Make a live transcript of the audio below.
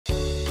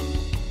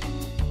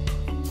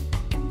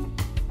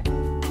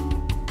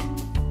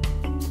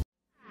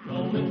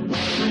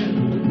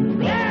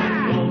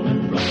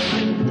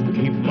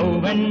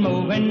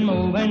moving,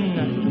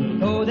 moving.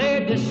 Though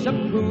they're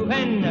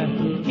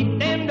disapproving, keep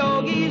them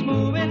doggies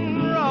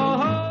moving.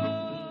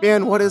 Rawhide.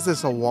 Man, what is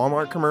this, a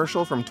Walmart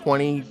commercial from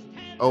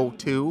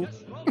 2002?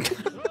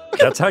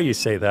 That's how you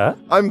say that.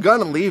 I'm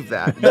gonna leave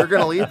that. You're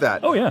gonna leave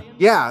that. Oh, yeah.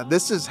 Yeah,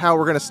 this is how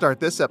we're gonna start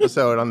this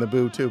episode on the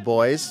Bootu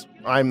Boys.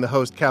 I'm the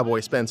host, Cowboy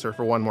Spencer,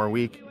 for one more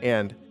week,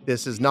 and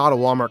this is not a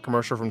Walmart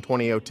commercial from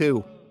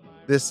 2002.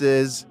 This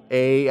is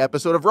a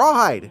episode of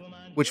Rawhide,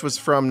 which was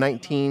from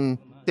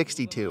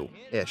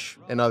 1962-ish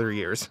and other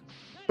years.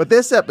 But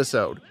this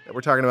episode that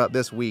we're talking about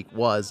this week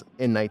was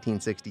in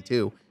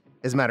 1962.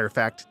 As a matter of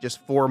fact, just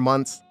 4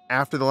 months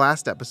after the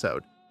last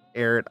episode.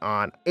 Aired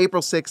on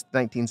April 6th,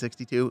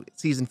 1962,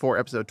 Season 4,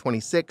 Episode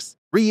 26,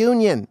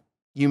 Reunion.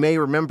 You may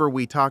remember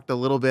we talked a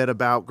little bit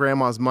about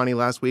Grandma's Money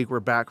last week. We're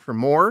back for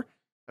more.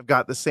 I've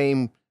got the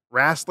same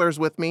wrestlers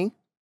with me.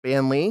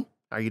 Van Lee,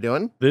 how you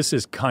doing? This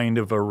is kind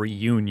of a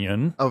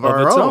reunion Of of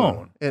our its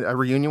own. own. A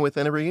reunion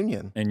within a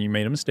reunion. And you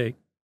made a mistake.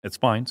 It's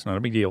fine. It's not a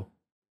big deal.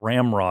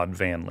 Ramrod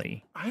Van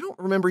Lee. I don't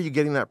remember you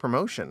getting that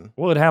promotion.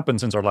 Well, it happened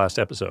since our last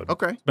episode.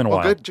 Okay. It's been a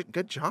while.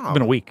 Good job. It's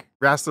been a week.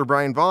 Wrestler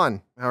Brian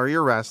Vaughn, how are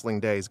your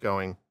wrestling days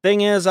going? Thing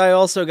is, I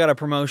also got a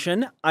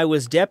promotion. I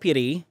was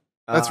deputy.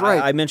 That's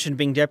right. I mentioned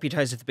being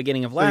deputized at the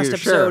beginning of So last you're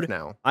sheriff episode.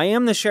 now. I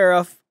am the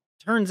sheriff.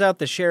 Turns out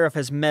the sheriff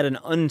has met an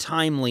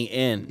untimely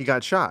end. He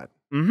got shot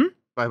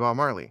by Bob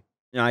Marley.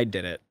 I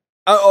did it.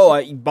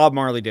 Bob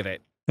Marley did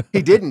it.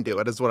 He didn't do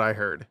it, is what I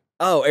heard.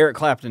 Oh, Eric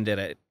Clapton did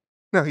it.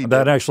 No, he That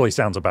didn't. actually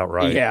sounds about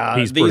right. Yeah,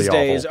 He's these pretty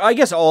days, awful. I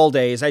guess all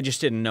days, I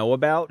just didn't know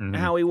about Mhm.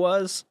 how he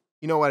was.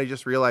 You know what I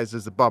just realized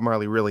is that Bob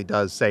Marley really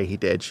does say he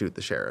did shoot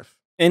the sheriff.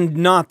 And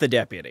not the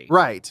deputy.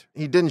 Right.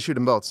 He didn't shoot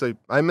them both. So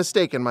I'm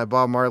mistaken. My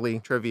Bob Marley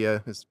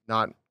trivia has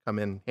not come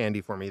in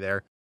handy for me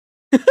there.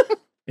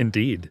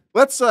 Indeed.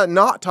 Let's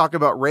not talk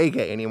about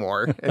reggae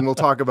anymore, and we'll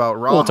talk about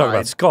Rawhide. We'll talk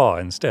about ska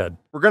instead.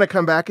 We're going to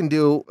come back and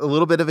do a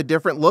little bit of a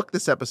different look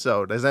this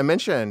episode. As I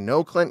mentioned,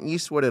 no Clint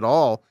Eastwood at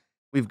all.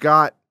 We've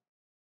got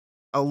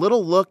a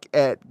little look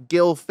at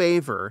Gil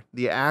Favor,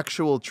 the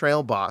actual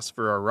trail boss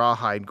for our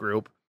Rawhide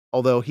group,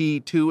 although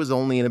he, too, is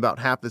only in about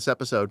half this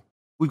episode.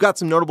 We've got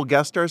some notable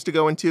guest stars to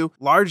go into.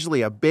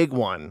 Largely, a big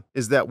one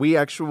is that we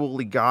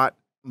actually got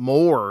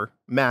more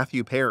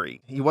Matthew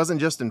Perry. He wasn't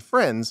just in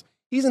Friends,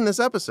 he's in this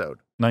episode.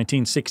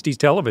 1960s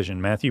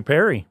television, Matthew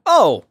Perry.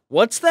 Oh,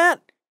 what's that?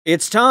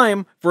 It's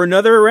time for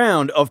another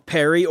round of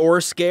Perry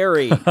or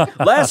Scary.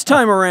 Last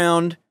time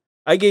around,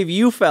 I gave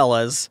you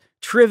fellas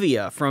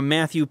trivia from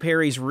Matthew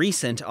Perry's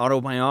recent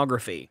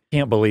autobiography.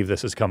 Can't believe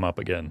this has come up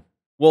again.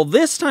 Well,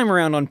 this time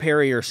around on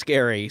Perry or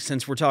Scary,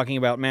 since we're talking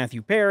about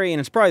Matthew Perry, and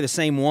it's probably the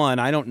same one,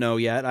 I don't know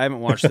yet. I haven't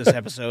watched this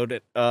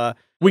episode.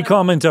 We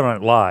commented on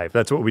it live.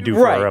 That's what we do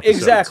for our Right, episodes.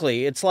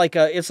 exactly. It's like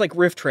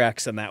riff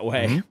tracks in that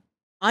way. Mhm.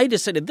 I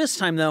decided this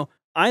time, though,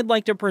 I'd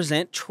like to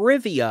present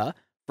trivia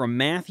from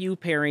Matthew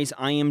Perry's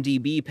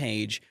IMDb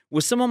page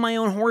with some of my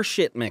own horse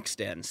shit mixed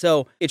in.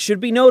 So it should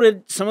be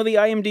noted, some of the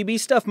IMDb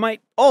stuff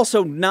might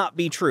also not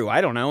be true.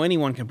 I don't know.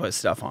 Anyone can put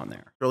stuff on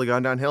there. Really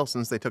gone downhill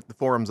since they took the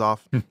forums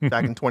off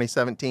back in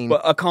 2017.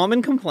 But a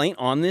common complaint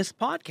on this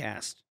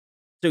podcast.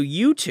 So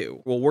you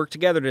two will work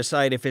together to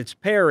decide if it's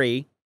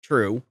Perry,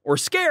 true, or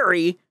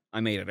Scary, I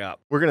made it up.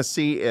 We're going to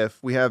see if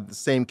we have the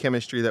same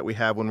chemistry that we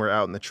have when we're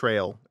out in the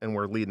trail and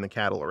we're leading the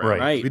cattle around.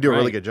 Right. We do a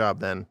really Right. good job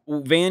then.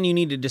 Van, you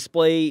need to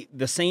display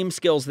the same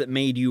skills that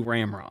made you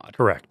Ramrod.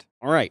 Correct.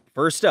 All right,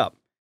 first up.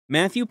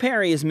 Matthew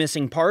Perry is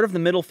missing part of the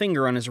middle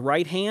finger on his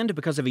right hand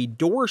because of a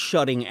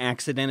door-shutting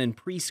accident in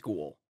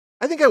preschool.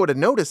 I think I would have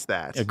noticed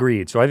that.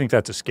 Agreed. So I think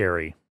that's a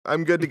Scary.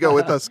 I'm good to go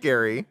with a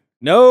Scary.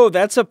 No,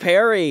 that's a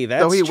Perry.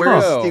 That's So he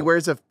true.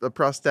 wears a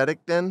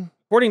prosthetic then?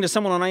 According to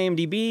someone on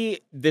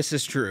IMDb, this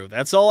is true.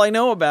 That's all I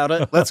know about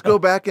it. Let's go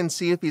back and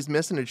see if he's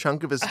missing a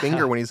chunk of his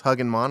finger when he's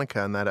hugging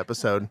Monica in that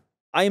episode.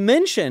 I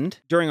mentioned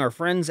during our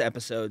Friends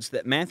episodes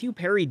that Matthew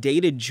Perry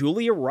dated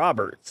Julia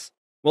Roberts.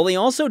 Well, he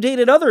also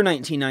dated other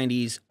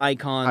 1990s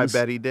icons I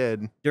bet he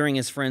did. during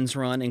his Friends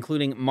run,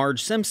 including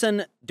Marge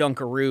Simpson,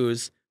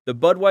 Dunkaroos, the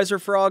Budweiser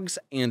Frogs,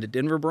 and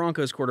Denver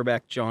Broncos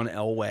quarterback John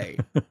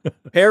Elway.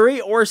 Perry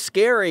or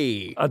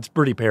Scary? That's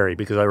pretty Perry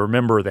because I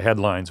remember the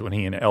headlines when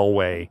he and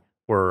Elway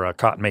were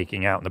caught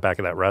making out in the back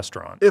of that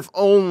restaurant. If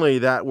only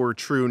that were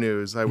true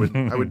news, I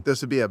would. This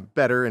would be a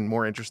better and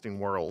more interesting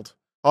world.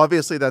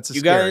 Obviously, that's a You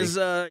Scary.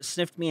 guys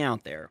sniffed me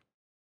out there.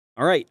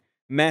 All right.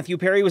 Matthew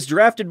Perry was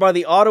drafted by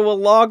the Ottawa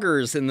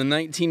Loggers in the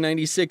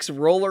 1996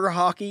 Roller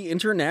Hockey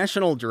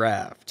International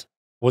Draft.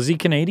 Was he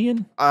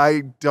Canadian?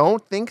 I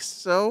don't think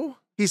so.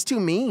 He's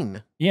too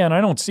mean. Yeah, and I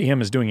don't see him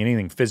as doing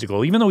anything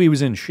physical. Even though he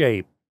was in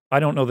shape,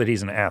 I don't know that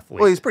he's an athlete.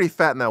 Well, he's pretty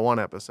fat in that one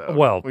episode.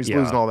 Well, he's yeah.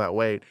 losing all that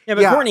weight. Yeah,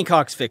 but Courtney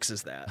Cox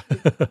fixes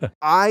that.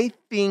 I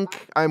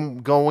think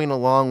I'm going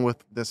along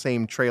with the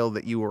same trail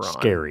that you were on.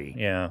 Scary.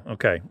 Yeah,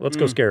 okay. Let's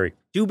go Scary.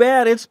 Too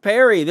bad it's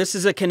Perry. This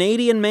is a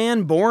Canadian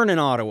man born in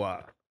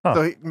Ottawa. Huh.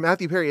 So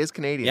Matthew Perry is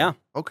Canadian. Yeah.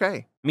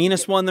 Okay.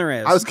 Meanest one there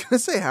is. I was going to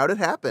say, how did it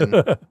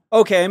happen?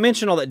 Okay, I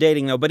mentioned all that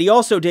dating, though, but he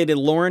also dated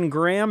Lauren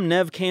Graham,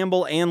 Nev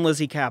Campbell, and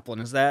Lizzie Kaplan.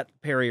 Is that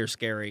Perry or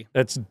scary?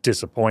 That's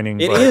disappointing.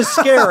 It but is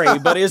scary,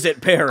 but is it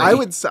Perry?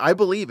 I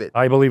believe it.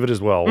 I believe it as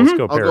well. Let's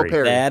go I'll Perry. go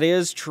Perry. That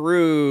is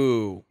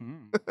true.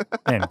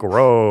 And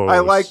gross. I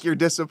like your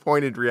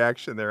disappointed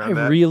reaction there on I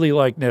that. really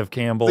like Nev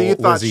Campbell, So you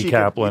thought Lizzie she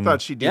Kaplan. You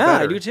thought she'd do Yeah,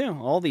 better. I do too.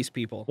 All these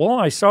people. Well,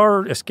 I saw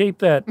her escape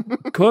that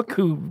cook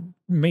who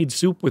made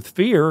soup with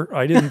fear.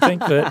 I didn't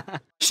think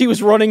that. She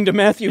was running to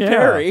Matthew Yeah.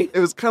 Perry. It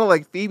was kind of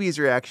like Phoebe's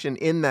reaction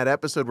in that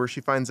episode where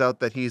she finds out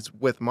that he's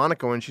with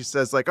Monica and she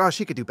says like, oh,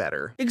 she could do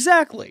better.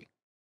 Exactly.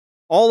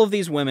 All of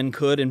these women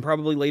could and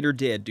probably later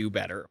did do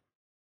better.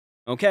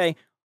 Okay,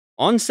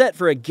 on set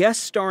for a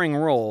guest starring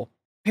role,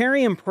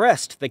 Perry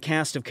impressed the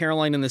cast of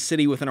Caroline in the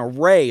City with an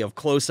array of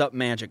close-up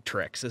magic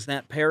tricks. Is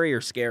that Perry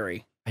or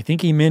scary? I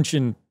think he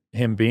mentioned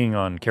him being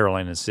on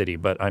Carolina City,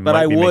 but I But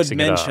might I be would mixing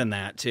it up. mention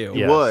that too.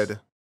 Yes. Would.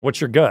 What's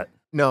your gut?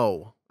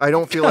 No, I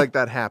don't feel like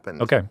that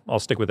happened. Okay, I'll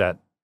stick with that.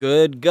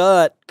 Good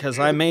gut, because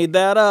I made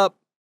that up.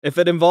 If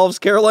it involves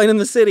Caroline in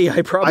the City, I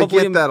I probably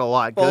get that a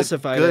lot. Good,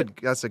 falsified good.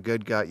 That's a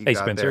good gut you Hey,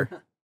 got Spencer,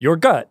 there. your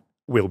gut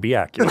will be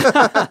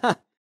accurate.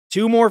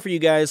 Two more for you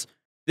guys.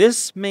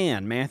 This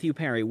man, Matthew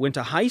Perry, went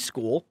to high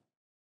school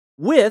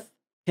with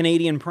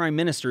Canadian Prime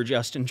Minister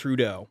Justin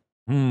Trudeau.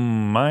 I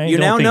You don't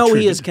now think know he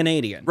Trudeau- is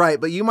Canadian. Right,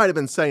 but you might have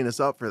been setting us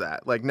up for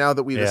that. Like now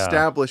that we've Yeah.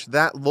 established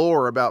that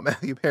lore about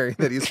Matthew Perry,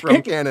 that he's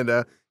from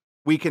Canada,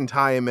 we can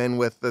tie him in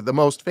with the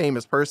most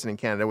famous person in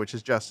Canada, which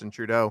is Justin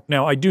Trudeau.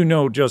 Now, I do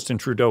know Justin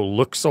Trudeau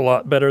looks a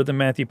lot better than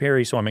Matthew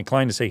Perry, so I'm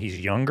inclined to say he's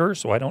younger,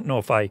 so I don't know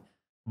if I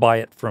buy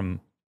it from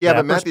Yeah, that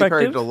but Matthew Perry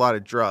perspective. did a lot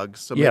of drugs,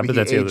 so Yeah, maybe but he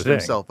that's the other aged thing.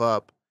 himself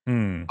up.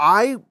 Hmm.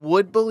 I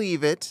would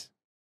believe it,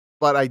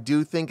 but I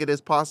do think it is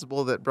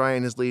possible that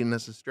Brian is leading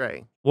us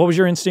astray. What was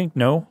your instinct?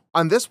 No?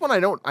 On this one, I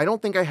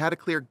don't think I had a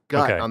clear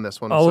gut Okay. on this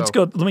one. Oh, let's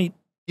so go. Let me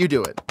You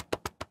do it.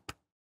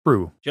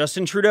 True.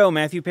 Justin Trudeau,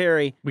 Matthew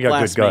Perry, We got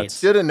good classmates.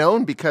 Should have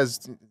known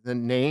because the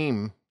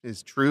name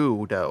is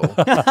Trudeau.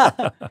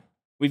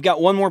 We've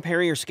got one more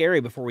Perry or Scary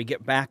before we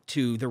get back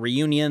to the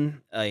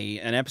reunion,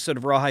 an episode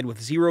of Rawhide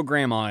with zero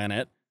grandma in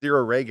it.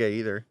 Zero reggae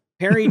either.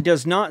 Perry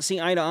does not see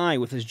eye to eye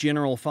with his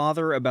general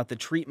father about the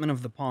treatment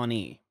of the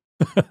Pawnee.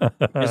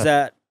 Is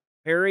that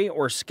Perry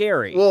or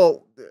Scary?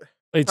 Well,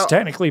 It's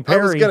technically I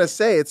was Perry. gonna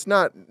say it's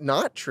not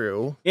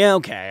true. Yeah,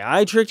 okay.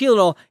 I tricked you a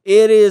little.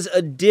 It is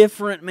a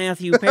different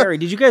Matthew Perry.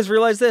 Did you guys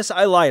realize this?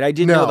 I lied. I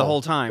didn't know No. the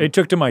whole time. It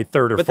took to my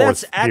third or But fourth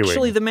that's actually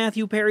viewing. the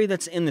Matthew Perry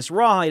that's in this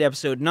Rawhide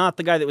episode, not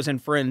the guy that was in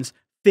Friends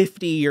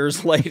 50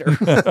 years later.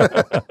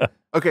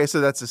 Okay,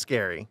 so that's a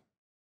scary.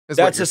 is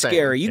what That's you're a saying,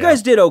 scary. You Yeah.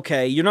 guys did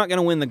okay. You're not going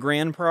to win the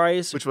grand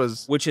prize,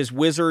 which is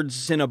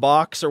Wizards in a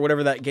Box or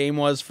whatever that game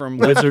was from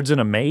Wizards in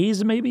a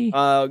Maze, maybe?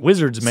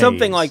 Wizards Maze.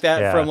 something like that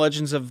Yeah. from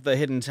Legends of the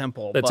Hidden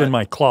Temple. That's but, in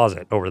my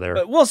closet over there.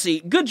 But we'll see.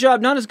 Good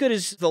job. Not as good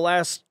as the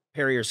last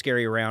Perry or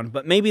Scary round,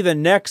 but maybe the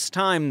next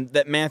time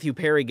that Matthew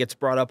Perry gets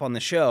brought up on the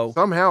show,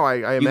 somehow I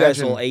you guys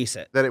imagine will ace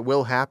it. that it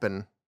will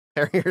happen.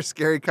 Harry or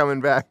Scary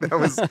coming back.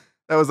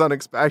 That was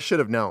unexpected. I should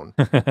have known.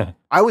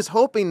 I was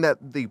hoping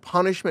that the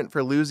punishment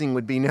for losing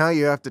would be now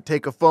you have to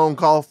take a phone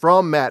call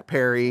from Matt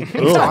Perry and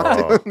talk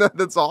to him.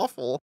 That's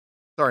awful.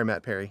 Sorry,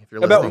 Matt Perry, if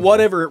you're About listening.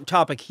 whatever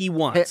topic he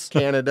wants.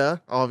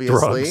 Canada,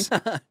 obviously.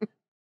 Drugs.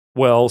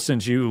 Well,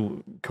 since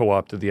you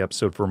co-opted the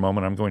episode for a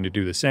moment, I'm going to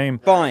do the same.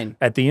 Fine.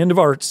 At the end of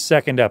our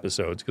second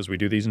episodes, because we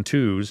do these in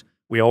twos,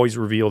 we always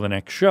reveal the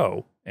next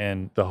show.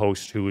 And the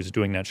host who is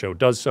doing that show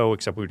does so,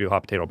 except we do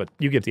Hot Potato, but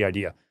you get the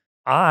idea.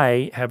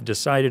 I have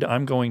decided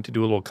I'm going to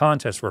do a little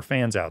contest for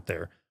fans out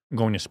there. I'm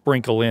going to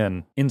sprinkle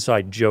in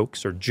inside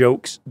jokes or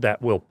jokes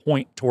that will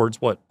point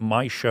towards what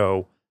my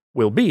show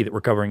will be that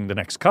we're covering the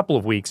next couple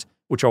of weeks,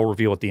 which I'll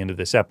reveal at the end of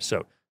this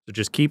episode. So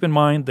just keep in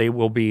mind, they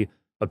will be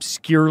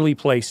obscurely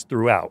placed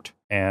throughout.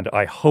 And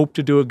I hope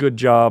to do a good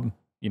job,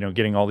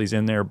 getting all these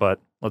in there. But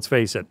let's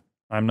face it,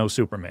 I'm no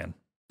Superman.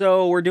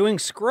 So we're doing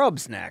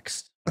Scrubs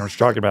next. I was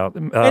talking about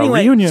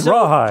Anyway, reunion so-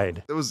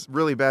 Rawhide. It was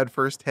really bad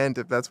first hint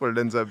if that's what it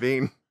ends up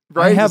being.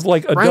 I have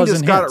like a Brian dozen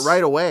just got hits. it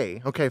right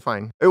away. Okay,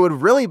 fine. It would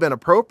have really been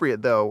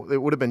appropriate, though. It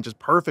would have been just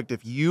perfect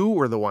if you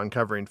were the one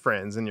covering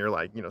Friends and you're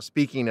like,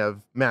 speaking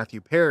of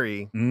Matthew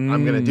Perry,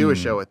 I'm going to do a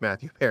show with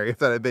Matthew Perry, if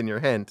that had been your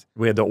hint.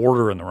 We had the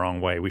order in the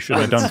wrong way. We should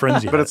have done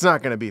Friends yet. But it's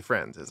not going to be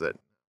Friends, is it?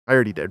 I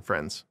already did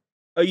Friends.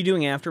 Are you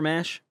doing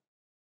Aftermash?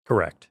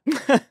 Correct.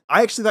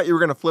 I actually thought you were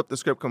going to flip the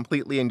script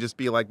completely and just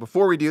be like,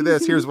 before we do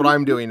this, here's what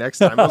I'm doing next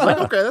time. I was like,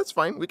 okay, that's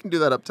fine. We can do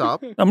that up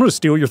top. I'm going to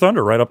steal your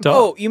thunder right up top.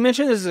 Oh, you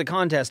mentioned this is a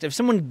contest. If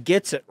someone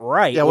gets it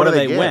right, Yeah, what do what do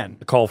they they get? win?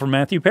 A call from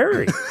Matthew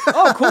Perry.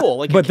 Oh, cool.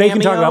 Like But a they can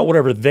talk cameo? about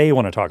whatever they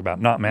want to talk about,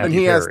 not Matthew And he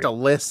Perry. has to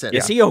listen.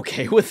 Is he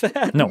okay with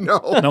that? No,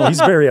 No. he's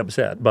very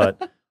upset.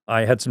 But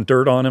I had some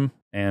dirt on him,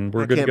 and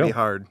we're That good to can't go. be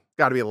hard.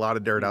 Got to be a lot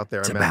of dirt out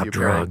there on Matthew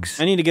Perry.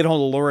 I need to get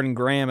hold of Lauren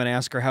Graham and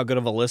ask her how good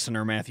of a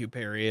listener Matthew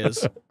Perry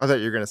is. I thought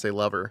you were going to say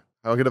lover.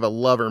 How good of a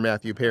lover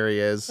Matthew Perry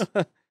is.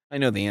 I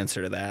know the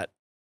answer to that.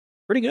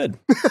 Pretty good.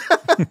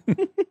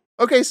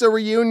 Okay, so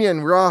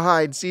Reunion,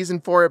 Rawhide, Season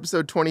 4,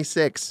 Episode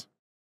 26.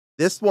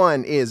 This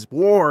one is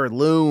War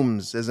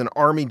Looms as an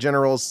Army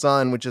general's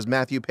son, which is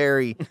Matthew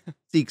Perry,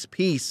 seeks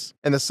peace,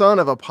 and the son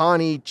of a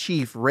Pawnee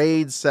chief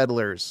raids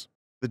settlers.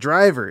 The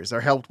drivers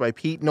are helped by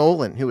Pete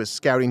Nolan, who is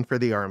scouting for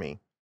the Army.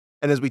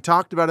 And as we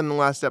talked about in the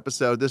last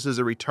episode, this is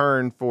a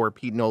return for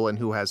Pete Nolan,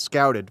 who has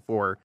scouted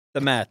for...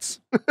 The Mets.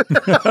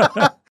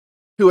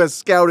 who has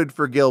scouted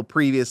for Gil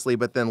previously,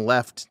 but then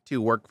left to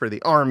work for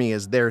the Army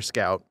as their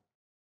scout.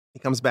 He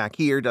comes back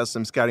here, does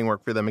some scouting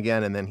work for them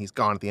again, and then he's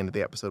gone at the end of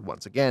the episode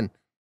once again.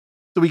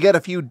 So we get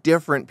a few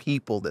different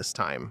people this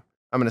time.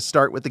 I'm going to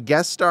start with the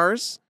guest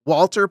stars.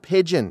 Walter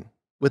Pigeon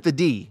with the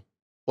D.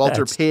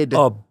 Walter Pid.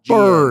 A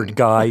bird,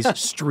 guys.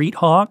 Street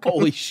Hawk.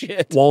 Holy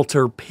shit.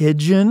 Walter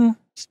Pigeon.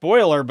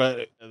 Spoiler,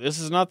 but this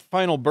is not the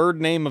final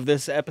bird name of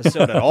this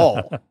episode at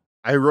all.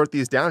 I wrote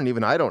these down, and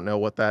even I don't know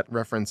what that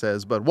reference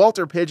is, but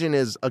Walter Pigeon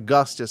is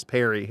Augustus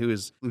Perry, who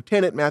is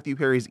Lieutenant Matthew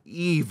Perry's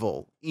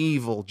evil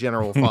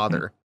general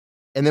father.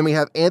 And then we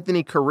have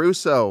Anthony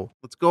Caruso.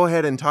 Let's go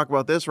ahead and talk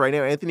about this right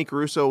now. Anthony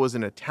Caruso was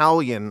an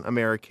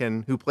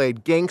Italian-American who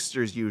played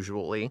gangsters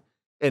usually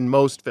in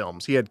most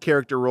films. He had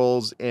character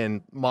roles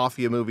in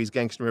mafia movies,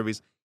 gangster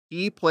movies.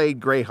 He played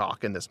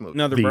Greyhawk in this movie.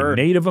 Another The bird.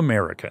 Native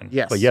American.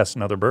 Yes. But yes,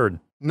 another bird.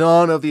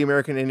 None of the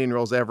American Indian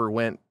roles ever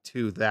went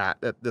to that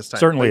at this time.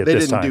 Certainly at they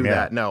this didn't time, do yeah.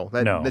 that. No,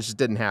 that just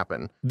didn't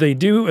happen. They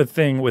do a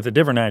thing with a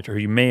different actor who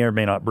you may or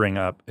may not bring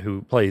up,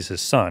 who plays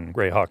his son,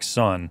 Greyhawk's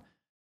son,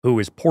 who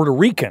is Puerto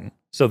Rican.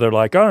 So they're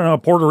like, I don't know,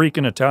 Puerto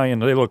Rican, Italian,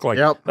 they look like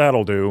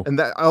that'll do. And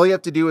that all you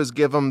have to do is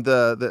give them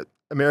the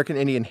American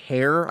Indian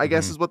hair, I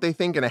guess is what they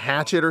think, and a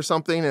hatchet or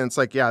something. And it's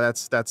like, yeah,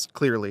 that's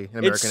clearly an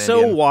American It's so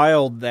Indian.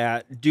 wild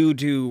that due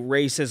to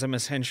racism,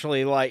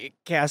 essentially, like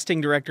casting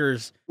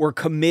directors were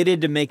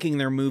committed to making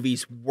their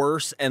movies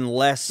worse and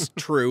less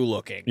true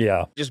looking.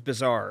 Yeah. Just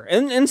bizarre.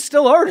 And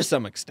still are to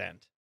some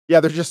extent. Yeah,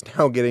 they're just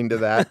now getting to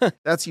that.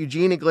 That's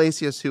Eugene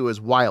Iglesias, who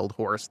is Wild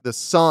Horse, the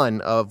son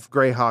of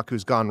Greyhawk,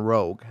 who's gone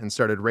rogue and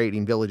started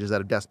raiding villages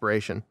out of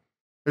desperation.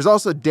 There's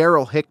also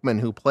Daryl Hickman,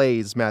 who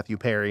plays Matthew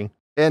Perry,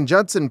 and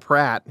Judson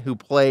Pratt, who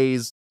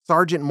plays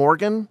Sergeant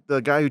Morgan,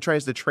 the guy who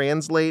tries to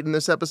translate in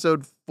this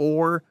episode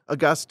for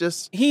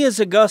Augustus. He is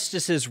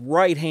Augustus's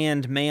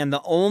right-hand man,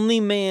 the only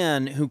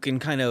man who can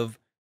kind of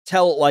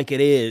tell it like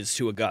it is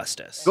to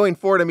Augustus. Going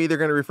forward, I'm either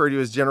going to refer to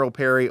you as General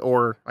Perry,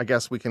 or I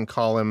guess we can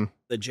call him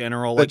The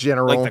general, the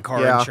general, like the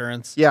car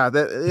insurance. Yeah,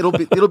 it'll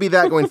be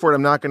that going forward.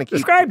 I'm not going to keep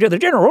Subscribe to the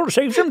general to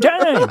save some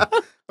time.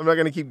 I'm not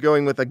going to keep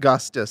going with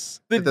Augustus.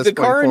 The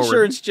car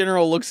insurance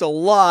general looks a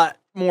lot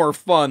more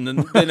fun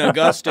than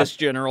Augustus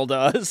general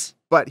does.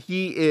 But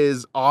he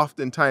is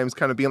oftentimes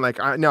kind of being like,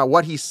 now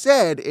what he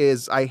said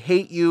is, I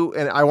hate you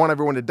and I want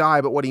everyone to die.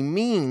 But what he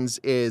means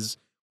is,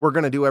 we're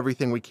going to do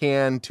everything we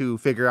can to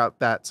figure out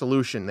that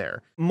solution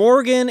there.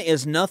 Morgan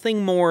is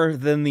nothing more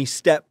than the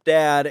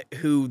stepdad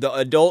who the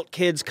adult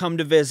kids come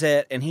to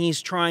visit, and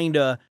he's trying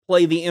to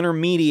play the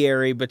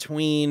intermediary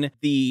between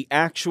the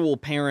actual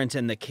parent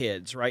and the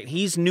kids, right?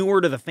 He's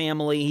newer to the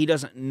family. He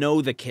doesn't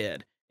know the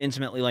kid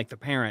intimately like the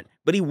parent,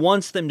 but he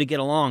wants them to get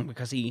along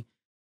because he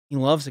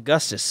loves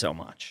Augustus so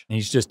much.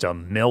 He's just a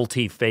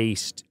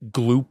melty-faced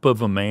gloop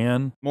of a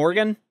man.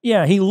 Morgan?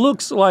 Yeah, he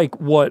looks like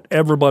what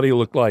everybody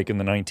looked like in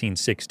the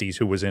 1960s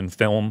who was in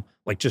film.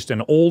 Like just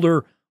an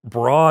older,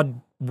 broad,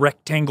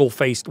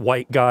 rectangle-faced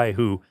white guy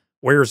who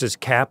wears his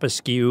cap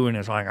askew and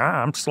is like,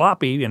 I'm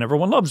sloppy and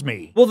everyone loves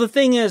me. Well, the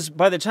thing is,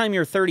 by the time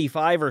you're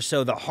 35 or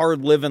so, the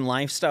hard-living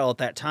lifestyle at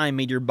that time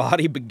made your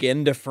body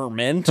begin to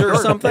ferment or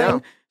something. Yeah.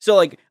 So,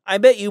 like, I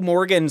bet you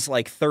Morgan's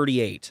like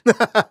 38.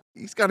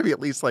 He's got to be at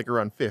least like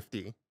around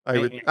 50. I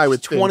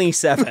would think.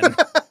 27.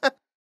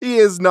 He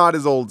is not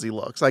as old as he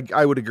looks.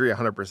 I would agree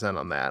 100%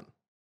 on that.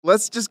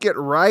 Let's just get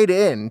right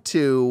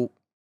into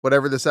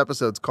whatever this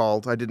episode's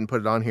called. I didn't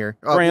put it on here.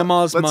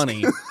 Grandma's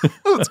money.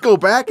 Let's go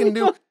back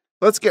and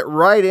let's get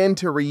right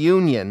into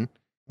Reunion.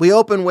 We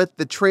open with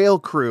the trail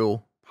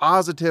crew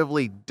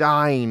positively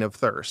dying of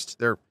thirst.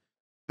 They're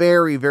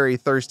very, very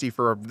thirsty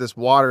for this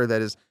water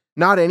that is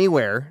not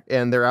anywhere,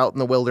 and they're out in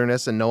the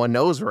wilderness and no one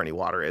knows where any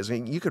water is. I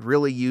mean, you could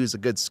really use a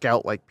good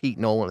scout like Pete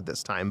Nolan at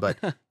this time, but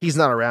he's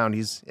not around.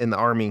 He's in the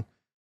Army.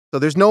 So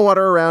there's no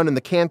water around and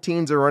the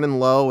canteens are running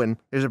low, and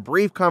there's a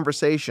brief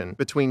conversation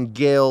between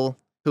Gil,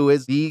 who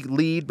is the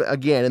lead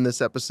again in this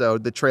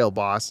episode, the trail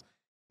boss.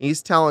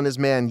 He's telling his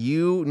man,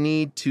 you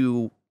need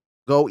to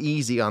go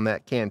easy on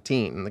that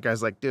canteen. And the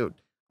guy's like, dude,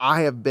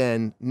 I have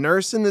been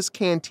nursing this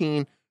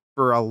canteen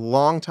for a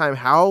long time.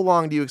 How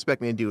long do you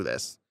expect me to do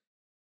this?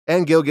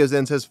 And Gil gives in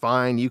and says,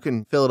 fine, you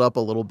can fill it up a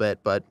little bit,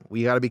 but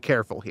we got to be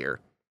careful here.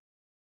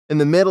 In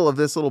the middle of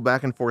this little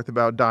back and forth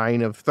about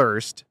dying of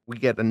thirst, we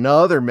get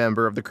another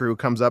member of the crew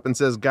comes up and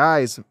says,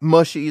 guys,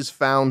 Mushy's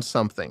found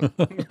something.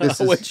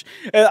 Which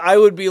I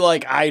would be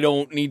like, I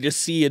don't need to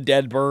see a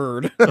dead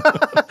bird.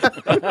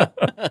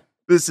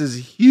 This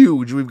is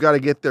huge. We've got to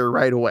get there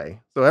right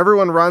away. So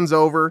everyone runs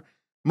over.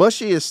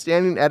 Mushy is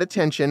standing at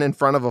attention in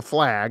front of a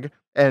flag.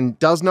 and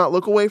does not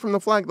look away from the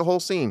flag the whole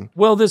scene.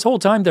 Well, this whole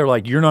time they're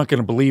like, you're not going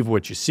to believe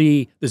what you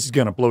see. This is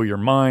going to blow your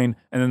mind.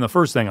 And then the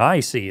first thing I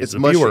see as a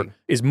viewer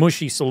is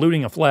Mushy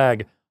saluting a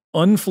flag,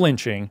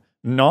 unflinching,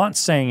 not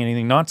saying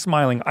anything, not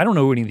smiling. I don't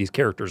know who any of these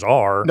characters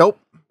are. Nope.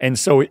 And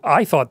so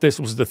I thought this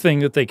was the thing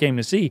that they came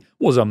to see,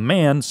 was a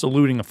man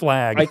saluting a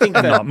flag I think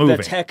and not moving.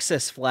 The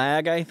Texas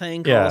flag, I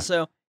think,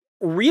 also.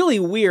 Really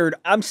weird.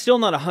 I'm still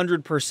not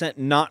 100%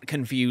 not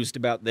confused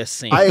about this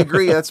scene. I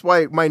agree. That's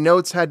why my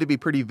notes had to be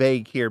pretty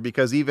vague here,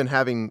 because even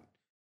having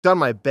done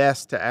my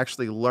best to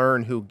actually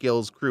learn who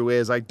Gil's crew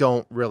is, I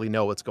don't really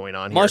know what's going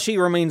on here. Mushy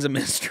remains a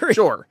mystery.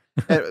 Sure.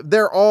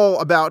 They're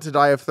all about to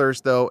die of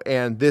thirst, though,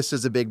 and this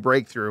is a big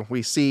breakthrough.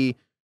 We see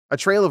a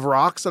trail of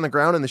rocks on the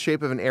ground in the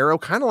shape of an arrow,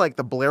 kind of like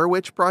the Blair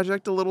Witch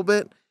Project a little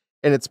bit,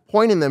 and it's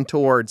pointing them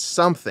towards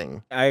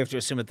something. I have to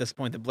assume at this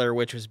point the Blair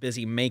Witch was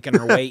busy making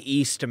her way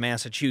east to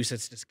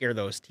Massachusetts to scare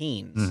those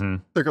teens. Mm-hmm.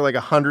 Took her like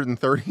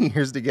 130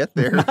 years to get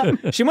there.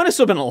 She might have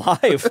still been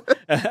alive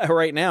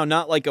right now,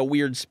 not like a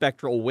weird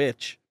spectral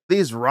witch.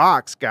 These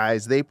rocks,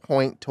 guys, they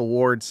point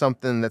towards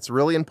something that's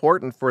really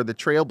important for the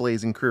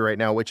trailblazing crew right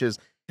now, which is...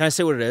 Can I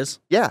say what it is?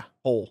 Yeah.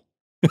 Hole.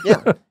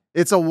 Yeah.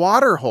 It's a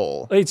water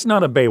hole. It's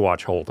not a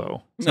Baywatch hole,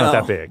 though. It's not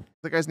that big.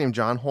 The guy's named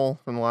John Hole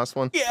from the last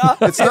one. Yeah,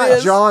 it's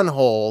not John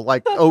Hole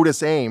like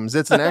Otis Ames.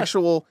 It's an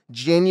actual,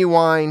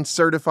 genuine,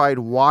 certified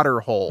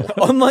water hole.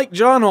 Unlike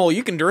John Hole,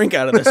 you can drink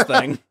out of this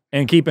thing.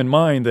 And keep in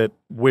mind that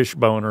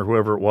Wishbone or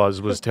whoever it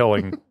was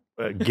telling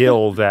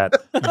Gil that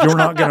you're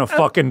not going to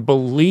fucking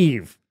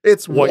believe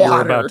it's what water.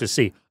 you're about to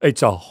see.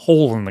 It's a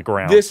hole in the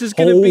ground. This is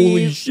going to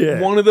be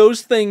shit. one of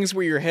those things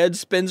where your head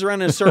spins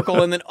around in a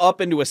circle and then up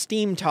into a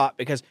steam top,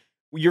 because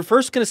you're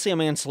first going to see a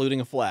man saluting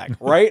a flag,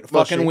 right?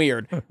 Fucking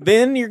weird.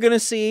 Then you're going to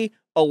see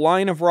a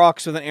line of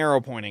rocks with an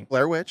arrow pointing.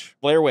 Blair Witch.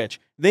 Blair Witch.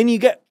 Then you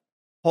get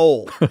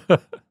hole.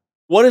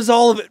 What does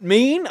all of it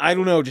mean? I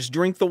don't know. Just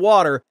drink the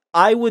water.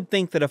 I would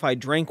think that if I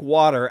drank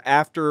water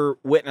after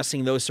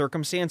witnessing those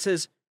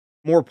circumstances,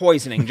 more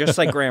poisoning, just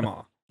like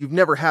Grandma. You've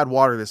never had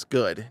water this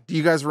good. Do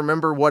you guys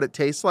remember what it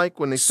tastes like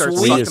when they start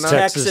Sweet sucking as up?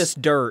 Texas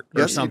dirt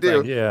or Yes, something.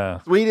 you do.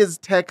 Yeah. Sweet as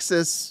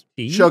Texas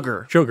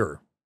sugar.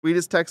 Sugar. Sweet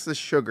as Texas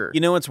sugar. You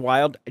know what's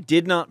wild? I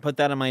did not put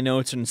that in my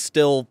notes and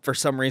still, for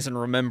some reason,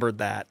 remembered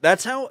that.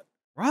 That's how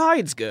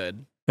Rawhide's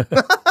good.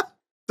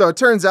 So it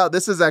turns out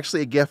this is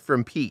actually a gift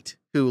from Pete,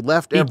 who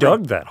left. He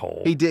dug that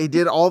hole. He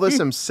did all this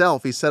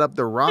himself. He set up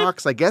the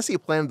rocks. I guess he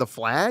planted the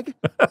flag.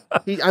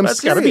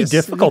 That's got to be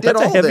difficult. That's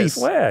a heavy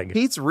flag.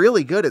 Pete's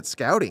really good at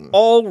scouting.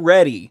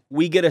 Already,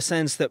 we get a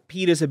sense that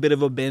Pete is a bit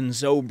of a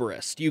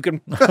benzobrist. You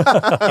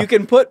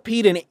can put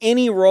Pete in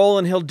any role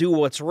and he'll do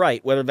what's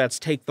right, whether that's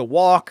take the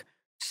walk,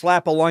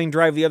 slap a line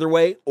drive the other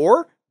way,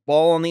 or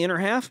ball on the inner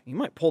half. You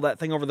might pull that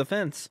thing over the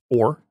fence.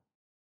 Or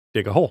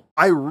dig a hole.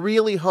 I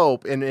really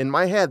hope, and in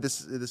my head,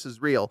 this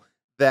is real,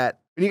 that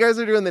when you guys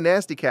are doing the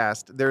Nasty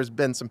Cast, there's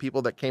been some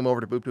people that came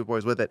over to Bootu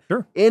Boys with it.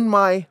 Sure. In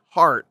my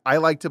heart, I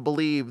like to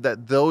believe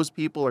that those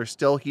people are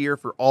still here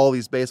for all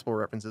these baseball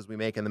references we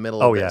make in the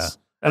middle of this.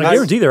 And I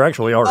guarantee there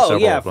actually are several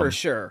yeah, of them. for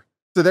sure.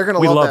 So they're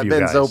going to love that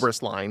Ben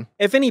Zobrist line.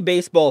 If any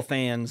baseball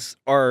fans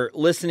are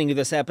listening to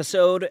this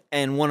episode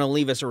and want to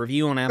leave us a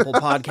review on Apple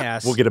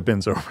Podcasts, we'll get a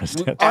Ben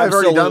Zobrist tattoo. I've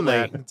already done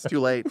that. It's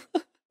too late.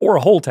 Or a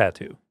hole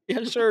tattoo.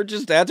 Yeah, sure.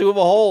 Just tattoo of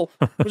a hole,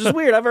 which is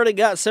weird. I've already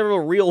got several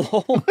real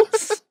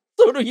holes.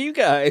 So do you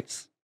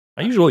guys.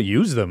 I usually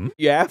use them.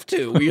 You have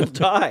to. You'll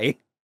die.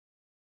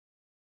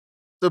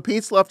 So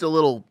Pete's left a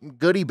little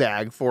goodie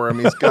bag for him.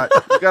 He's got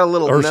a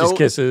little Hershey's note,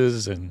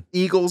 Kisses and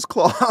Eagle's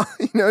Claw,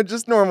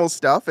 just normal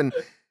stuff. And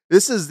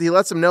he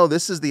lets him know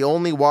this is the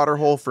only water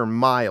hole for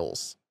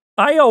miles.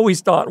 I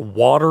always thought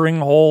watering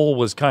hole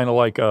was kind of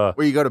like a...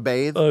 Where you go to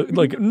bathe?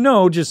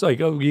 No, just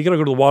like, oh, you got to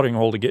go to the watering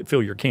hole to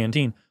fill your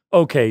canteen.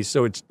 Okay,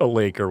 so it's a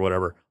lake or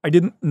whatever. I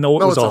didn't know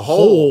it was a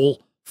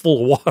hole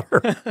full of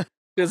water.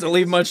 Doesn't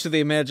leave much to the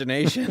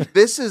imagination.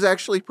 This is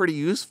actually pretty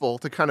useful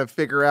to kind of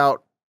figure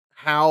out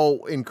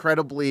how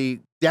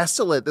incredibly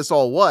desolate this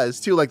all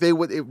was, too. Like, it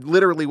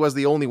literally was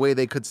the only way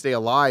they could stay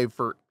alive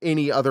for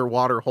any other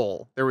water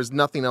hole. There was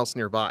nothing else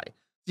nearby.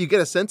 You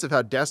get a sense of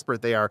how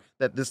desperate they are,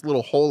 that this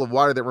little hole of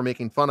water that we're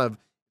making fun of,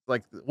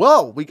 like,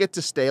 whoa, we get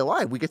to stay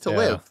alive. We get to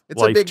live.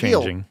 It's a big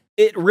deal.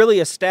 It really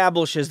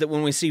establishes that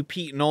when we see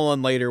Pete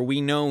Nolan later, we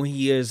know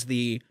he's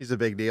a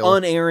big deal.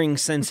 Unerring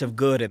sense of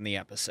good in the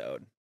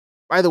episode.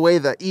 By the way,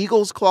 the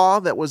Eagle's Claw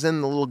that was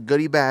in the little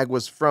goodie bag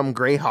was from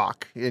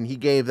Greyhawk, and he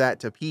gave that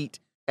to Pete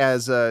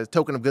as a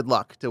token of good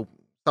luck, to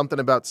something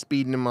about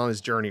speeding him on his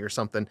journey or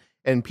something.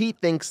 And Pete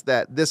thinks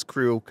that this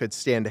crew could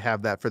stand to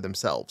have that for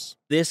themselves.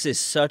 This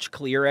is such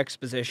clear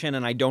exposition,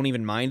 and I don't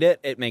even mind it.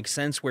 It makes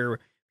sense where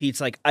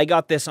Pete's like, I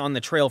got this on the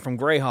trail from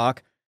Greyhawk,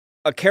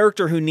 a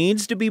character who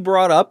needs to be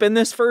brought up in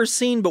this first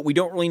scene, but we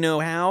don't really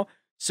know how.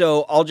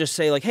 So I'll just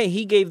say, like, hey,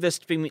 he gave this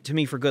to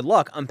me for good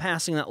luck. I'm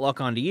passing that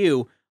luck on to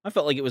you. I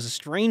felt like it was a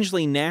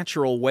strangely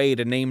natural way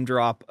to name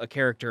drop a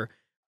character.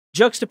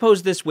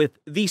 Juxtapose this with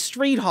the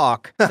Street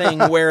Hawk thing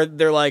where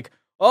they're like,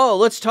 oh,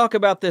 let's talk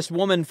about this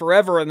woman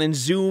forever and then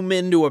zoom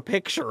into a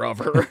picture of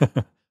her.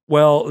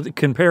 Well,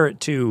 compare it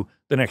to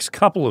the next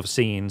couple of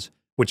scenes,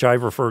 which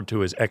I've referred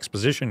to as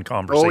exposition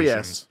conversations. Oh,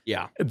 yes.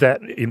 Yeah.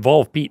 That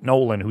involve Pete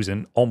Nolan, who's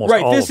in almost all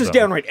of them. Right, this is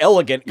downright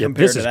elegant compared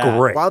this to is that.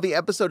 great. While the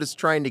episode is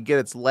trying to get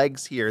its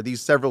legs here, these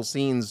several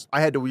scenes,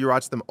 I had to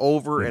rewatch them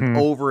over and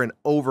over and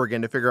over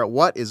again to figure out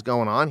what is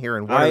going on here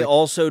and what I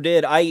also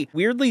did. I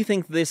weirdly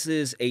think this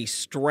is a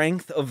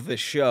strength of the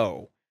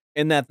show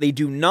in that they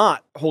do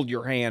not hold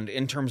your hand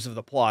in terms of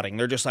the plotting.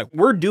 They're just like,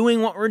 we're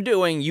doing what we're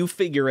doing, you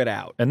figure it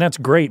out. And that's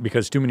great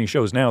because too many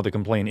shows now, the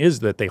complaint is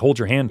that they hold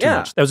your hand too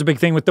much. That was a big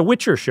thing with The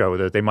Witcher show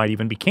that they might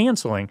even be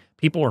canceling.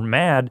 People are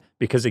mad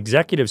because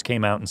executives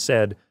came out and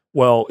said,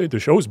 well, the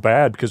show's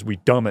bad because we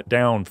dumb it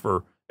down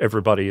for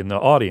everybody in the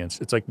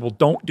audience. It's like, well,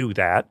 don't do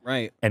that.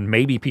 Right. And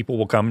maybe people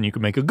will come and you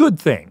can make a good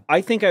thing.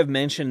 I think I've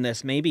mentioned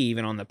this maybe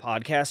even on the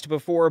podcast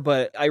before,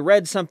 but I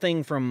read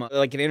something from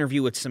like an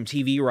interview with some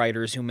TV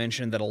writers who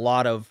mentioned that a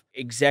lot of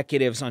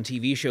executives on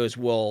TV shows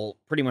will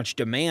pretty much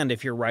demand,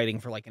 if you're writing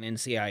for like an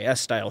NCIS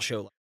style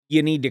show,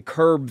 you need to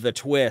curb the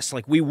twist.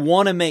 Like, we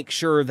want to make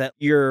sure that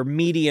your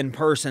median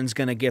person's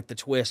going to get the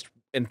twist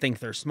and think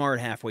they're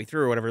smart halfway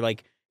through or whatever.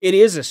 Like, it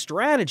is a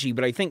strategy,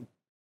 but I think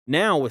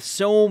now, with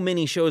so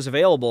many shows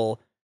available,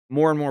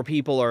 more and more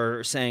people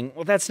are saying,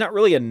 well, that's not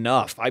really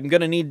enough. I'm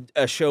going to need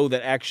a show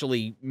that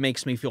actually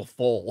makes me feel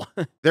full.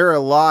 There are a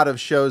lot of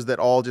shows that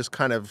all just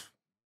kind of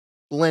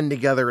blend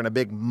together in a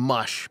big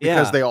mush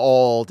because they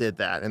all did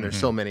that. And there's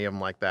so many of them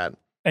like that.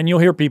 And you'll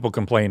hear people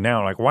complain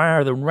now, like, why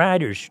are the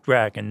writers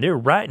striking? Their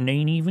writing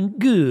ain't even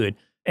good.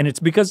 And it's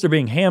because they're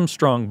being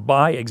hamstrung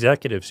by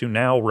executives who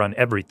now run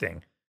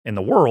everything in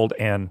the world.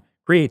 And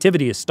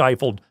creativity is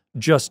stifled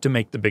just to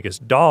make the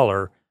biggest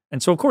dollar.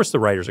 And so, of course, the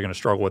writers are going to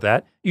struggle with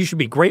that. You should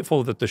be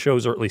grateful that the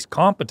shows are at least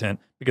competent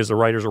because the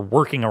writers are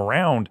working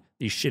around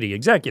these shitty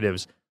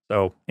executives.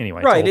 So,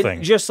 anyway, right. It's the whole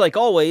thing. Just like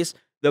always,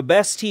 the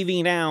best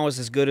TV now is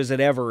as good as it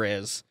ever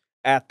is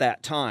at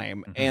that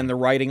time. And the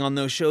writing on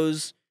those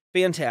shows,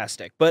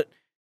 fantastic. But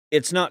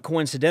it's not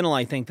coincidental,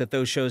 I think, that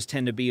those shows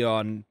tend to be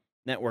on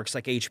networks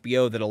like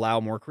HBO that allow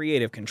more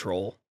creative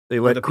control.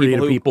 They let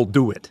creative people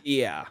do it.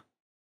 Yeah.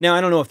 Now,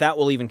 I don't know if that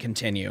will even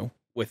continue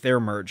with their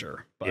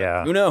merger,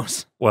 but who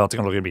knows? Well, it's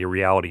going to be a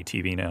reality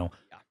TV now.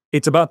 Yeah.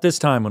 It's about this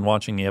time when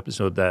watching the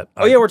episode that...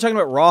 we're talking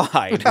about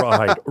Rawhide.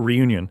 Rawhide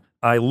reunion.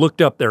 I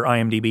looked up their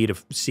IMDb to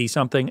see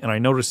something, and I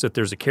noticed that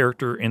there's a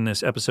character in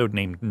this episode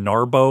named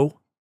Narbo.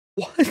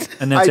 What?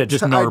 And that's it,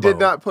 just Narbo. I did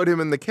not put him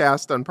in the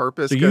cast on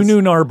purpose. So you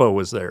knew Narbo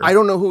was there. I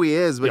don't know who he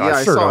is, but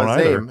I sure saw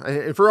his either. name.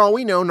 And for all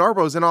we know,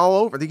 Narbo's in all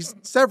over. There's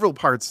several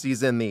parts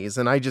he's in these,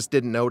 and I just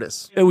didn't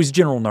notice. It was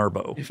General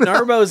Narbo. If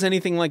Narbo is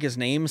anything like his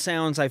name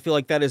sounds, I feel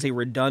like that is a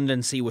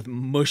redundancy with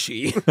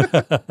Mushy.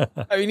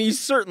 I mean, he's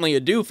certainly a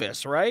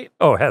doofus, right?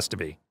 Oh, it has to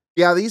be.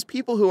 Yeah, these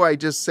people who I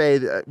just say,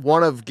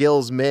 one of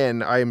Gil's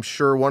men, I am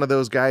sure one of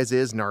those guys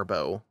is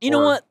Narbo. You know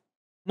what?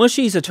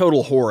 Mushy's a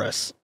total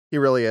Horus. He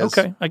really is.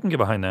 Okay, I can get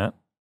behind that.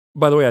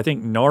 By the way, I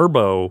think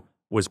Narbo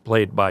was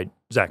played by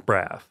Zach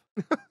Braff.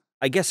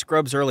 I guess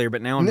Scrubs earlier,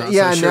 but now I'm not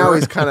so sure. Now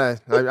he's kind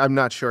of, I'm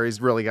not sure.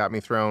 He's really got me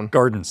thrown.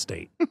 Garden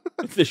State.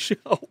 The show.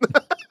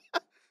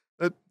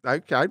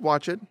 I'd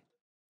watch it.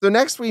 So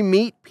next we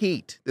meet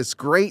Pete, this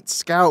great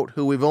scout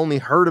who we've only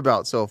heard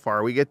about so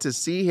far. We get to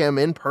see him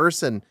in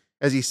person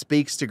as he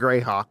speaks to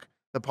Greyhawk,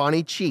 the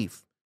Pawnee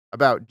chief,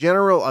 about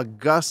General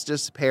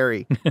Augustus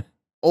Perry,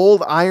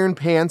 old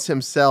Ironpants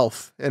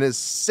himself, and his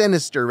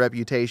sinister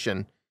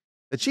reputation.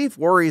 The chief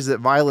worries that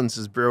violence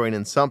is brewing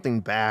and something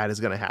bad is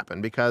going to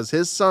happen because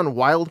his son,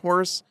 Wild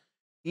Horse,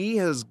 he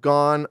has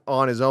gone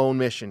on his own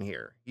mission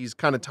here. He's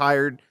kind of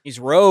tired. He's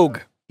rogue.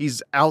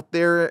 He's out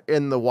there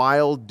in the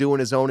wild doing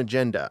his own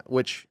agenda,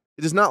 which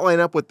does not line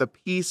up with the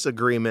peace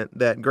agreement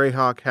that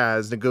Greyhawk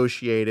has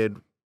negotiated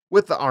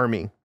with the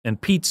Army. And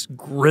Pete's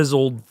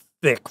grizzled,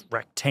 thick,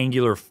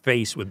 rectangular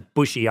face with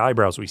bushy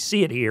eyebrows, we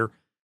see it here,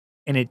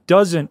 and it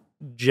doesn't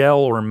gel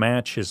or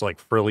match his like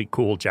frilly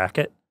cool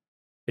jacket.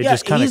 It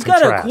just kind of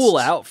contrasts. He's got a cool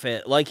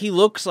outfit. Like, he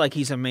looks like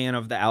he's a man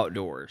of the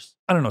outdoors.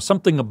 I don't know,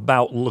 something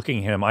about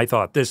looking at him, I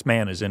thought this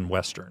man is in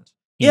Westerns.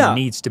 He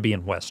needs to be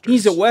in Westerns.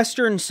 He's a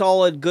Western,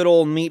 solid, good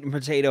old meat and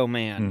potato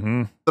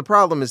man. The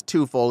problem is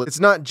twofold. It's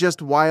not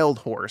just Wild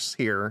Horse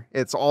here.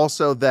 It's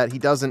also that he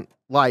doesn't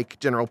like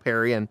General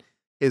Perry, and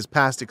his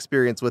past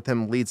experience with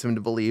him leads him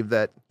to believe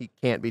that he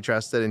can't be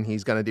trusted and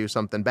he's going to do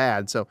something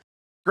bad. So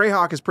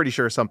Greyhawk is pretty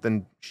sure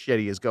something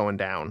shitty is going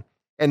down.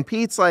 And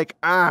Pete's like,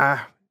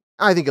 I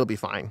think it'll be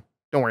fine.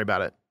 Don't worry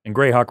about it. And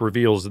Greyhawk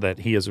reveals that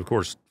he has, of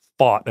course,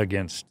 fought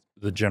against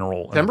the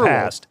general in the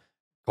past.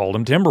 Called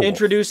him Timberwolf.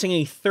 Introducing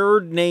a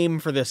third name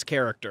for this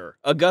character.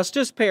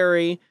 Augustus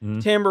Perry,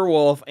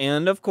 Timberwolf,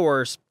 and, of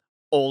course,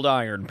 Old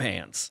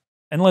Ironpants.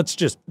 And let's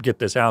just get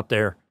this out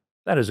there.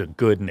 That is a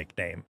good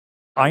nickname.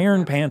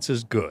 Ironpants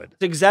is good.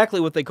 It's exactly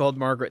what they called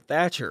Margaret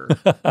Thatcher.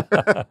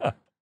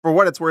 For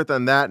what it's worth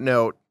on that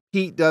note,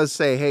 Pete does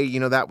say, hey, you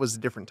know, that was a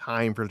different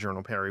time for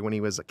General Perry when he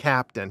was a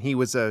captain. He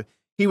was a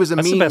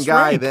mean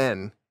guy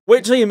then.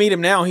 Wait till you meet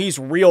him now. He's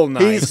real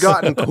nice. He's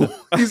gotten cool.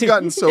 He's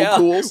gotten so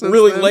cool since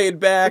really then. laid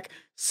back,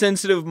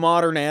 sensitive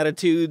modern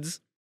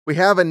attitudes. we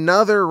have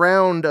another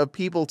round of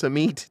people to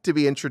meet, to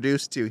be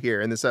introduced to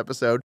here in this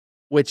episode,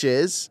 which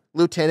is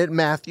Lieutenant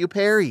Matthew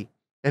Perry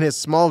and his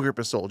small group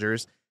of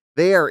soldiers.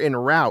 They are en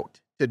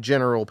route to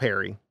General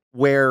Perry,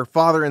 where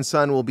father and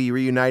son will be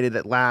reunited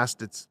at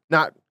last. It's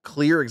not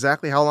clear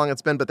exactly how long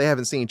it's been, but they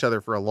haven't seen each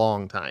other for a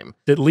long time.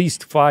 At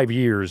least 5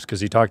 years,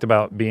 because he talked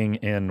about being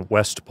in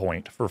West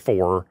Point for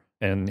 4,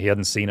 and he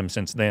hadn't seen him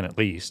since then, at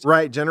least.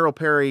 Right. General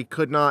Perry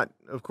could not,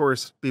 of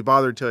course, be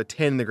bothered to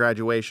attend the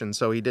graduation,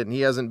 so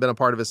he hasn't been a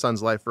part of his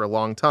son's life for a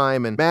long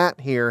time. And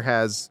Matt here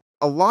has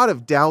a lot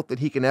of doubt that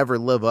he can ever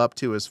live up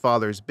to his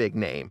father's big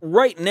name.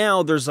 Right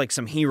now, there's like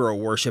some hero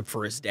worship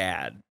for his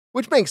dad.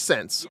 Which makes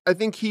sense. I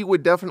think he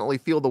would definitely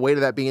feel the weight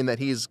of that, being that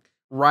he's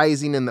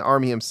rising in the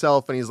Army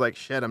himself, and he's like,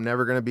 shit, I'm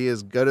never going to be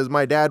as good as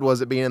my dad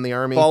was at being in the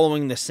Army.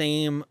 Following the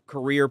same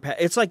career path.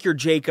 It's like you're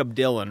Jacob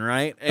Dylan,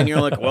 right? And you're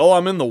like, well,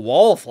 I'm in the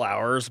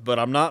Wallflowers, but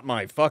I'm not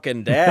my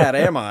fucking dad,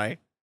 am I?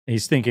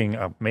 He's thinking,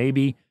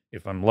 maybe,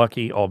 if I'm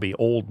lucky, I'll be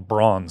old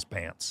Bronze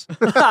Pants.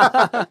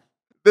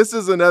 This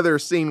is another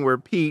scene where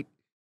Pete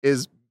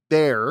is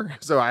there,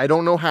 so I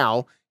don't know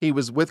how. He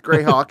was with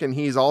Greyhawk, and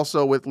he's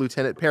also with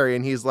Lieutenant Perry,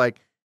 and he's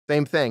like,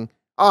 same thing.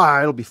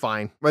 It'll be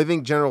fine. I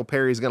think General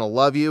Perry's going to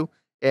love you.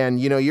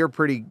 And, you're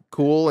pretty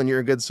cool and you're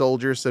a good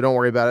soldier, so don't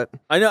worry about it.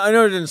 I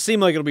know it didn't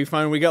seem like it'll be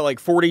fine. We got like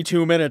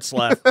 42 minutes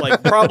left.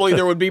 Like, probably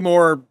there would be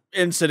more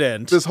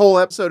incident. This whole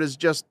episode is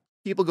just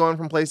people going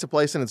from place to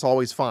place, and it's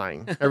always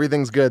fine.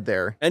 Everything's good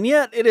there. And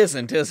yet, it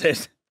isn't, is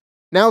it?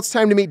 Now it's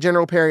time to meet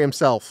General Perry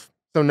himself.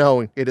 So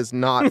no, it is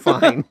not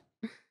fine.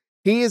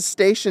 He is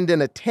stationed in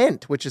a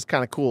tent, which is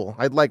kind of cool.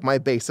 I'd like my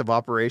base of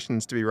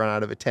operations to be run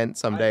out of a tent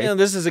someday.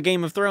 This is a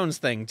Game of Thrones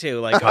thing, too.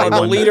 Like,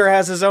 the leader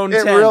has his own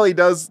tent. It really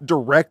does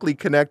directly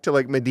connect to,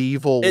 like,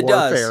 medieval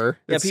warfare.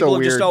 Yeah, it's people so have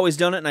weird. just always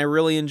done it, and I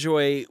really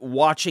enjoy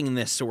watching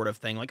this sort of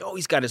thing. Like,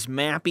 he's got his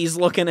map he's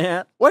looking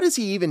at. What is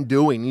he even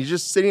doing? He's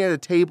just sitting at a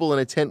table in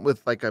a tent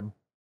with, like,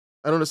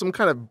 some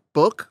kind of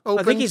book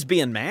open? I think he's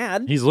being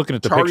mad. He's looking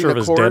at the Charting picture of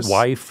the his course. dead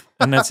wife,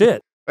 and that's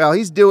it. Well,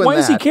 he's doing Why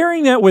that. is he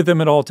carrying that with him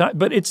at all times?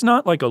 But it's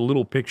not like a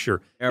little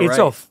picture. Yeah, it's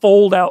right. a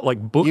fold-out, like,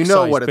 book-sized You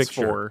know what it's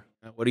picture.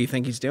 for. What do you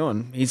think he's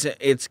doing?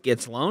 It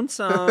gets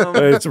lonesome.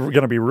 It's going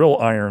to be real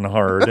iron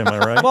hard, am I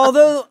right? Well,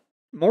 though,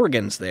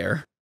 Morgan's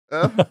there.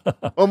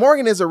 Well,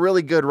 Morgan is a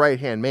really good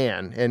right-hand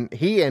man, and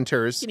he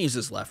enters He can use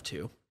his left,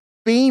 too.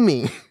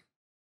 beaming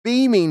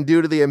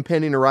due to the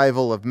impending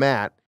arrival of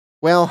Matt.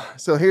 Well,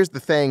 so here's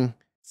the thing.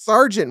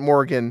 Sergeant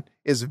Morgan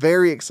is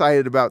very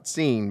excited about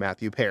seeing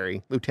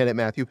Lieutenant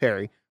Matthew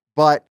Perry,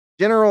 but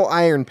General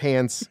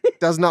Ironpants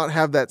does not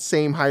have that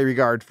same high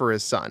regard for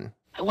his son.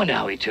 I wonder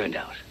how he turned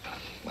out.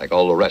 Like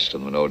all the rest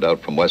of them, no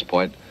doubt, from West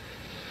Point.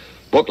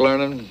 Book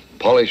learning,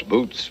 polished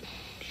boots,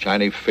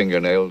 shiny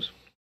fingernails.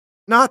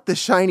 Not the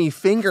shiny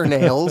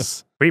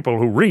fingernails. People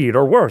who read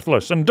are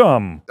worthless and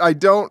dumb. I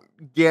don't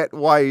get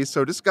why he's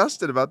so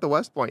disgusted about the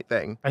West Point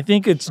thing. I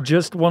think it's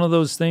just one of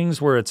those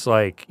things where it's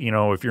like,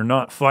 if you're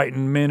not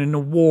fighting men in the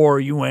war,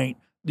 you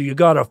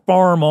got to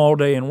farm all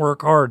day and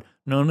work hard.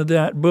 None of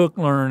that book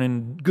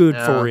learning good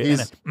for you.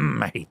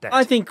 I hate that.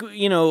 I think,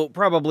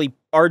 probably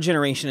our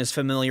generation is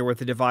familiar with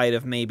the divide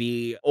of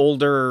maybe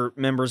older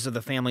members of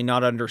the family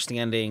not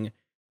understanding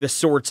the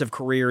sorts of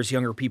careers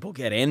younger people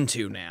get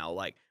into now,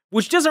 like,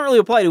 which doesn't really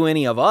apply to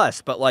any of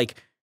us, but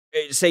like,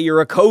 say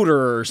you're a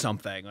coder or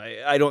something.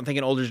 I don't think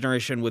an older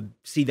generation would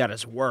see that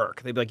as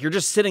work. They'd be like, you're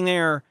just sitting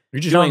there. You're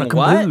just doing on the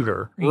what?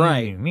 computer.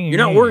 Right. You're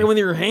not working with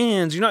your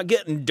hands. You're not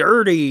getting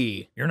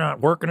dirty. You're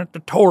not working at the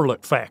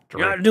toilet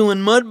factory. You're not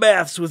doing mud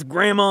baths with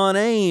Grandma and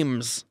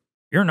Ames.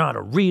 You're not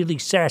a really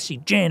sassy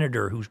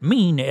janitor who's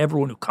mean to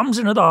everyone who comes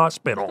into the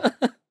hospital.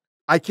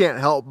 I can't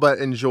help but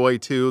enjoy,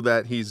 too,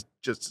 that he's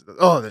just,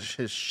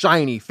 his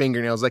shiny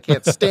fingernails. I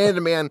can't stand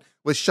a man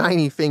with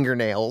shiny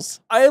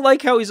fingernails. I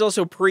like how he's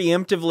also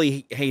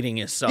preemptively hating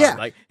his son. Yeah.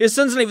 Like, his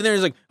son's not even there.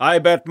 He's like, I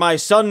bet my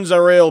son's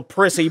a real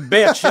prissy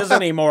bitch,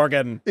 isn't he,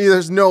 Morgan?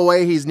 There's no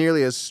way he's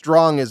nearly as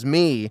strong as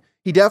me.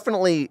 He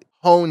definitely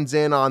hones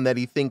in on that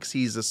he thinks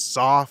he's a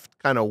soft,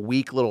 kind of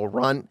weak little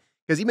runt.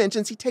 Because he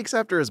mentions he takes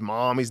after his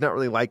mom. He's not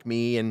really like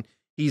me, and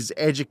he's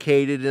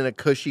educated in a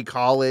cushy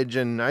college,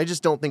 and I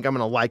just don't think I'm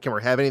going to like him or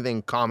have anything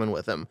in common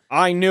with him.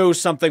 I knew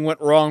something went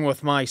wrong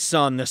with my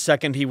son the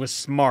second he was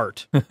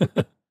smart.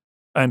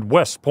 And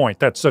West Point,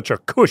 that's such a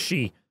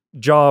cushy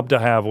job to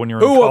have when you're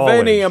in Who college. of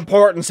any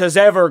importance has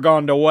ever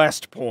gone to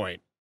West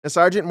Point? And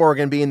Sergeant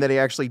Morgan, being that he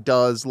actually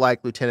does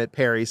like Lieutenant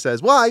Perry,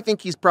 says, well, I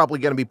think he's probably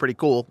going to be pretty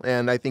cool,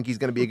 and I think he's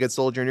going to be a good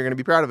soldier, and you're going to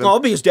be proud of him.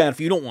 I'll be his dad if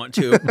you don't want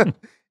to.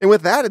 And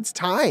with that, it's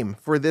time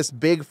for this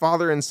big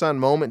father and son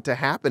moment to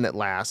happen at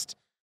last.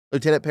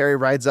 Lieutenant Perry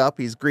rides up.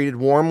 He's greeted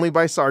warmly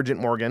by Sergeant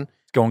Morgan.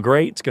 It's going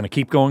great. It's going to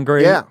keep going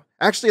great. Yeah,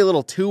 actually a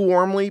little too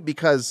warmly,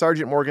 because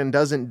Sergeant Morgan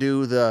doesn't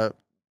do the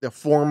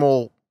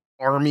formal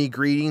Army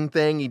greeting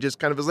thing. He just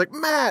kind of is like,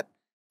 Matt,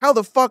 how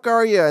the fuck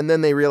are you? And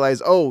then they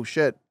realize, oh,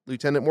 shit,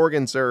 Lieutenant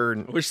Morgan, sir.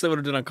 I wish they would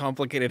have done a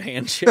complicated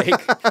handshake.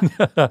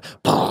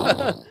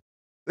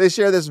 They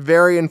share this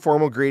very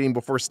informal greeting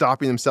before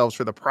stopping themselves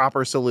for the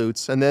proper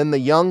salutes, and then the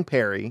young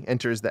Perry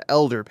enters the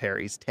elder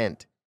Perry's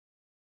tent.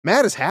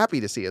 Matt is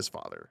happy to see his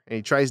father, and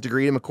he tries to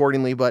greet him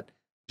accordingly, but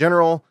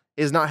General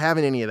is not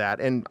having any of that,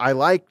 and I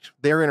liked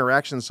their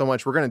interaction so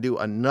much, we're going to do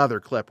another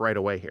clip right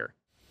away here.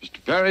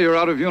 Mr. Perry, you're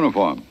out of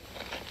uniform.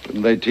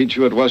 Didn't they teach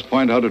you at West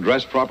Point how to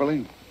dress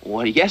properly?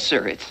 Well, yes,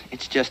 sir.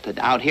 It's just that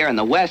out here in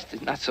the West,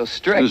 it's not so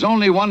strict. There's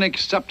only one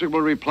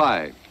acceptable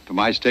reply to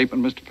my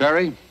statement, Mr.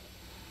 Perry.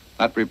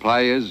 That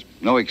reply is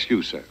no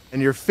excuse, sir.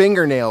 And your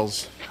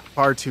fingernails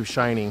far too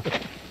shiny.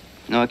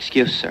 No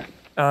excuse, sir.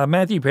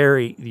 Matthew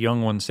Perry, the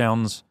young one,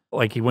 sounds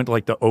like he went to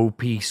like the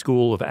OP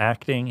school of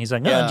acting. He's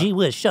like, oh, gee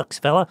whiz, shucks,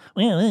 fella.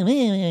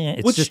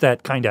 It's just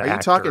that kind of actor. Are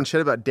you talking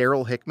shit about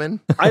Daryl Hickman?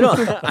 I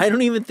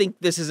don't even think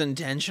this is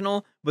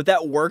intentional, but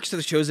that works to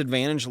the show's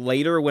advantage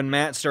later when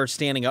Matt starts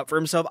standing up for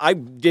himself. I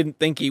didn't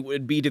think he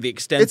would be to the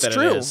extent that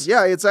true. it is.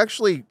 Yeah, it's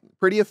actually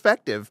pretty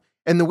effective.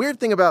 And the weird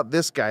thing about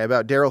this guy,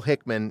 about Daryl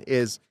Hickman,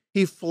 is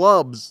he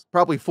flubs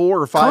probably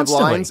 4 or 5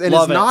 Constantly. lines and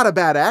is not a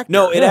bad actor.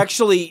 No, it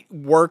actually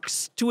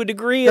works to a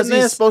degree in because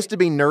this. he's supposed to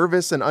be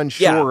nervous and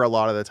unsure a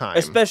lot of the time.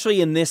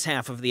 Especially in this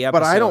half of the episode.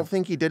 But I don't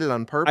think he did it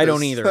on purpose. I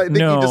don't either. I think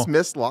he just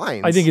missed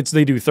lines. I think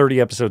they do 30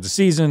 episodes a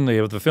season. They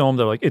have the film.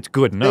 They're like, it's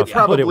good enough,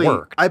 but it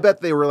worked. I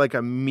bet they were like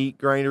a meat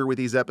grinder with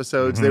these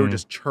episodes. They were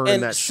just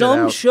churning that shit out.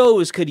 And some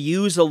shows could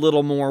use a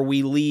little more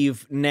we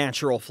leave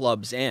natural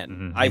flubs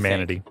in.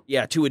 Humanity. I think.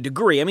 Yeah, to a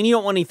degree. I mean, you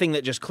don't want anything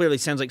that just clearly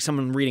sounds like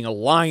someone reading a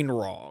line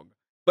wrong.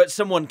 But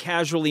someone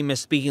casually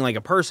misspeaking like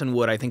a person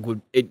would, I think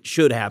it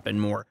should happen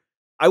more.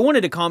 I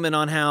wanted to comment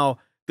on how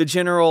the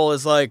general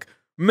is like,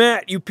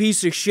 Matt, you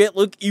piece of shit,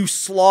 look, you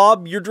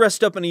slob, you're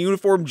dressed up in a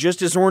uniform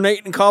just as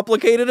ornate and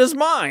complicated as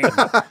mine.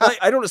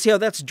 I don't see how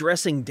that's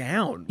dressing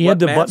down. He had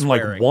the button,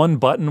 like one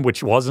button,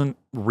 which wasn't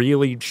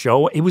really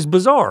it was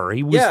bizarre.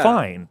 He was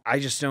fine. I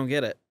just don't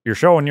get it. You're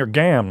showing your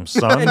gams,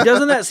 son. And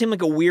doesn't that seem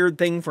like a weird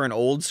thing for an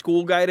old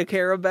school guy to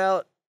care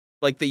about?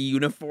 Like the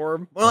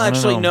uniform? Well,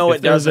 actually, no,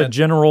 it doesn't. As a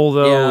general,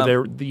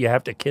 though, you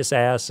have to kiss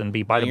ass and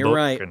be by the book. You're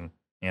right. And,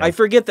 I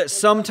forget that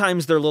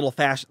sometimes they're little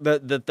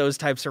that those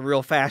types are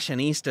real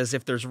fashionistas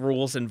if there's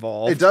rules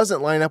involved. It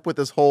doesn't line up with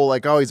this whole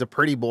like, oh, he's a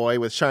pretty boy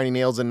with shiny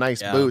nails and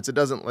nice boots. It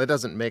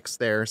doesn't mix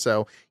there.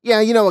 So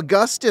yeah,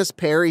 Augustus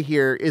Perry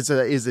here is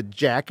a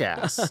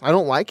jackass. I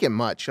don't like him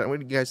much. What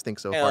do you guys think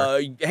so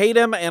far? Hate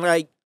him, and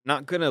I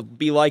not gonna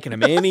be liking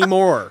him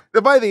anymore.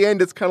 By the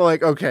end, it's kind of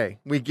like, okay,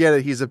 we get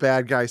it. He's a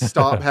bad guy.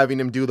 Stop having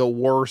him do the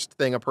worst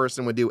thing a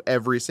person would do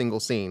every single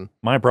scene.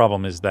 My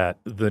problem is that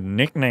the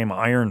nickname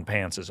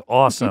Ironpants is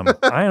awesome.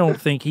 I don't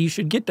think he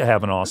should get to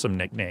have an awesome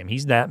nickname.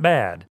 He's that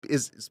bad.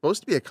 Is it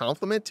supposed to be a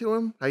compliment to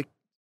him? I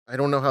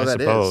don't know how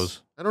that suppose.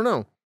 is. I don't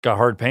know. Got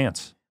hard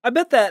pants. I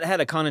bet that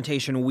had a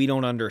connotation we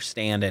don't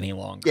understand any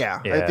longer.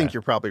 Yeah, I think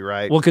you're probably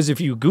right. Well, because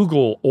if you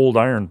Google old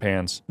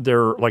Ironpants,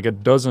 there are like a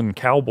dozen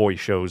cowboy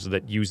shows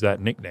that use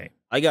that nickname.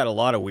 I got a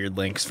lot of weird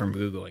links from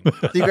Googling.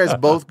 You guys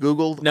both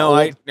Googled? No,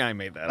 I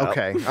made that up.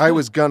 Okay, I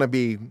was going to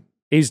be...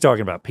 He's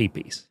talking about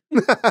pee-pees.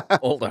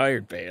 Old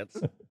Ironpants.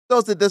 So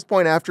it's at this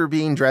point, after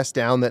being dressed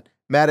down, that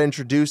Matt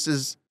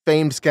introduces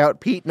famed scout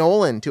Pete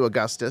Nolan to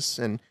Augustus,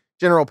 and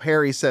General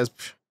Perry says,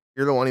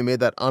 you're the one who made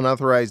that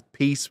unauthorized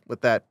peace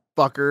with that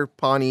fucker,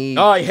 Pawnee.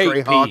 I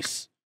hate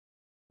peace.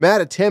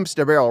 Matt attempts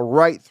to barrel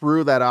right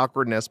through that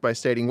awkwardness by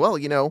stating, well,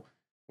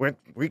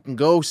 we can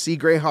go see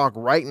Greyhawk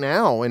right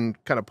now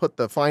and kind of put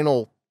the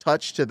final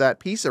touch to that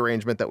peace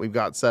arrangement that we've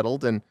got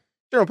settled. And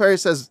General Perry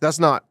says, that's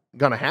not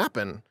going to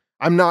happen.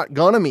 I'm not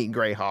going to meet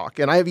Greyhawk.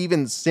 And I've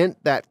even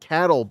sent that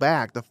cattle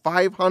back, the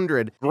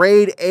 500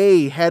 grade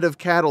A head of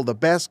cattle, the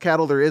best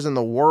cattle there is in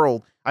the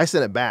world. I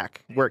sent it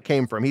back where it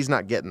came from. He's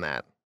not getting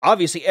that.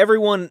 Obviously,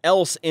 everyone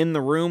else in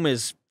the room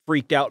is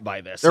freaked out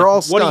by this. They're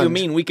all stunned. What do you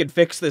mean we could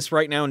fix this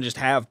right now and just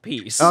have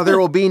peace? There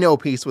will be no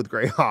peace with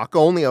Greyhawk.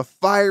 Only a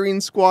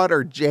firing squad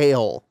or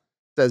jail,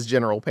 says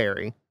General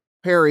Perry.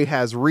 Perry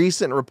has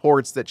recent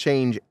reports that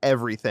change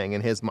everything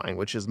in his mind,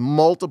 which is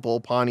multiple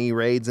Pawnee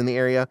raids in the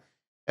area,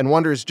 and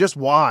wonders just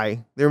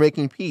why they're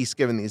making peace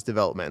given these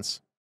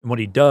developments. And what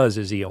he does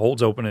is he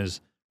holds open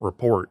his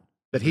report,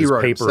 that he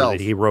wrote paper himself.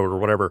 that he wrote or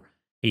whatever.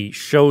 He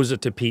shows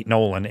it to Pete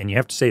Nolan, and you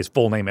have to say his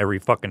full name every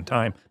fucking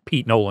time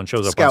Pete Nolan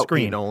shows up on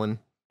screen. Pete Nolan.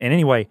 And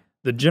anyway,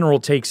 the general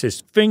takes his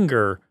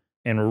finger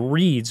and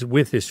reads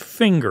with his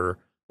finger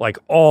like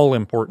all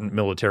important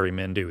military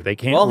men do. They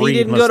can't read he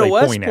didn't unless go to they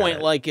West point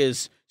Point like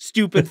his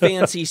stupid,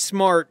 fancy,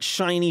 smart,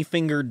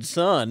 shiny-fingered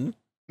son.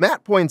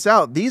 Matt points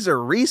out these are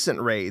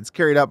recent raids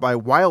carried out by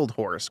Wild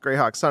Horse,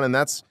 Greyhawk's son, and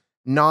that's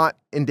not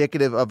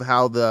indicative of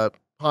how the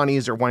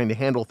Pawnees are wanting to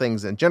handle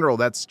things in general.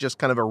 That's just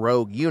kind of a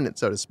rogue unit,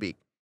 so to speak.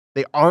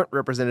 They aren't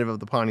representative of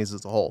the Pawnees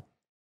as a whole.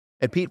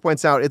 And Pete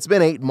points out it's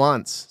been 8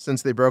 months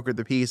since they brokered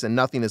the peace and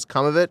nothing has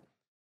come of it.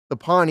 The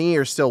Pawnee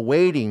are still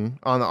waiting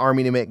on the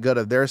army to make good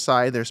of their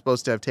side. They're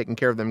supposed to have taken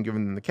care of them,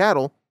 given them the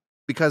cattle.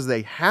 Because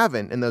they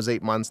haven't in those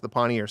 8 months, the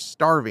Pawnee are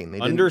starving.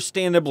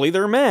 Understandably,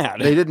 they're mad.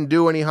 They didn't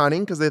do any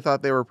hunting because they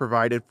thought they were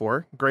provided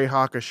for.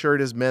 Greyhawk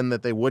assured his men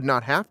that they would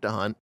not have to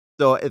hunt.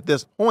 So at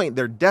this point,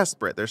 they're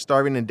desperate. They're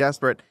starving and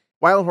desperate.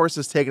 Wild Horse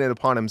has taken it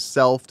upon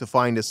himself to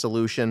find a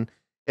solution.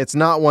 It's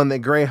not one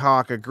that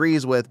Greyhawk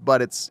agrees with,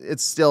 but it's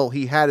still,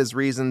 he had his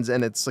reasons,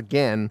 and it's,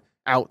 again,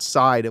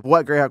 outside of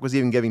what Greyhawk was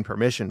even giving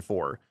permission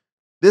for.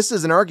 This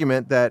is an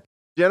argument that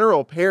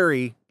General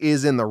Perry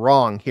is in the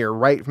wrong here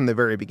right from the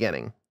very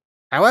beginning.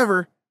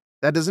 However,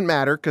 that doesn't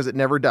matter because it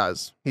never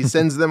does. He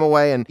sends them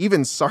away, and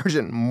even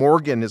Sergeant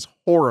Morgan is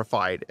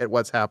horrified at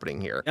what's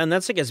happening here. And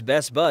that's like his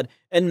best bud.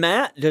 And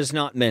Matt does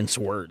not mince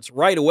words.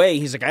 Right away,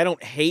 he's like, I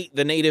don't hate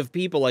the native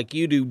people like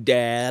you do,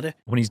 Dad.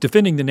 When he's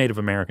defending the Native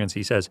Americans,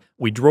 he says,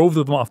 we drove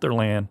them off their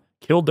land,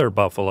 killed their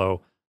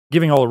buffalo,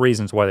 giving all the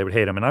reasons why they would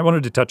hate him. And I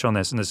wanted to touch on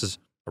this, and this is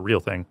a real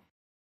thing.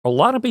 A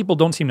lot of people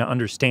don't seem to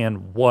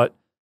understand what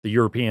the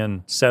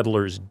European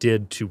settlers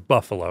did to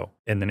buffalo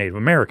and the Native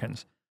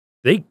Americans.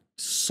 They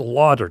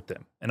slaughtered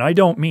them. And I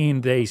don't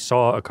mean they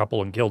saw a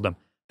couple and killed them.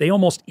 They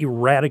almost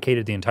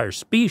eradicated the entire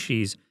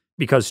species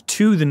because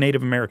to the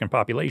Native American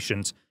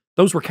populations,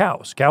 those were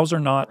cows. Cows are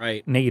not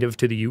native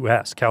to the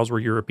U.S. Cows were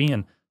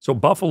European. So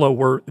buffalo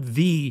were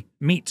the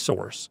meat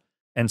source.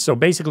 And so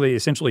basically, they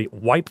essentially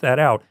wiped that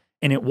out.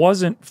 And it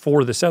wasn't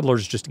for the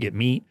settlers just to get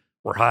meat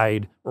or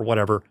hide or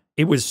whatever.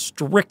 It was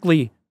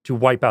strictly to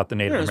wipe out the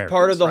Native Americans. It was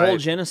part of the whole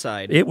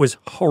genocide. It was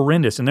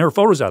horrendous. And there are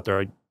photos out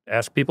there. I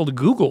ask people to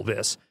Google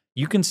this.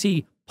 You can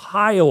see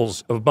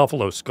piles of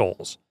buffalo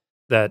skulls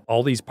that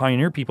all these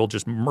pioneer people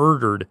just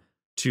murdered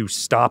to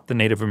stop the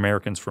Native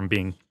Americans from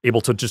being able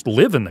to just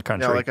live in the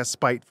country. Yeah, like a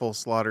spiteful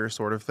slaughter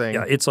sort of thing.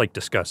 Yeah, it's like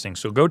disgusting.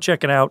 So go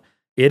check it out.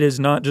 It is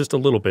not just a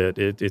little bit.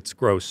 It's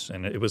gross,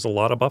 and it was a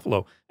lot of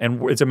buffalo.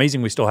 And it's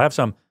amazing we still have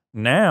some.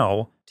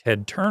 Now,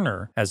 Ted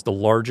Turner has the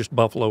largest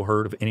buffalo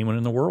herd of anyone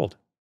in the world.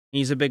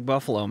 He's a big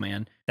buffalo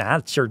man.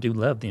 I sure do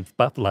love them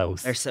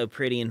buffaloes. They're so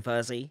pretty and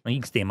fuzzy.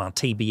 You can see them on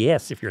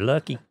TBS if you're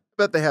lucky.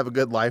 Bet they have a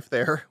good life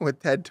there with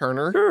Ted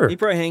Turner. Sure. He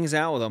probably hangs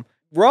out with them.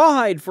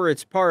 Rawhide, for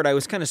its part, I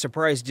was kind of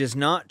surprised, does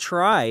not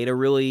try to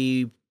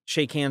really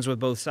shake hands with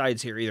both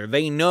sides here either.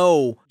 They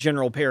know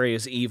General Perry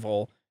is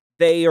evil.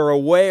 They are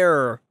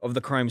aware of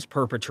the crimes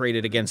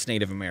perpetrated against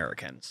Native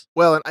Americans.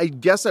 Well, and I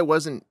guess I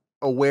wasn't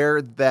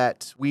aware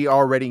that we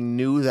already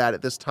knew that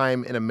at this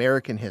time in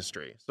American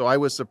history. So I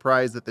was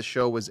surprised that the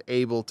show was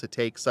able to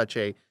take such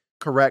a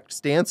correct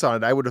stance on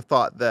it. I would have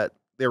thought that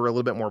they were a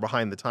little bit more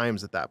behind the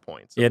times at that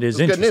point. So it is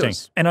interesting.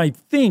 And I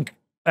think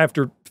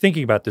after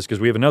thinking about this, because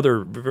we have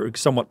another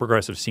somewhat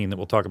progressive scene that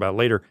we'll talk about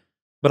later,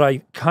 but I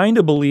kind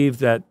of believe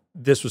that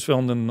this was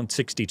filmed in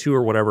 62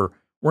 or whatever.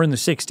 We're in the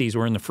 60s.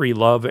 We're in the free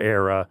love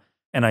era.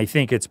 And I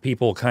think it's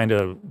people kind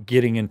of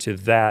getting into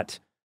that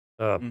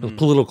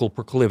political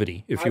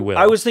proclivity, if you will.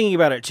 I was thinking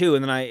about it too,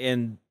 and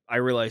then I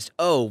realized,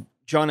 oh,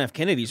 John F.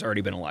 Kennedy's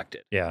already been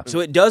elected. Yeah. So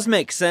it does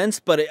make sense,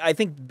 but I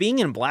think being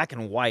in black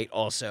and white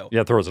also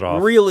throws it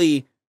off.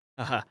 Really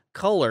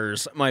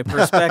colors my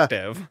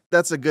perspective.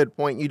 That's a good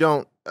point. You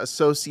don't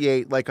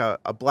associate like a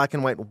black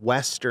and white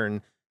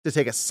Western to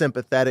take a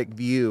sympathetic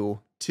view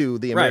to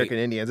the American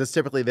Indians. It's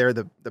typically they're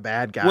the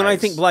bad guys. When I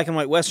think black and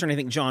white Western, I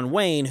think John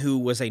Wayne, who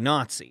was a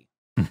Nazi.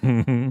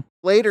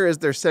 Later, as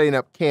they're setting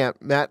up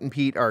camp, Matt and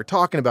Pete are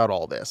talking about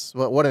all this.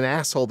 What an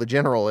asshole the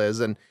general is,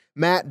 and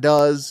Matt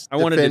does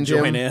defend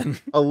him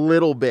a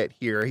little bit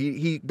here.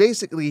 He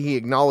basically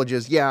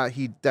acknowledges,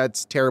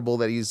 that's terrible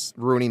that he's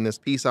ruining this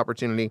peace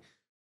opportunity,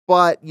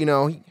 but he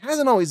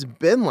hasn't always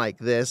been like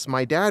this.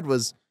 My dad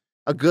was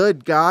a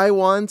good guy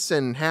once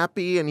and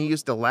happy, and he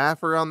used to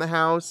laugh around the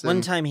house.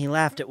 One time he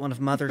laughed at one of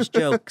Mother's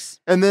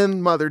jokes. And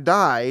then Mother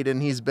died,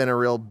 and he's been a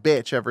real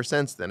bitch ever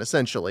since then,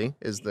 essentially,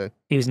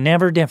 He was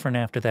never different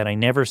after that. I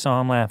never saw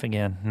him laugh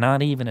again,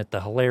 not even at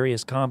the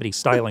hilarious comedy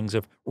stylings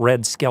of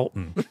Red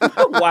Skelton.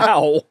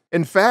 Wow.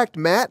 In fact,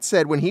 Matt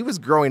said when he was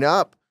growing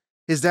up,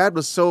 his dad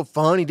was so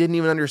fun, he didn't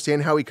even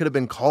understand how he could have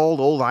been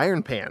called Old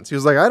Ironpants. He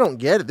was like, I don't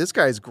get it. This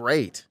guy's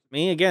great.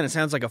 Again, it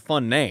sounds like a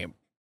fun name.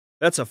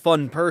 That's a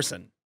fun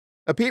person.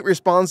 Pete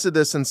responds to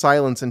this in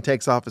silence and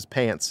takes off his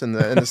pants, and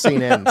the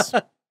scene ends.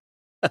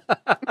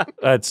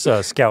 That's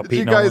Scout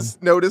Pete Nolan. Did you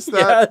guys notice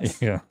that?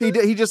 Yes. Yeah.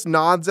 He just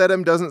nods at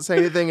him, doesn't say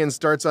anything, and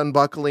starts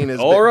unbuckling his...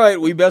 All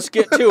right, we best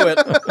get to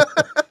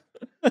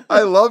it.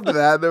 I loved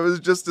that. There was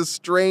just a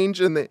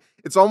strange... and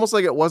it's almost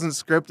like it wasn't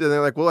scripted.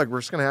 They're like, well, we're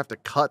just going to have to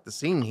cut the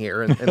scene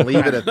here and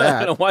leave it at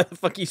that. I don't know why the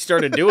fuck he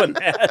started doing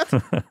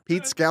that.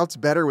 Pete Scout's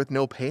better with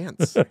no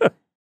pants.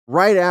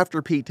 Right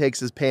after Pete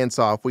takes his pants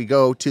off, we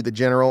go to the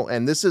general,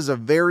 and this is a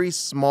very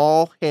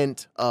small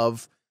hint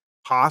of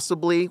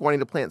possibly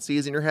wanting to plant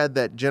seeds in your head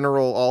that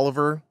General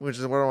Oliver, which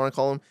is what I want to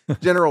call him,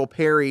 General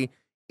Perry,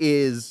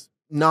 is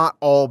not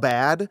all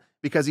bad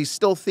because he's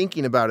still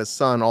thinking about his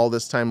son all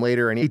this time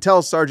later, and he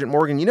tells Sergeant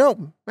Morgan,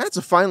 Matt's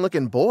a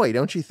fine-looking boy,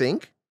 don't you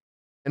think?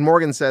 And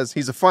Morgan says,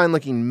 he's a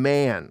fine-looking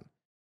man.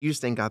 You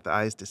just ain't got the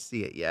eyes to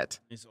see it yet.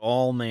 He's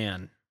all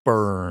man.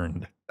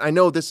 Burned. I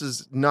know this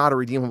is not a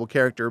redeemable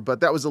character,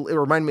 but it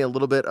reminded me a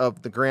little bit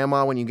of the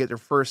grandma when you get your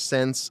first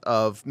sense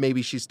of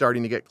maybe she's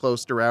starting to get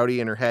close to Rowdy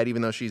in her head,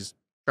 even though she's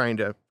trying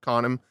to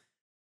con him.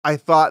 I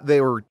thought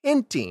they were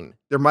hinting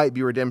there might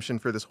be redemption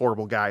for this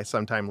horrible guy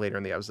sometime later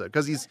in the episode,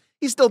 because he's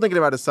still thinking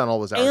about his son all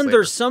those hours And later.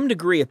 there's some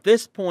degree at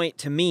this point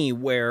to me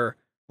where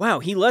Wow,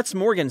 he lets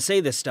Morgan say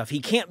this stuff. He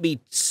can't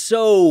be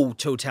so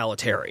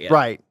totalitarian.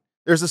 Right.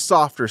 There's a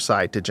softer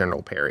side to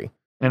General Perry.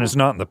 And it's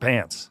not in the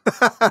pants.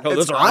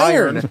 Those are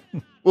iron.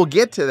 We'll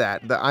get to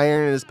that. The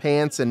iron in his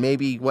pants and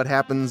maybe what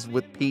happens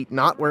with Pete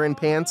not wearing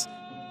pants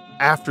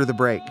after the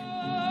break.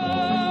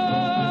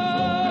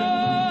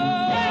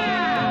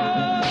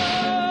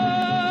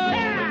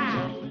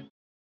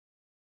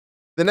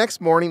 The next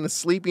morning, the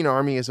sleeping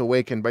army is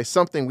awakened by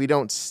something we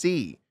don't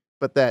see,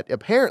 but that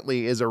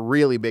apparently is a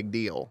really big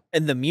deal.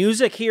 And the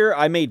music here,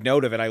 I made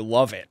note of it. I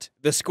love it.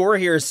 The score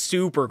here is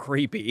super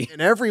creepy.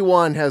 And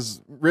everyone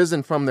has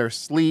risen from their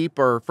sleep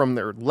or from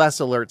their less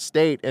alert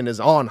state and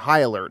is on high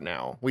alert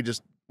now.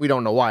 We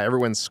don't know why.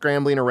 Everyone's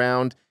scrambling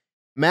around.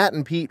 Matt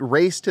and Pete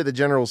race to the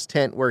general's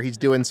tent where he's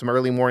doing some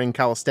early morning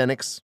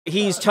calisthenics.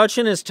 He's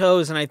touching his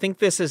toes, and I think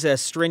this is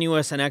as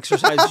strenuous an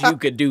exercise as you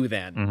could do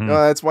then. Mhm.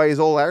 That's why he's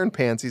old iron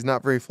pants. He's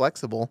not very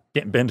flexible.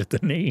 Can't bend at the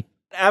knee.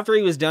 After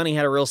he was done, he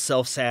had a real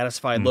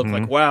self-satisfied look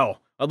like, wow,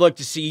 I'd like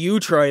to see you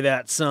try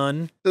that,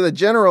 son. So the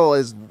general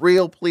is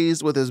real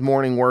pleased with his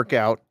morning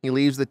workout. He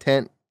leaves the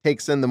tent,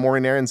 takes in the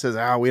morning air, and says,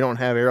 we don't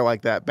have air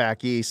like that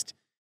back east.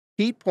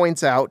 Pete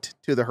points out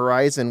to the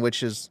horizon,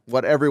 which is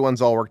what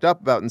everyone's all worked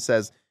up about, and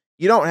says,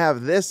 you don't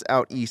have this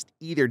out east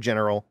either,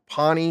 General.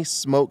 Pawnee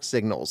smoke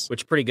signals.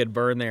 Which pretty good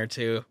burn there,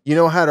 too. You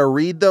know how to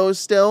read those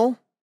still?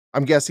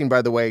 I'm guessing,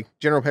 by the way,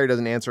 General Perry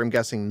doesn't answer. I'm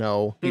guessing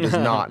no, he does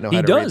not know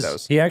how to read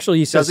those. He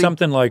actually says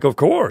something like, of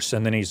course,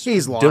 and then he's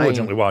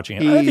diligently lying. watching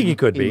it. I think he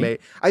could be.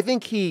 I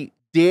think he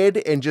did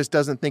and just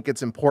doesn't think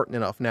it's important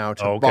enough now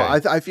to Okay.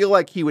 I feel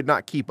like he would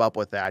not keep up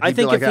with that. I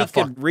think like, if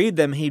he could read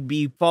them, he'd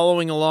be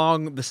following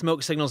along the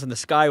smoke signals in the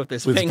sky with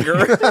his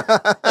finger.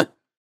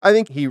 I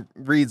think he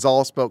reads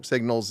all smoke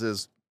signals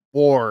as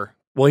war.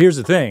 Well, here's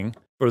the thing.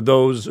 For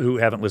those who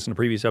haven't listened to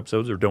previous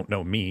episodes or don't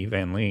know me,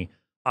 Van Lee,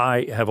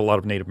 I have a lot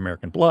of Native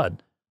American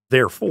blood.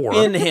 Therefore,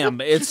 in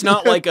him. It's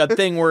not like a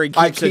thing where he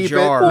keeps a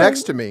jar. It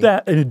next to me.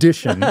 That in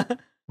addition,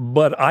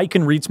 but I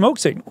can read smoke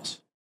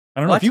signals. I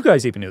don't know if you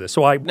guys even knew this.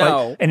 So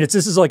this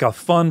is like a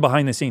fun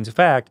behind the scenes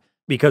fact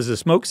because the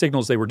smoke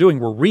signals they were doing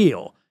were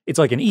real. It's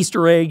like an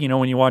Easter egg,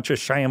 when you watch a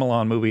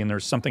Shyamalan movie and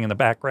there's something in the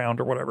background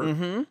or whatever.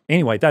 Mm-hmm.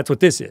 Anyway, that's what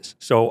this is.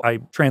 So I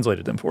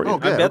translated them for you. Oh,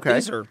 good. I bet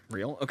these are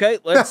real. Okay,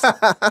 let's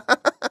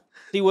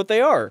see what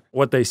they are.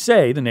 What they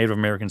say, the Native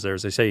Americans there,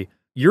 is they say,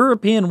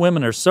 European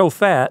women are so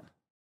fat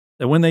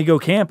that when they go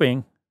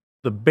camping,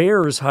 the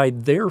bears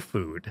hide their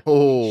food.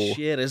 Oh.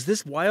 Shit, is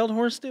this Wild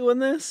Horse doing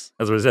this?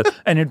 That's what it says.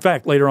 And in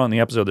fact, later on in the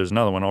episode, there's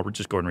another one. I'll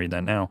just go ahead and read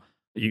that now.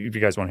 If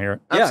you guys want to hear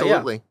it.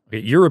 Absolutely. Yeah.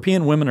 Okay,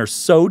 European women are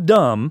so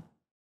dumb,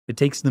 it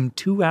takes them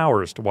 2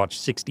 hours to watch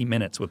 60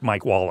 Minutes with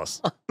Mike Wallace.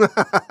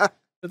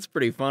 That's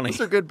pretty funny.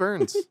 Those are good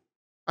burns.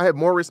 I have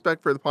more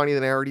respect for the Pawnee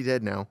than I already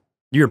did now.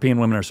 European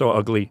women are so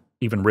ugly,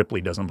 even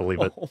Ripley doesn't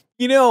believe it.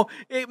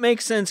 It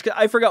makes sense.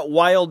 I forgot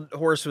Wild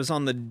Horse was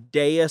on the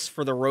dais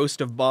for the roast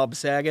of Bob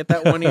Saget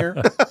that one year.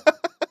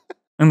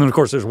 And then, of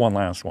course, there's one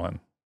last one.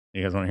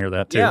 You guys want to hear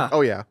that, too? Yeah.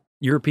 Oh, yeah.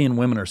 European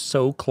women are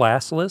so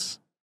classless,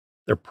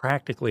 they're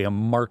practically a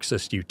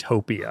Marxist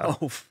utopia.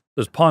 Oh.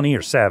 Those Pawnee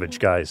are savage,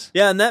 guys.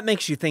 Yeah, and that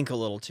makes you think a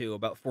little, too,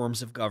 about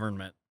forms of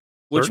government,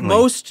 which Certainly.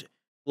 most,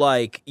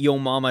 Yo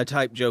Mama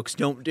type jokes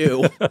don't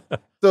do.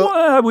 So, well,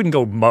 I wouldn't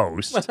go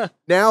most.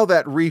 now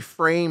that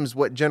reframes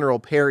what General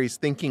Perry's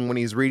thinking when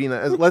he's reading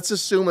that. Let's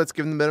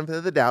give him the benefit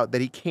of the doubt that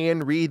he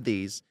can read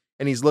these,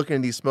 and he's looking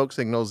at these smoke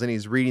signals, and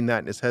he's reading that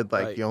in his head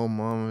like, Yo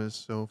Mama is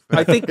so fat.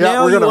 I think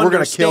now we're gonna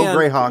kill understand.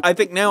 Greyhawk. I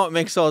think now it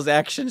makes all his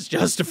actions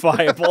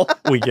justifiable.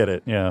 We get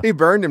it, yeah. He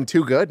burned him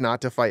too good not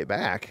to fight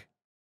back.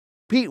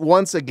 Pete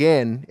once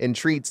again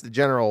entreats the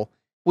general,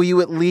 will you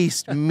at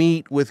least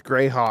meet with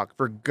Greyhawk,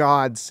 for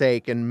God's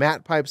sake? And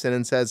Matt pipes in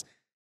and says,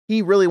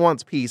 he really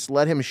wants peace.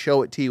 Let him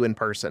show it to you in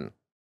person.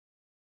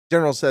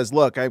 General says,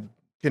 look, I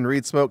can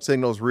read smoke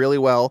signals really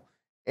well,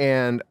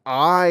 and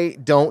I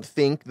don't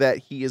think that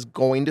he is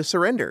going to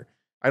surrender.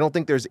 I don't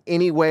think there's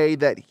any way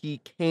that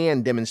he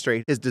can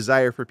demonstrate his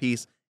desire for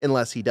peace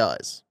unless he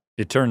does.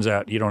 It turns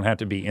out you don't have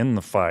to be in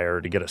the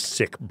fire to get a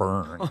sick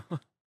burn.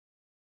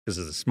 Because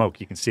of the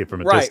smoke, you can see it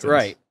from a distance.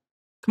 Right.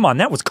 Come on,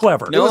 that was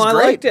clever. No, was I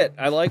great.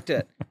 liked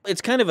it.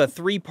 It's kind of a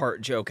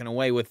three-part joke in a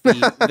way with the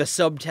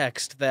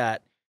subtext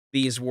that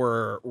these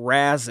were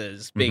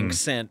razzes being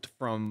sent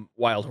from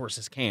Wild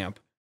Horse's camp.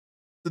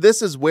 So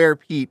this is where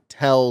Pete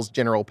tells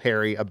General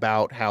Perry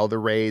about how the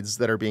raids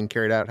that are being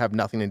carried out have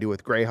nothing to do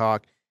with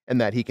Greyhawk and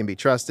that he can be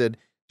trusted.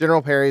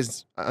 General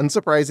Perry's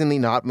unsurprisingly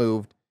not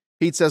moved.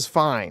 Pete says,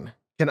 fine,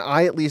 can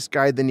I at least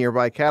guide the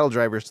nearby cattle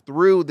drivers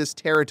through this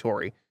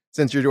territory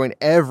since you're doing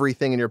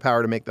everything in your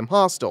power to make them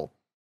hostile?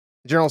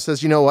 The general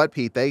says, you know what,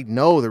 Pete, they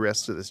know the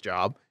risks of this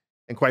job.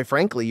 And quite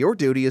frankly, your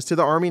duty is to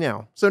the Army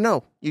now. So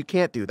no, you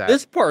can't do that.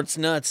 This part's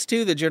nuts,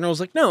 too. The general's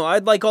like, no,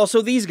 I'd like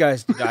also these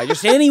guys to die.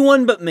 Just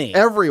anyone but me.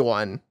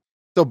 Everyone.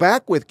 So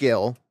back with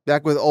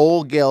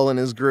old Gil and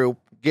his group,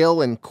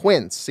 Gil and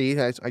Quince. See,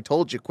 I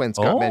told you Quince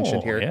got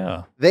mentioned here.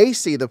 Yeah. They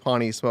see the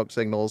Pawnee smoke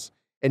signals,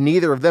 and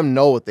neither of them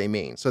know what they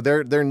mean. So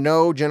they're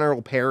no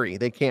General Perry.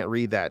 They can't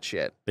read that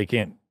shit. They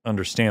can't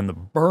understand the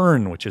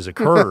burn which has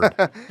occurred.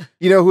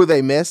 You know who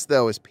they missed,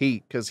 though, is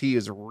Pete, because he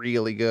is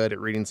really good at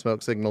reading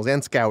smoke signals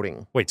and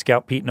scouting. Wait,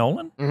 Scout Pete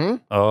Nolan? Mm-hmm.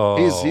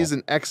 Oh. He's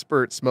an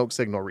expert smoke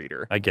signal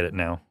reader. I get it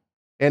now.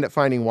 And at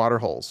finding water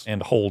holes.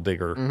 And hole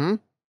digger. Mm-hmm.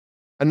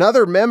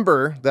 Another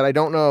member that I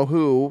don't know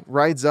who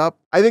rides up.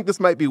 I think this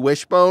might be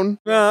Wishbone.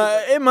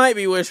 It might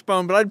be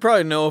Wishbone, but I'd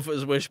probably know if it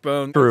was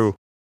Wishbone. True.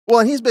 Well,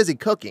 and he's busy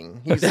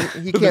cooking.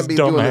 He can't be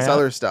doing this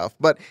other stuff.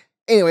 But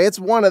anyway, it's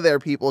one of their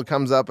people who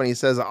comes up and he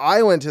says,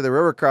 I went to the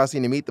river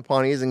crossing to meet the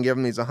Pawnees and give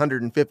them these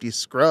 150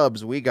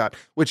 scrubs we got.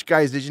 Which,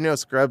 guys, did you know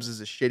scrubs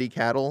is a shitty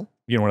cattle?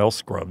 You know what else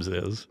scrubs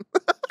is?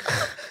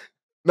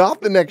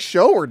 Not the next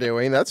show we're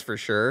doing, that's for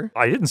sure.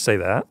 I didn't say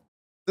that.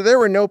 So there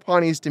were no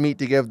Pawnees to meet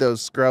to give those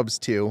scrubs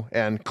to,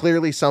 and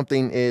clearly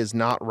something is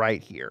not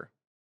right here.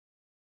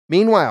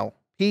 Meanwhile,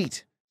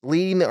 Pete,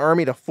 leading the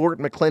army to Fort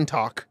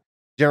McClintock,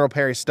 General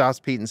Perry stops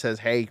Pete and says,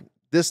 hey,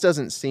 this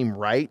doesn't seem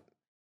right.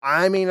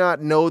 I may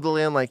not know the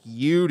land like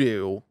you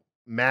do,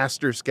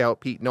 Master Scout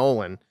Pete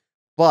Nolan,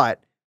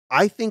 but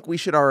I think we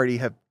should already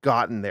have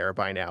gotten there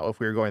by now if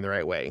we were going the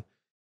right way.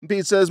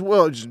 Pete says,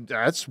 well,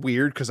 that's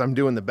weird because I'm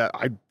doing the best.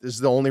 This is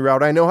the only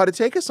route I know how to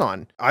take us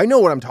on. I know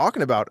what I'm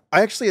talking about.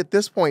 I actually, at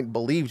this point,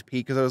 believed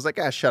Pete because I was like,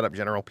 shut up,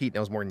 General. Pete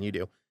knows more than you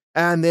do.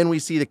 And then we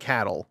see the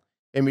cattle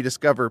and we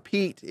discover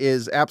Pete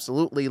is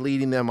absolutely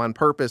leading them on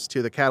purpose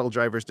to the cattle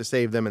drivers to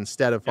save them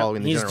instead of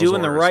following the general's He's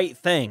doing orders. the right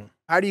thing.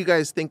 How do you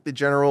guys think the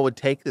general would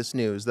take this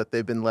news that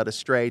they've been led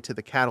astray to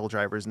the cattle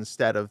drivers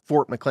instead of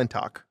Fort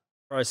McClintock?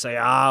 Probably say,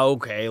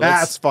 okay.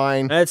 That's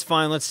fine. That's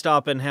fine. Let's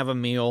stop and have a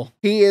meal.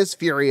 He is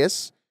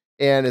furious.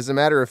 And as a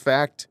matter of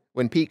fact,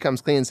 when Pete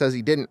comes clean and says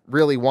he didn't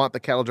really want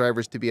the cattle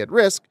drivers to be at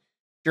risk,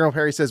 General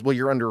Perry says, well,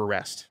 you're under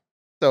arrest.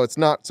 So it's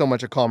not so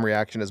much a calm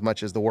reaction as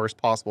much as the worst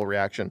possible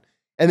reaction.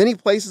 And then he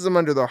places them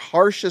under the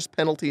harshest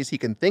penalties he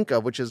can think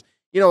of, which is,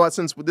 you know what,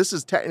 since this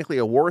is technically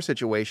a war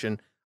situation,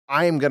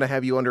 I am going to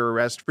have you under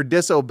arrest for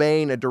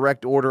disobeying a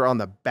direct order on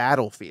the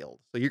battlefield.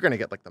 So you're going to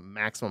get like the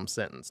maximum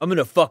sentence. I'm going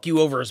to fuck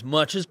you over as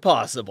much as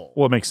possible.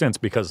 Well, it makes sense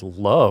because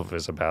love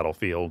is a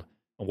battlefield.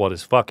 What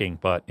is fucking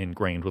but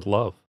ingrained with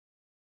love?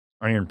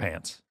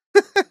 Ironpants.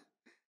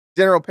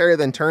 General Perry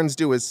then turns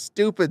to his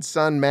stupid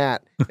son,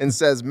 Matt, and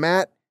says,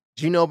 Matt,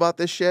 do you know about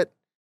this shit?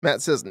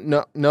 Matt says,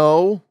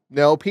 no,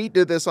 Pete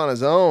did this on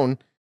his own.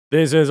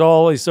 This is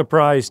all a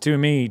surprise to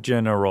me,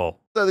 General.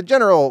 So the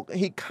general,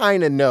 he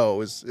kind of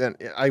knows, and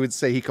I would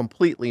say he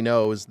completely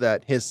knows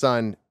that his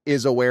son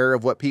is aware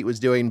of what Pete was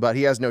doing, but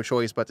he has no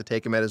choice but to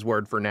take him at his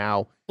word for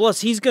now.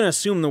 Plus, he's going to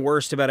assume the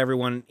worst about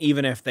everyone,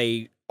 even if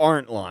they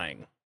aren't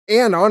lying.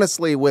 And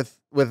honestly, with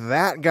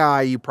that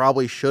guy, you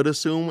probably should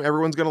assume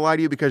everyone's going to lie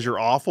to you because you're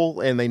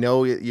awful and they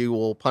know you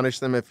will punish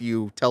them if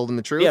you tell them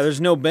the truth. Yeah, there's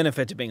no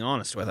benefit to being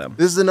honest with him.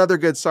 This is another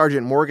good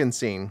Sergeant Morgan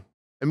scene.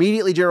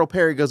 Immediately, General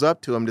Perry goes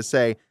up to him to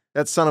say,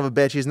 that son of a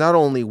bitch, he's not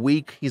only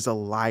weak, he's a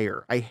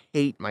liar. I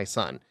hate my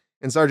son.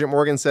 And Sergeant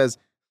Morgan says,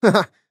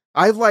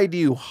 I've lied to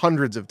you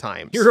hundreds of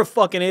times. You're a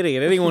fucking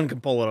idiot. Anyone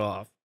can pull it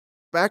off.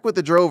 Back with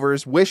the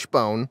drovers,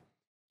 Wishbone,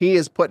 he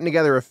is putting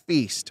together a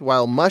feast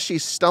while Mushy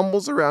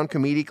stumbles around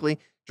comedically,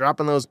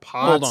 dropping those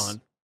pots. Hold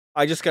on.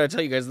 I just got to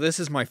tell you guys, this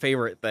is my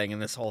favorite thing in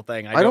this whole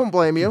thing. I don't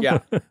blame you. Yeah.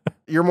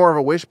 You're more of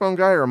a Wishbone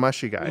guy or a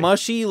Mushy guy?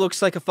 Mushy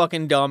looks like a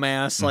fucking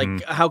dumbass.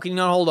 Like, how can you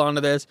not hold on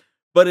to this?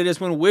 But it is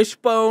when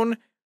Wishbone,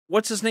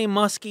 what's his name?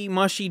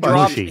 Mushy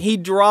drops. He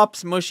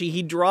drops Mushy.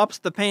 He drops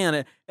the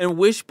pan, and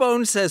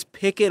Wishbone says,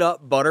 "Pick it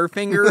up,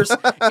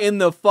 Butterfingers," in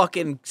the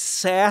fucking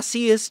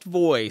sassiest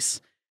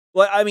voice.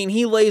 Well, I mean,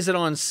 he lays it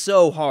on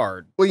so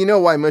hard. Well, you know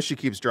why Mushy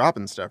keeps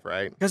dropping stuff,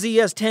 right? Because he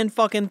has 10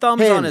 fucking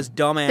thumbs on his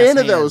dumbass 10 hands.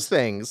 of those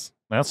things.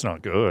 That's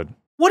not good.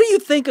 What do you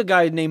think a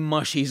guy named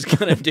Mushy's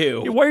gonna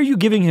do? Why are you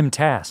giving him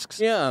tasks?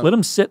 Yeah. Let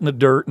him sit in the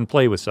dirt and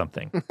play with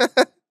something.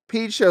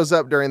 Pete shows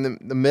up during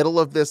the middle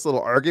of this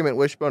little argument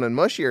Wishbone and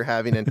Mushy are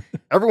having, and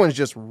everyone's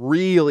just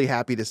really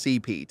happy to see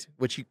Pete,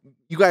 which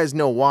you guys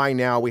know why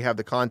now we have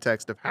the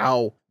context of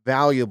how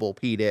valuable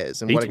Pete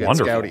is and Pete's what a good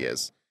wonderful. scout he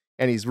is.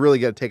 And he's really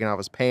good at taking off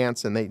his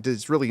pants, and they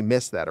just really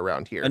miss that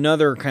around here.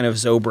 Another kind of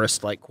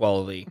Zobrist-like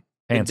quality.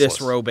 Pantsless.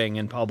 Disrobing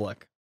in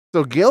public.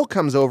 So Gil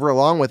comes over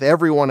along with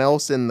everyone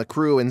else in the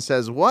crew and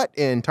says, what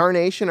in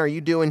tarnation are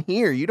you doing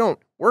here? You don't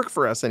work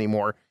for us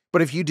anymore.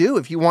 But if you do,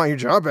 if you want your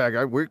job back,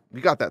 we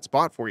got that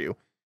spot for you.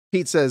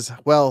 Pete says,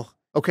 well,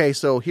 okay,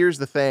 so here's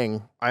the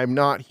thing. I'm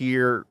not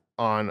here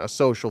on a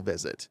social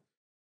visit.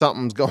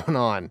 Something's going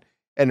on.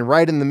 And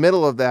right in the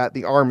middle of that,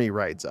 the army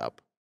rides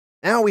up.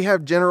 Now we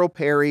have General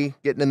Perry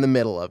getting in the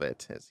middle of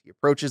it as he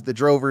approaches the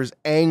drovers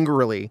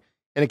angrily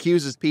and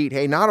accuses Pete,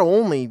 hey, not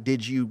only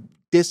did you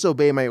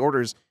disobey my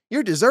orders,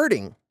 you're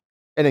deserting.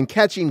 And in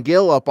catching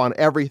Gil up on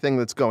everything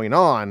that's going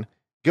on,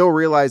 Gil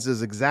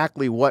realizes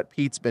exactly what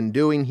Pete's been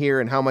doing here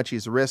and how much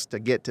he's risked to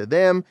get to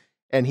them.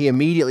 And he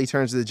immediately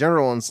turns to the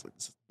general and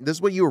says, this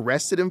is what you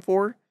arrested him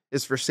for?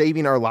 Is for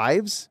saving our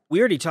lives?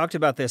 We already talked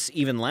about this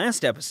even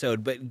last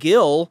episode, but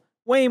Gil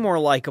way more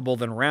likable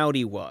than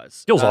Rowdy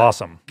was. Gil's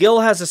awesome.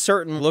 Gil has a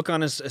certain look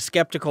on his, a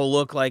skeptical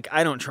look, like,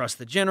 I don't trust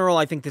the general.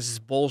 I think this is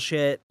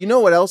bullshit. You know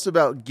what else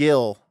about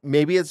Gil?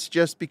 Maybe it's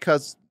just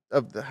because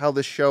of how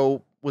the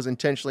show was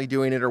intentionally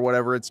doing it or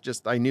whatever. It's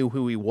just I knew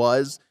who he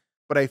was.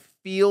 But I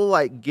feel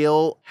like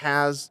Gil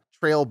has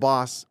trail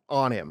boss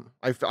on him.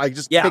 I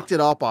just picked it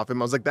up off him.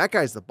 I was like, that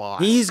guy's the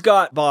boss. He's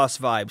got boss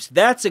vibes.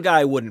 That's a guy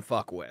I wouldn't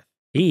fuck with.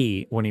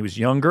 He, when he was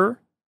younger,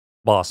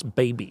 boss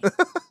baby.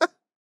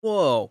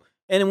 Whoa.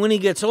 And when he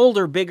gets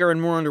older, bigger, and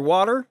more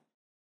underwater,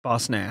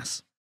 boss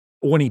nass.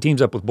 When he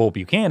teams up with Bull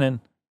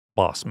Buchanan,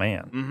 boss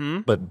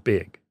man, but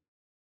big.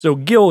 So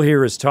Gil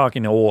here is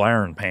talking to old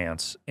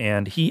Ironpants,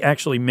 and he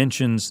actually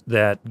mentions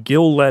that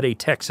Gil led a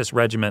Texas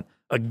regiment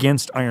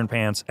against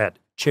Ironpants at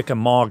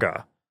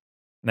Chickamauga.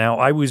 Now,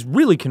 I was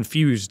really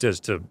confused as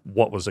to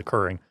what was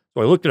occurring,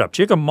 so I looked it up.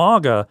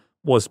 Chickamauga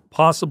was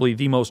possibly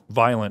the most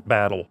violent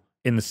battle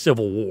in the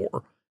Civil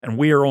War, and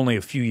we are only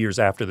a few years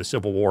after the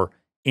Civil War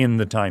in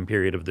the time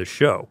period of this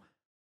show.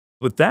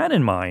 With that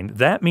in mind,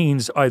 that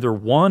means either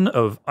one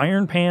of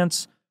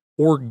Ironpants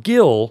or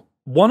Gil,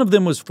 one of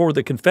them was for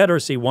the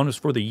Confederacy, one was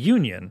for the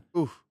Union.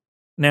 Oof.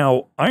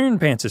 Now,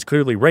 Ironpants is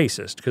clearly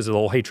racist because of the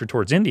whole hatred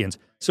towards Indians,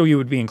 so you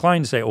would be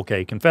inclined to say,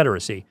 okay,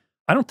 Confederacy.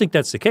 I don't think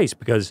that's the case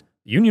because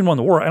the Union won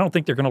the war. I don't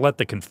think they're going to let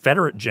the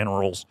Confederate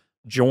generals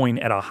join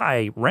at a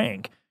high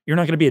rank. You're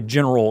not going to be a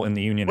general in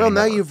the Union anymore.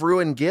 Now you've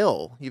ruined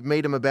Gil. You've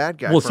made him a bad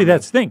guy. Well, see,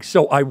 that's the thing.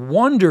 So I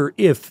wonder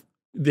if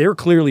they're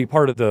clearly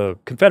part of the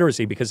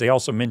Confederacy because they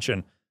also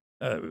mention,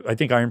 I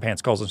think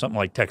Ironpants calls them something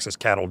like Texas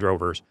cattle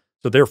drovers.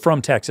 So they're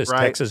from Texas. Right.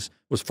 Texas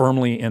was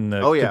firmly in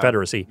the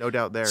Confederacy. No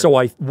doubt there. So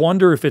I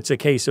wonder if it's a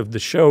case of the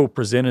show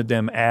presented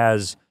them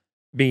as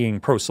being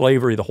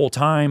pro-slavery the whole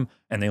time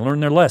and they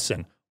learned their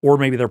lesson. Or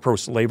maybe they're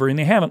pro-slavery and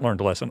they haven't learned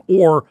a lesson.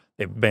 Or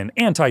they've been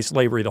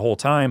anti-slavery the whole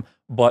time,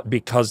 but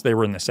because they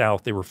were in the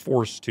South, they were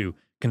forced to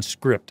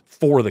conscript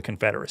for the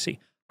Confederacy.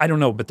 I don't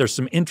know, but there's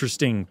some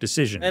interesting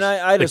decisions. And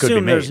I'd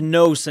assume there's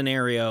no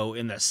scenario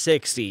in the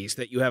 60s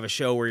that you have a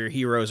show where your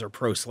heroes are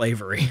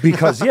pro-slavery.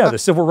 Because, the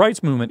civil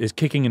rights movement is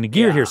kicking into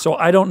gear here. So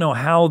I don't know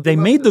how they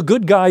made the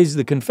good guys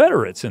the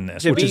Confederates in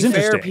this, which is interesting.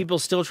 To be fair, people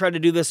still try to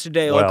do this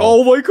today. Like,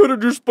 oh, they could have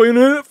just been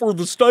in it for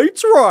the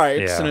states'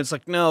 rights. Yeah. And it's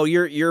like, no,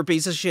 you're a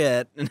piece of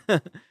shit.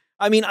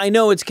 I mean, I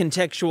know it's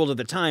contextual to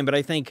the time, but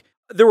I think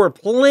there were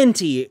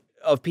plenty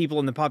of people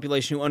in the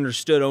population who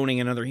understood owning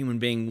another human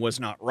being was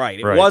not right.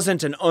 It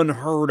wasn't an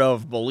unheard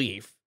of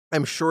belief.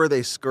 I'm sure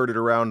they skirted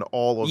around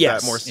all of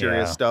that more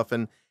serious stuff.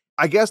 And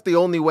I guess the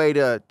only way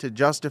to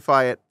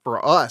justify it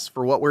for us,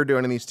 for what we're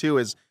doing in these two,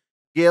 is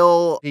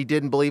Gil, he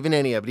didn't believe in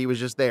any of it. He was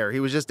just there. He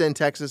was just in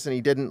Texas and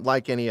he didn't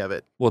like any of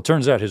it. Well, it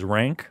turns out his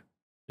rank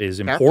is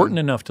important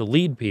enough to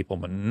lead people,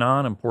 but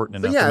not important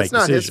enough to make decisions. Yeah,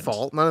 it's not his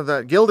fault. None of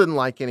that. Gil didn't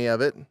like any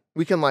of it.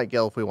 We can like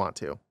Gil if we want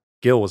to.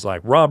 Gil was like,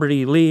 Robert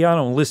E. Lee, I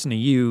don't listen to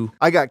you.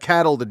 I got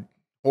cattle to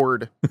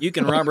hoard. You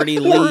can Robert E.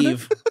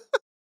 leave.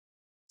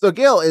 So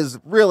Gil is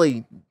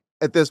really,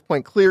 at this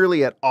point,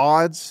 clearly at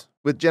odds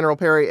with General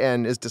Perry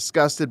and is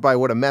disgusted by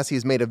what a mess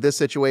he's made of this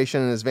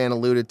situation. And as Van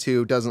alluded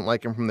to, doesn't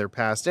like him from their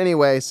past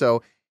anyway.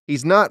 So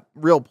he's not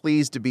real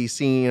pleased to be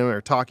seeing him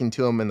or talking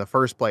to him in the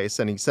first place.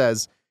 And he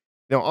says,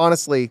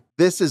 honestly,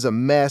 this is a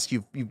mess.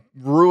 You've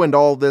ruined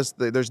all this.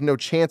 There's no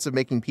chance of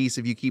making peace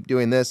if you keep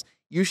doing this.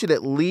 You should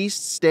at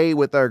least stay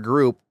with our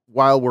group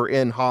while we're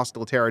in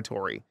hostile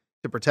territory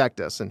to protect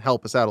us and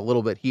help us out a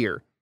little bit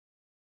here.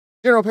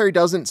 General Perry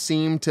doesn't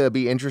seem to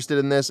be interested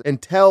in this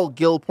until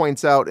Gil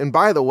points out, and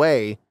by the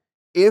way,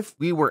 if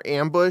we were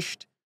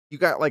ambushed, you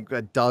got like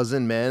a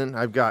dozen men,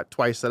 I've got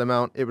twice that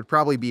amount, it would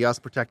probably be us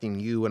protecting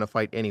you in a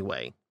fight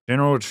anyway.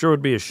 General, it sure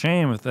would be a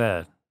shame if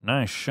that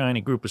nice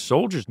shiny group of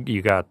soldiers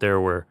you got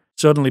there were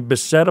suddenly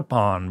beset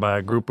upon by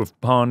a group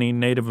of Pawnee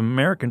Native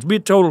Americans. It'd be a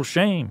total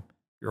shame.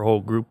 Your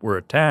whole group were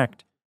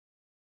attacked.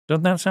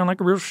 Doesn't that sound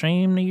like a real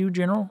shame to you,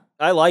 General?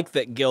 I like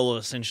that Gil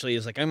essentially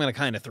is like, I'm going to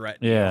kind of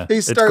threaten you. Yeah, he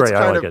starts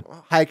kind of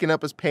hiking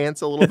up his pants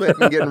a little bit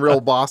and getting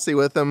real bossy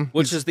with him.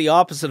 Which is the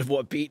opposite of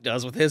what Pete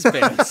does with his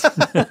pants.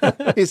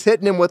 He's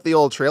hitting him with the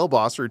old trail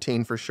boss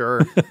routine for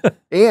sure.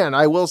 And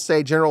I will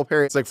say, General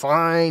Perry's like,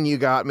 fine, you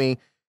got me.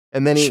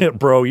 And then shit,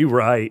 bro, you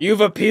right.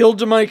 You've appealed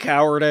to my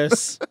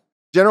cowardice.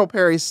 General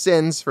Perry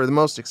sends for the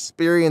most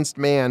experienced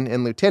man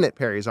in Lieutenant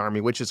Perry's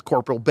army, which is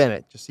Corporal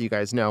Bennett, just so you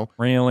guys know.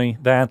 Really?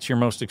 That's your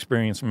most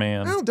experienced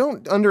man? Well,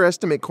 don't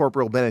underestimate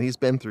Corporal Bennett. He's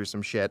been through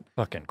some shit.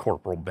 Fucking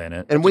Corporal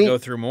Bennett. And we go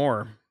through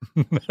more.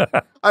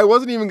 I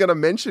wasn't even going to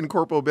mention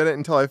Corporal Bennett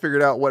until I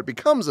figured out what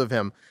becomes of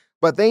him.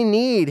 But they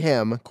need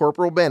him,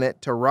 Corporal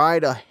Bennett, to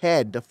ride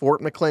ahead to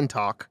Fort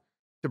McClintock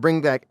to bring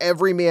back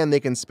every man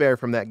they can spare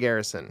from that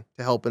garrison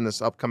to help in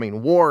this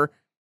upcoming war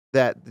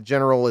that the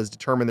general is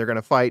determined they're going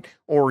to fight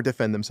or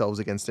defend themselves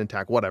against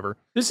intact, whatever.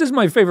 This is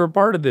my favorite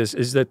part of this,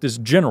 is that this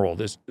general,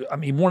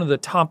 one of the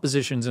top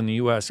positions in the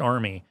U.S.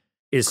 Army,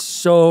 is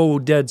so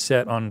dead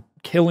set on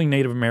killing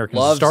Native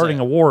Americans, starting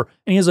a war,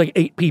 and he has like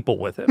 8 people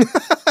with him.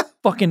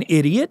 Fucking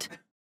idiot.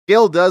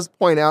 Gil does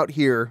point out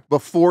here,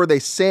 before they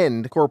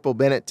send Corporal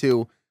Bennett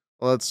to,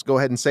 let's go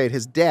ahead and say it,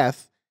 his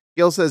death,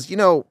 Gil says,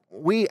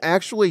 we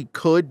actually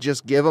could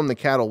just give them the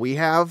cattle we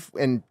have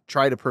and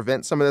try to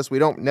prevent some of this. We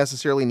don't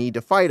necessarily need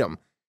to fight them.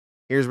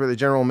 Here's where the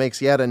general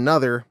makes yet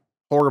another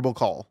horrible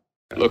call.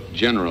 Look,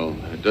 General,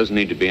 it doesn't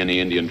need to be any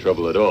Indian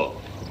trouble at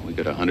all. We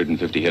got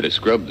 150 head of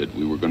scrub that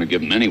we were going to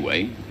give them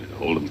anyway.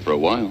 Hold them for a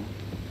while.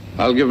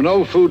 I'll give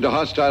no food to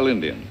hostile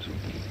Indians.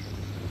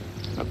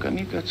 How come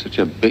you got such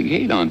a big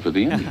hate on for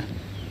the Indians?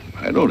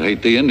 I don't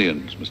hate the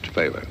Indians, Mr.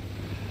 Failer.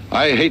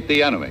 I hate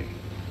the enemy.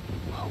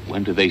 Well,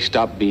 when do they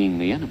stop being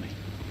the enemy?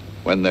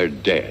 When they're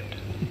dead.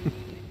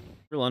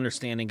 Real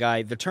understanding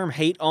guy. The term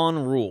hate on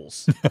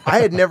rules. I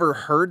had never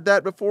heard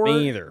that before.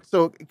 Me either.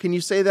 So can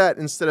you say that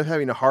instead of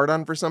having a hard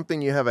on for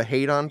something, you have a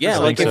hate on for Yeah,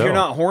 something? like if you're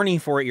not horny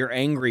for it, you're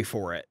angry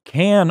for it.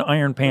 Can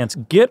Iron Pants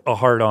get a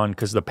hard on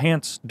because the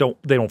pants don't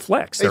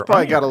flex? They've They're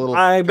probably iron. got a little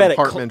I bet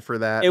compartment for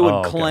that. It would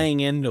okay. clang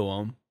into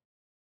him.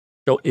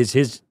 So is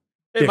his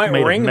It dick might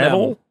made ring of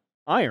metal? them.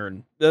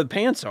 Iron. The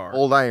pants are.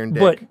 Old iron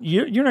dick. But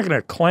you're not going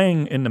to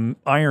clang in the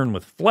iron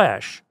with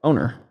flesh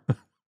Owner.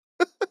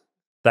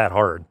 that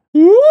hard.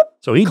 Whoop.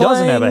 So he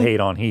doesn't have a Clang. hate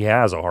on. He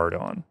has a hard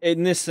on.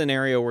 In this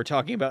scenario we're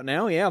talking about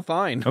now, yeah,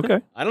 fine.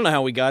 Okay. I don't know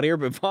how we got here,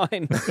 but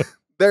fine.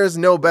 There's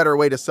no better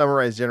way to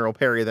summarize General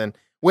Perry than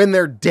when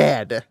they're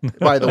dead,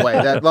 by the way.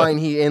 That line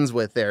he ends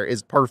with there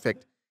is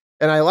perfect.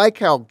 And I like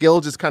how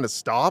Gil just kind of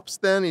stops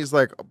then. He's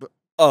like,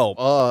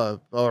 Oh,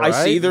 all right.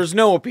 I see. There's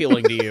no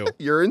appealing to you.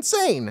 You're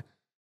insane.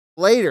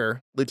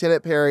 Later,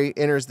 Lieutenant Perry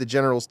enters the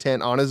general's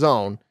tent on his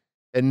own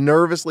and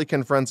nervously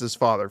confronts his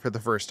father for the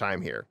first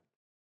time here.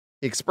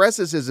 He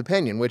expresses his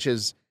opinion, which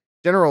is,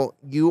 General,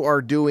 you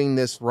are doing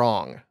this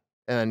wrong,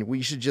 and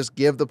we should just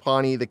give the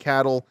Pawnee the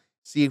cattle,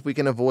 see if we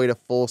can avoid a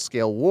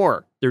full-scale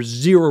war. There's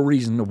zero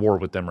reason to war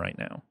with them right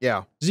now.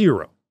 Yeah.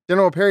 Zero.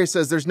 General Perry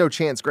says there's no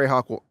chance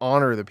Greyhawk will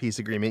honor the peace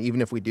agreement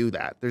even if we do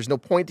that. There's no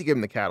point to give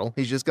him the cattle.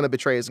 He's just going to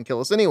betray us and kill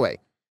us anyway.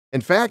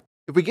 In fact,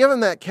 if we give him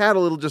that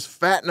cattle, it'll just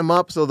fatten them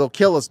up so they'll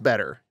kill us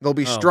better. They'll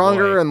be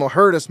stronger and they'll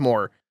hurt us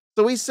more.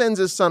 So he sends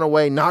his son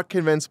away, not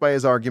convinced by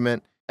his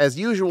argument. As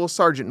usual,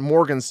 Sergeant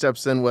Morgan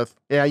steps in with,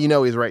 yeah, you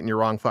know he's right and you're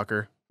wrong,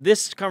 fucker.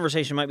 This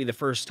conversation might be the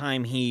first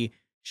time he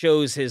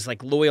shows his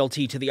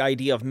loyalty to the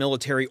idea of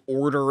military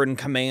order and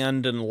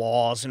command and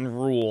laws and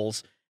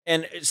rules.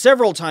 And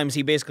several times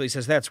he basically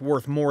says that's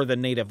worth more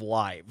than native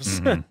lives.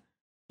 Mhm.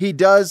 He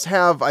does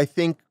have, I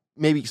think,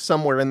 maybe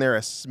somewhere in there a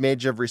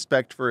smidge of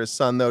respect for his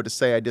son, though, to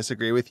say, I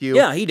disagree with you.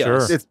 Yeah, he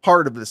does. Sure. It's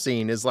part of the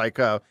scene is like,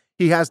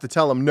 he has to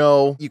tell him,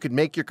 no, you could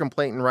make your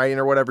complaint in writing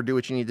or whatever, do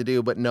what you need to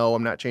do, but no,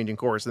 I'm not changing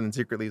course. And then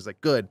secretly he's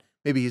like, good,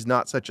 maybe he's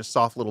not such a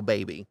soft little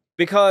baby.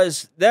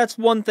 Because that's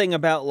one thing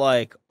about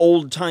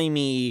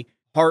old-timey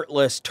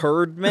heartless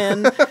turd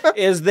men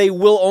is they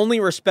will only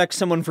respect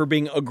someone for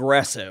being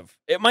aggressive.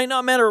 It might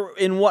not matter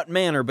in what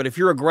manner, but if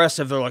you're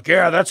aggressive, they're like,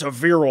 yeah, that's a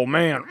virile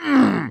man.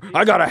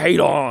 I got a hate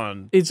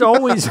on. It's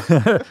always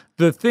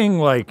the thing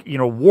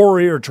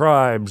warrior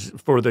tribes,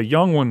 for the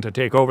young one to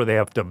take over, they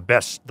have to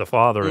best the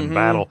father in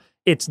battle.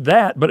 It's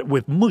that, but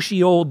with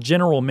mushy old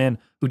general men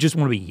who just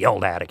want to be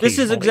yelled at occasionally. This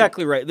is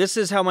exactly right. This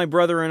is how my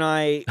brother and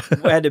I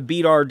had to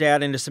beat our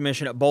dad into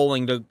submission at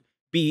bowling to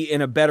be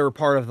in a better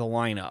part of the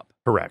lineup.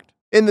 Correct.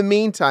 In the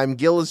meantime,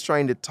 Gil is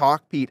trying to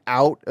talk Pete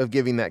out of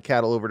giving that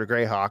cattle over to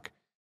Greyhawk.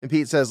 And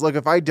Pete says, look,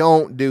 if I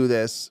don't do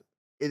this,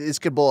 this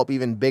could blow up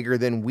even bigger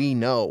than we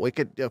know. It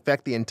could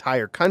affect the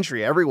entire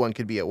country. Everyone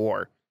could be at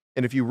war.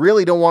 And if you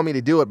really don't want me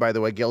to do it, by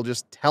the way, Gil,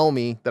 just tell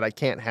me that I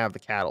can't have the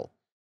cattle.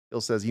 Gil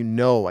says, you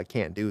know I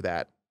can't do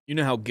that. You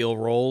know how Gil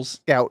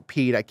rolls? Scout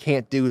Pete, I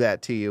can't do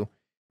that to you.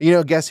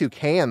 Guess who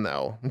can,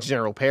 though?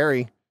 General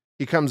Perry.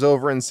 He comes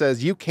over and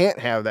says, you can't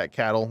have that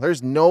cattle.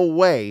 There's no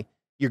way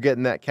you're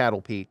getting that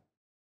cattle, Pete.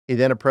 He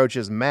then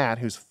approaches Matt,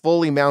 who's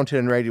fully mounted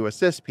and ready to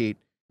assist Pete,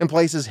 and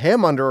places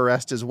him under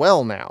arrest as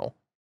well now.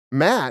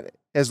 Matt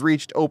has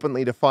reached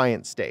openly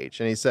defiant stage,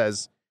 and he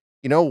says,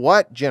 you know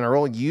what,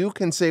 General, you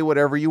can say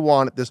whatever you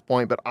want at this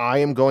point, but I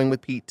am going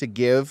with Pete to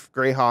give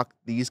Greyhawk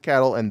these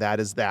cattle, and that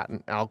is that.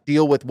 And I'll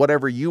deal with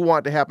whatever you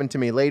want to happen to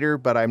me later,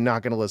 but I'm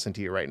not going to listen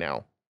to you right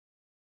now.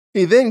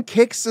 He then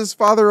kicks his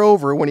father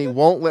over when he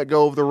won't let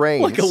go of the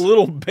reins. Like a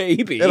little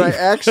baby. And I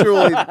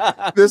actually,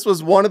 this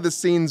was one of the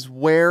scenes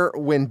where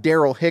when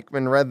Daryl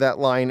Hickman read that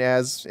line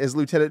as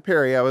Lieutenant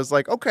Perry, I was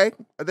like, okay,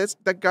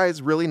 that guy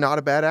is really not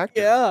a bad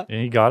actor. Yeah.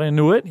 And he got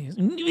into it.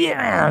 And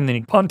then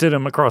he punted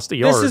him across the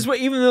yard. This is what,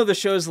 even though the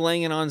show's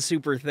laying it on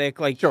super thick,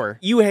 Sure.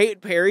 you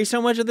hate Perry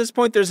so much at this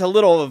point, there's a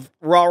little of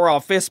rah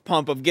fist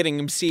pump of getting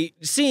him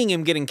seeing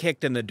him getting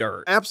kicked in the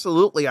dirt.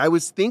 Absolutely. I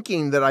was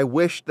thinking that I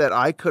wish that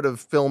I could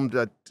have filmed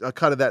a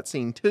cut of that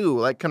scene too.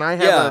 Like, can I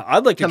have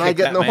I'd like to can I kick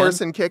get in that the man.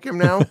 horse and kick him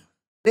now?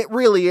 It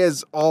really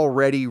is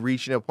already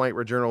reaching a point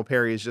where General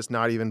Perry is just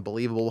not even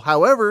believable.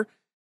 However,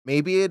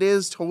 maybe it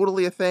is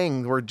totally a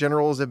thing where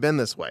generals have been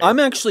this way. I'm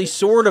actually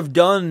sort of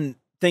done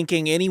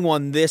thinking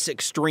anyone this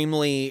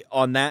extremely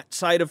on that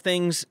side of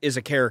things is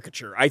a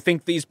caricature. I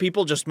think these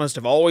people just must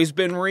have always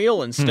been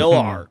real and still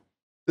are.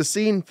 The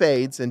scene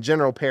fades, and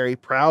General Perry,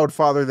 proud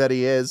father that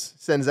he is,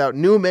 sends out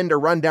new men to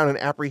run down and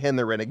apprehend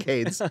the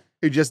renegades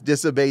who just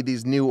disobeyed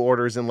these new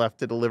orders and left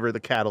to deliver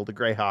the cattle to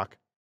Greyhawk.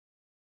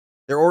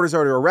 Their orders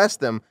are to arrest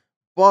them,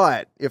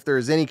 but if there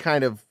is any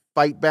kind of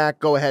fight back,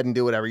 go ahead and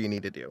do whatever you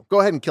need to do. Go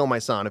ahead and kill my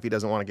son if he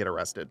doesn't want to get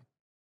arrested.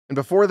 And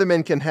before the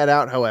men can head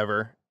out,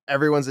 however,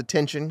 everyone's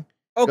attention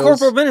goes...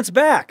 Corporal Bennett's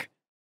back.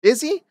 Is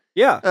he?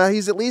 Yeah.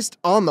 He's at least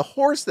on the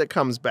horse that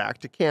comes back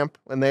to camp,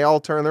 and they all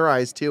turn their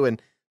eyes to,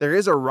 and there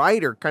is a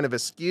rider kind of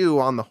askew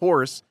on the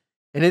horse,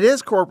 and it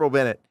is Corporal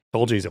Bennett.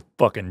 Told you he's a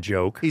fucking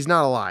joke. He's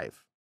not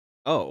alive.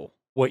 Oh.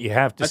 What you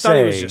have to I say... thought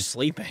he was just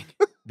sleeping.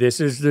 This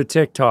is the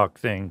TikTok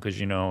thing, because,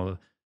 you know,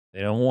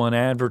 they don't want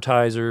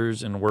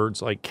advertisers and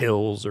words like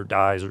kills or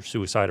dies or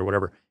suicide or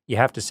whatever. You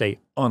have to say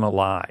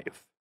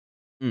unalive.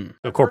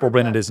 So Corporal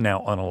Bennett is now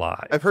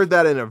unalive. I've heard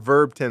that in a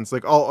verb tense,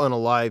 like, I'll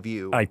unalive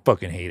you. I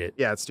fucking hate it.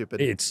 Yeah, it's stupid.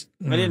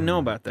 I didn't know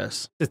about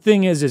this. The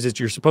thing is that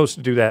you're supposed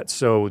to do that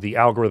so the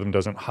algorithm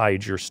doesn't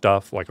hide your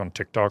stuff, like on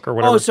TikTok or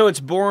whatever. Oh, so it's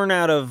born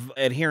out of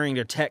adhering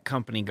to tech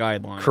company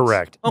guidelines.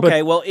 Correct.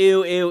 Okay, well,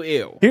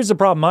 ew. Here's the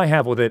problem I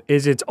have with it,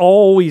 is it's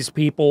always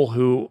people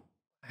who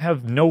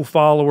have no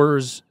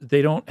followers,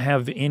 they don't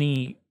have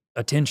any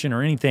attention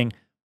or anything.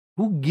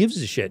 Who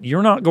gives a shit?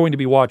 You're not going to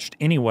be watched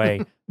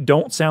anyway.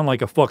 Don't sound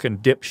like a fucking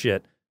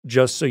dipshit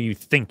just so you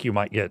think you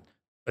might get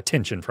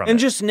attention from it. And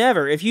just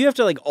never. If you have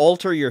to, like,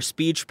 alter your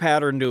speech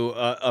pattern to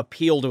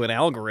appeal to an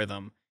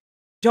algorithm,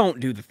 don't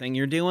do the thing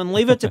you're doing.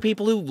 Leave it to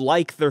people who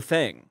like their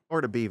thing.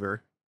 Or to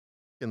Beaver.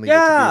 You can leave it to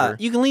Beaver.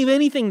 You can leave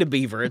anything to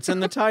Beaver. It's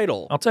in the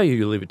title. I'll tell you who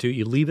you leave it to.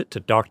 You leave it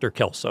to Dr.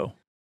 Kelso.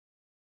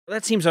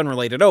 That seems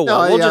unrelated. Oh,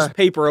 well, we'll just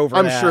paper over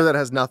I'm that. sure that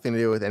has nothing to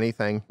do with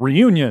anything.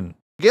 Reunion.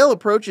 Gale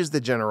approaches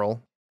the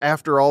general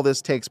after all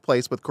this takes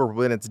place with Corporal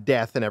Bennett's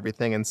death and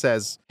everything and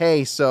says,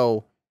 hey,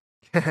 so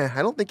I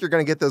don't think you're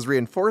going to get those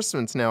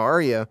reinforcements now,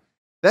 are you?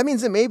 That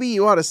means that maybe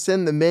you ought to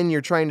send the men you're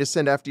trying to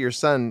send after your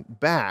son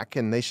back,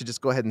 and they should just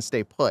go ahead and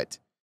stay put.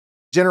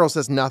 General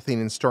says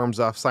nothing and storms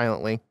off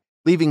silently,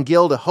 leaving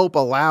Gil to hope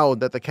aloud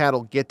that the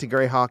cattle get to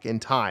Greyhawk in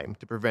time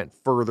to prevent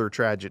further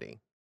tragedy.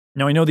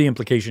 Now, I know the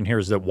implication here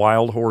is that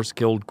Wild Horse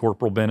killed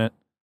Corporal Bennett,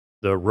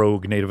 the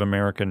rogue Native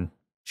American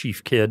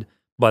chief kid,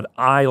 but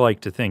I like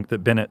to think that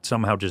Bennett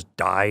somehow just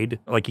died,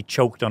 like he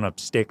choked on a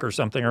stick or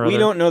something or other. We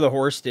don't know the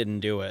horse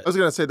didn't do it. I was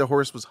going to say the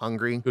horse was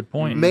hungry. Good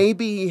point.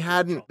 Maybe he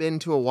hadn't been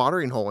to a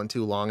watering hole in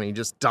too long and he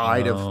just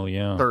died of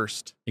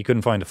thirst. He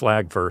couldn't find a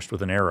flag first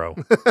with an arrow.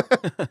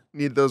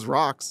 Need those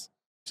rocks.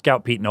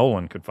 Scout Pete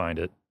Nolan could find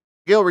it.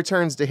 Gil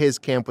returns to his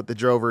camp with the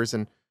drovers,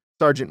 and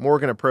Sergeant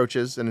Morgan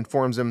approaches and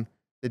informs him,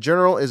 the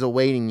general is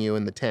awaiting you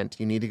in the tent.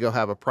 You need to go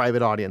have a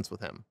private audience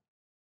with him.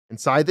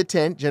 Inside the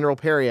tent, General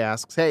Perry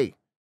asks, hey,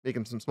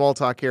 making some small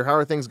talk here. How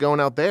are things going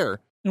out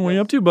there? And what are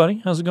you up to,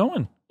 buddy? How's it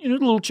going? You know, a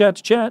little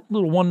chat-to-chat, a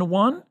little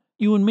one-to-one.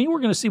 You and me, we're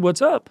going to see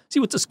what's up. See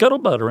what's the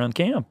scuttlebutt around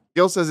camp.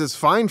 Gil says it's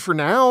fine for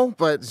now,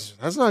 but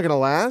that's not going to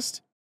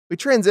last. We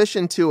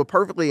transition to a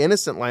perfectly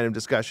innocent line of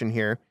discussion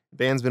here.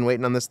 Van's been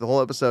waiting on this the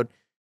whole episode.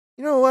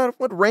 You know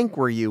what rank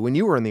were you when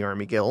you were in the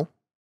Army, Gil?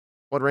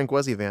 What rank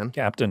was he, Van?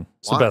 Captain.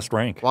 It's the best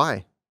rank.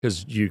 Why?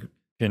 Because you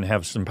can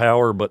have some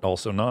power, but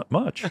also not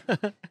much.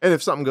 And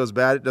if something goes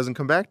bad, it doesn't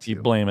come back to you.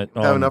 You blame it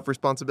on... Have enough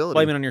responsibility.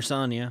 Blame it on your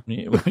son, yeah.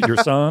 Your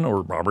son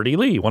or Robert E.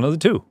 Lee, one of the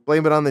two.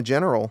 Blame it on the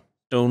general.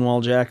 Stonewall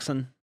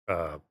Jackson.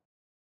 The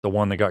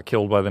one that got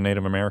killed by the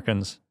Native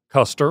Americans.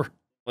 Custer.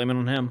 Blame it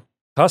on him.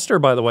 Custer,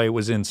 by the way,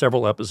 was in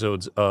several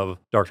episodes of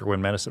Dr. Gwen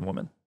Medicine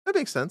Woman. That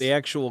makes sense. The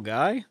actual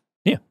guy?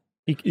 Yeah.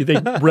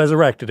 They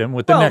resurrected him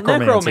with the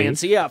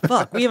necromancy. Yeah,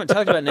 fuck. We haven't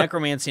talked about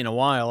necromancy in a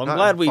while. I'm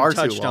glad we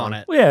touched on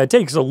it. Well, yeah, it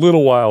takes a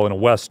little while in a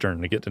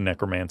Western to get to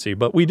necromancy,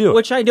 but we do.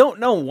 Which I don't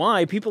know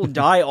why. People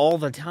die all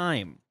the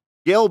time.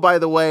 Gil, by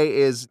the way,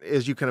 is,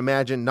 as you can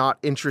imagine, not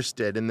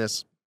interested in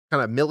this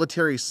kind of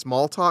military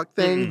small talk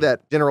thing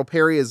that General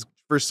Perry is,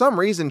 for some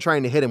reason,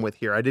 trying to hit him with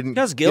here. I didn't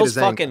Because Gil's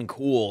fucking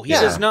cool. He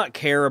does not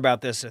care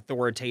about this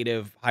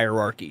authoritative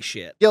hierarchy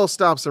shit. Gil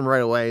stops him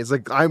right away. He's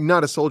like, I'm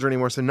not a soldier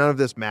anymore, so none of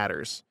this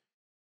matters.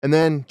 And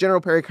then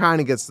General Perry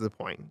kind of gets to the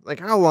point. Like,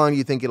 how long do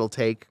you think it'll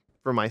take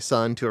for my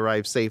son to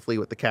arrive safely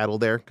with the cattle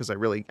there? Because I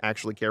really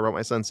actually care about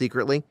my son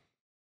secretly.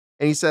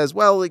 And he says,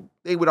 well,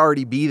 they would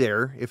already be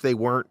there if they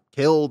weren't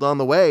killed on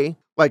the way.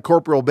 Like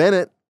Corporal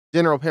Bennett.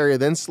 General Perry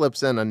then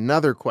slips in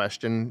another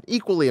question,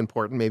 equally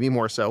important, maybe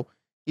more so.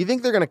 You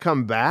think they're going to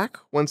come back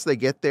once they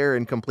get there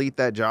and complete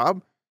that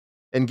job?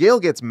 And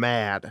Gale gets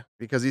mad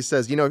because he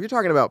says, you know, if you're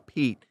talking about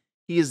Pete,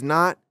 he is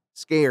not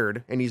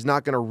scared, and he's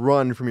not going to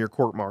run from your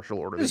court-martial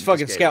order. This is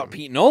fucking Scout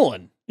Pete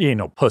Nolan. He ain't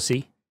no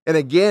pussy. And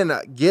again,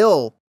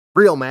 Gil,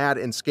 real mad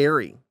and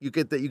scary. You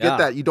get that. You get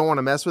that. You don't want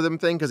to mess with him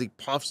thing because he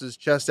puffs his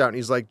chest out and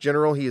he's like,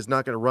 General, he is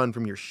not going to run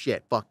from your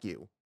shit. Fuck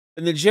you.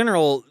 And the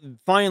general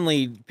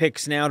finally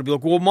picks now to be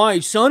like, well, my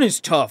son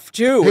is tough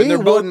too. And they're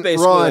both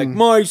basically like,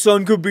 my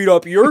son could beat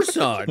up your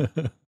son.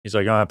 He's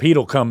like, Pete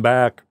will come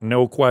back.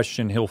 No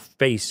question. He'll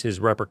face his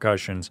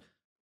repercussions.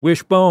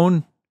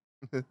 Wishbone,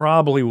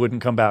 Probably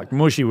wouldn't come back.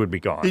 Mushy would be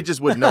gone. He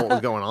just wouldn't know what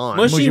was going on.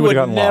 Mushy would've would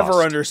gotten never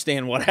lost.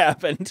 understand what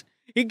happened.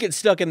 He'd get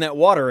stuck in that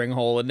watering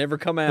hole and never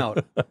come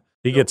out.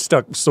 He gets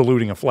stuck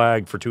saluting a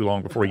flag for too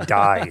long before he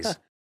dies.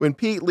 When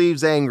Pete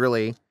leaves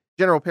angrily,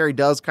 General Perry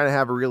does kind of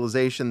have a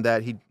realization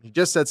that he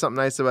just said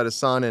something nice about his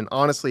son, and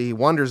honestly, he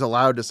wonders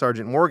aloud to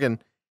Sergeant Morgan,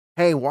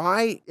 hey,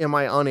 why am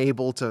I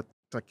unable to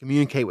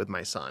communicate with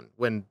my son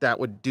when that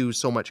would do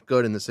so much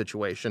good in the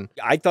situation?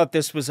 I thought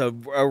this was a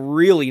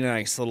really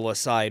nice little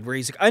aside where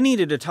he's like, I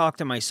needed to talk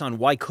to my son.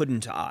 Why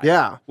couldn't I?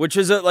 Yeah. Which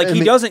is like,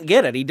 he doesn't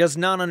get it. He does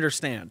not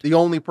understand. The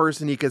only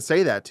person he could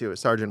say that to is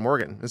Sergeant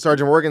Morgan. And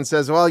Sergeant Morgan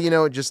says, well,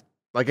 just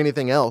like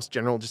anything else,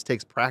 General just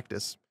takes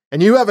practice.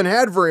 And you haven't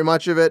had very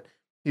much of it.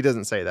 He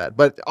doesn't say that,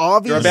 but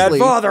obviously... You're a bad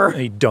father.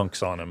 He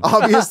dunks on him.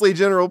 Obviously,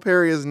 General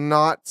Perry is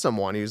not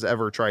someone who's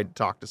ever tried to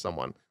talk to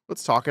someone.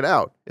 Let's talk it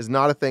out. Is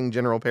not a thing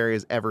General Perry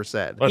has ever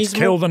said. Let's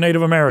kill the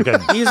Native American.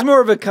 He's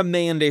more of a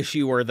command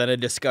issuer than a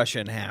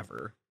discussion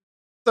haver.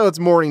 So it's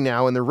morning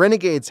now, and the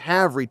Renegades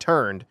have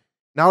returned.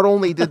 Not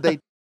only did they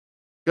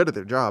good at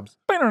their jobs,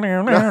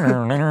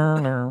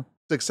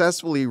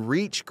 successfully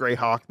reach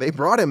Greyhawk, they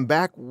brought him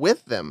back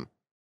with them.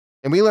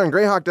 And we learn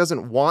Greyhawk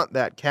doesn't want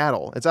that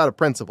cattle. It's out of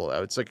principle,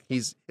 though. It's like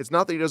it's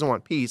not that he doesn't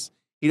want peace.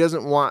 He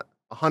doesn't want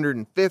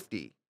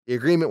 150. The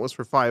agreement was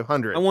for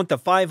 500. I want the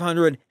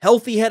 500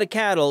 healthy head of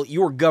cattle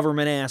your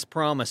government ass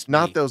promised me.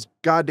 Not those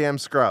goddamn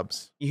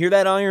scrubs. You hear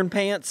that,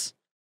 Ironpants?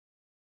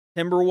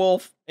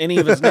 Timberwolf? Any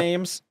of his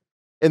names?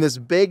 In this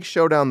big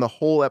showdown the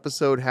whole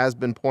episode has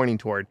been pointing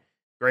toward,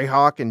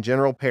 Greyhawk and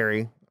General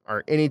Perry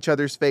are in each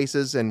other's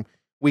faces, and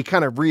we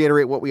kind of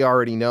reiterate what we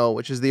already know,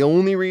 which is the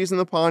only reason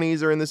the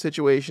Pawnees are in this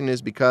situation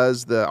is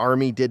because the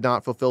Army did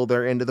not fulfill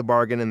their end of the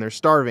bargain and they're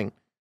starving.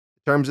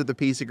 The terms of the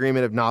peace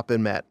agreement have not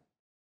been met.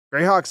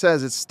 Greyhawk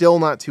says it's still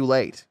not too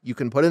late. You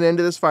can put an end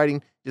to this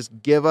fighting.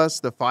 Just give us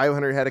the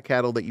 500 head of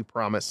cattle that you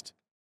promised.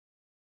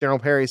 General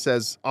Perry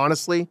says,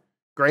 honestly,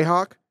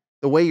 Greyhawk,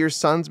 the way your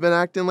son's been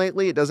acting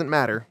lately, it doesn't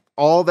matter.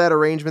 All that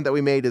arrangement that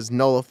we made is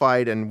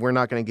nullified and we're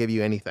not going to give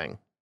you anything.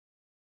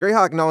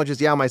 Greyhawk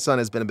acknowledges, yeah, my son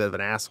has been a bit of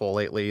an asshole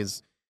lately.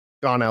 He's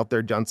gone out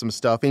there, done some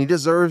stuff, and he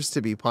deserves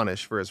to be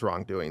punished for his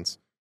wrongdoings.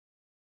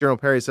 General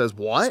Perry says,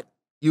 what?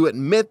 You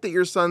admit that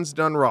your son's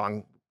done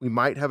wrong. We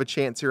might have a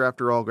chance here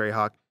after all,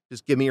 Greyhawk.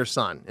 Just give me your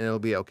son, and it'll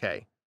be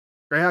okay.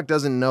 Greyhawk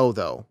doesn't know,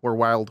 though, where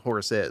Wild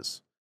Horse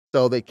is.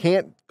 So they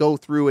can't go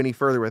through any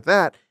further with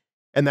that,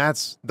 and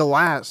that's the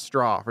last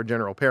straw for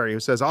General Perry, who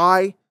says,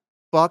 I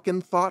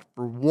fucking thought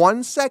for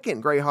 1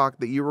 second, Greyhawk,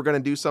 that you were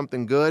going to do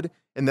something good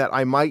and that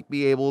I might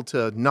be able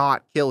to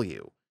not kill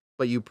you.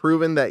 But you've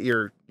proven that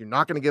you're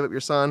not going to give up your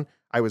son.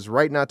 I was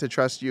right not to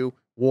trust you.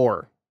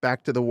 War.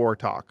 Back to the war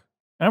talk.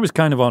 I was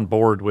kind of on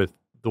board with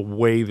the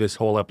way this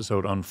whole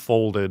episode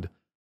unfolded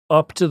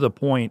up to the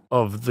point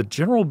of the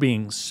general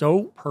being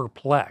so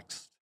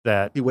perplexed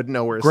that he wouldn't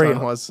know where his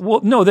son was. Well,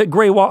 no, that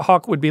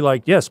Greyhawk would be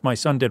like, yes, my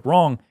son did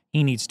wrong.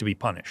 He needs to be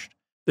punished.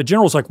 The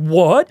general's like,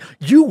 what?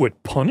 You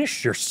would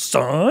punish your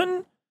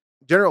son?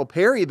 General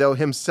Perry, though,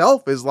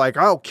 himself is like,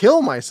 I'll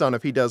kill my son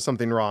if he does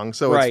something wrong.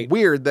 So it's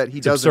weird that he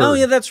doesn't. Oh,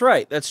 yeah, that's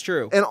right. That's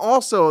true. And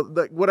also,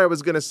 what I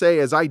was going to say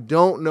is I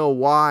don't know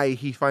why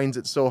he finds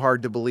it so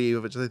hard to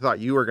believe, which I thought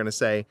you were going to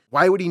say.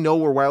 Why would he know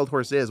where Wild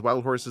Horse is?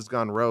 Wild Horse has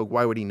gone rogue.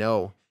 Why would he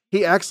know?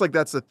 He acts like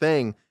that's the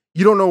thing.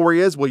 You don't know where he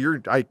is? Well,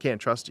 I can't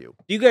trust you.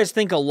 Do you guys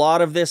think a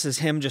lot of this is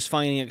him just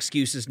finding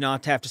excuses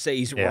not to have to say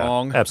he's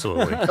wrong?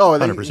 Absolutely.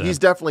 100%. He's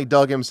definitely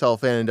dug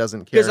himself in and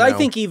doesn't care. Because I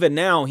think even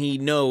now he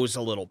knows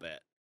a little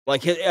bit.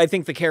 Like, I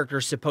think the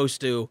character's supposed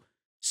to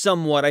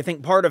somewhat, I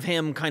think part of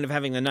him kind of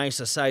having the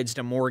nice asides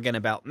to Morgan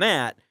about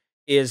Matt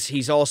is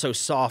he's also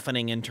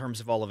softening in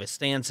terms of all of his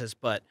stances,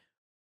 but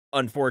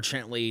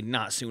unfortunately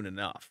not soon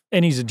enough.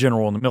 And he's a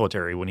general in the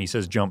military. When he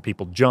says jump,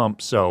 people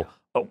jump. So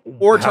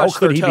or how touch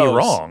could their he toes. be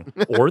wrong?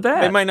 Or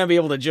that. They might not be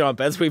able to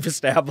jump, as we've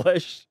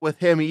established. With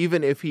him,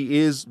 even if he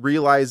is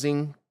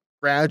realizing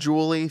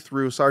gradually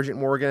through Sergeant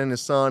Morgan and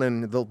his son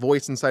and the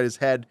voice inside his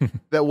head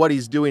that what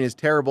he's doing is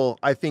terrible,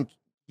 I think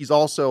he's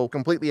also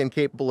completely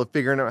incapable of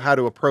figuring out how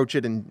to approach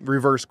it and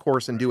reverse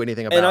course and do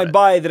anything about it. And I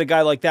buy that a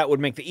guy like that would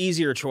make the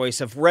easier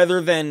choice of,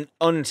 rather than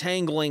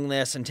untangling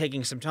this and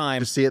taking some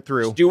time, just see it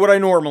through. Just do what I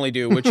normally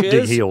do, which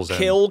is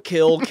kill,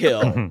 kill,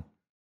 kill.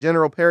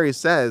 General Perry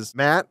says,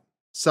 Matt,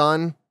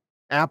 son,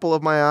 apple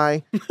of my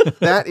eye,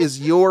 that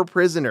is your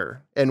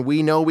prisoner, and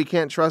we know we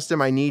can't trust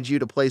him. I need you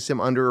to place him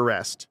under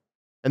arrest.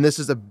 And this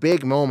is a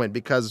big moment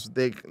because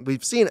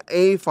we've seen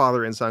a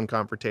father and son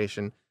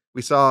confrontation.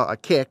 We saw a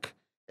kick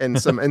and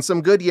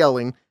some good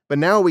yelling, but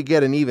now we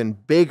get an even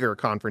bigger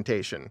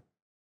confrontation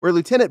where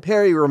Lieutenant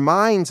Perry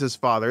reminds his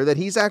father that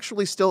he's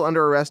actually still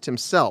under arrest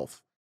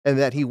himself and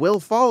that he will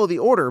follow the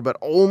order, but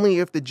only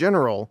if the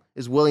general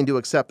is willing to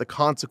accept the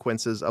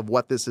consequences of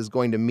what this is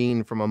going to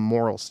mean from a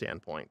moral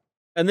standpoint.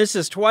 And this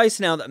is twice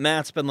now that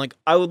Matt's been like,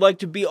 I would like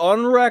to be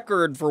on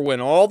record for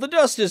when all the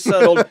dust is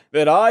settled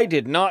that I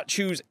did not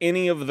choose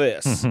any of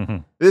this.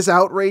 This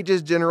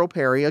outrages General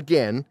Perry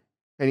again,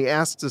 and he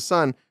asks his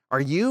son, are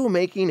you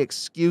making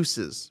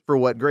excuses for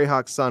what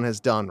Greyhawk's son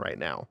has done right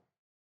now?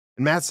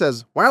 And Matt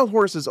says, Wild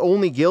Horse is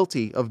only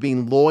guilty of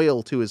being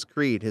loyal to his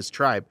creed, his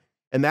tribe.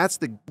 And that's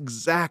the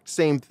exact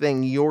same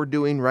thing you're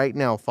doing right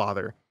now,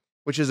 Father,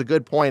 which is a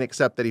good point,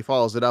 except that he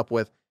follows it up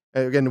with,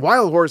 again,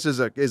 Wild Horse he's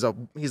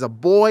a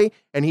boy,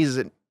 and he's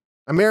an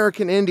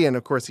American Indian.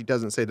 Of course, he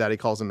doesn't say that. He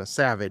calls him a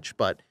savage,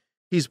 but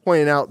he's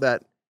pointing out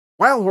that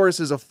Wild Horse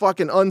is a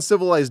fucking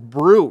uncivilized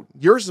brute.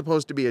 You're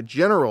supposed to be a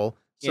general,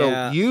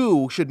 so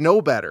you should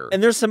know better.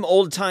 And there's some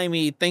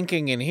old-timey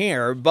thinking in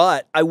here,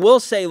 but I will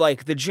say,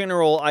 like, the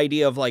general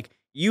idea of, like,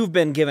 you've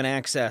been given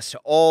access to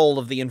all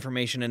of the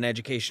information and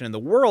education in the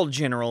world,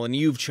 General, and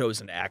you've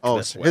chosen to act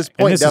this way. His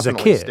point this is a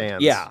definitely kid.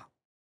 stands. Yeah.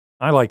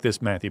 I like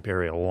this Matthew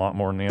Perry a lot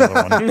more than the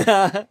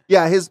other one.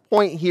 Yeah, his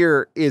point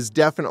here is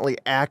definitely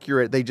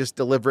accurate. They just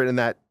deliver it in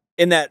that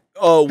kind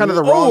of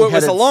the wrong. It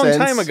was a long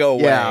time ago.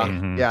 Yeah,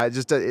 way. yeah.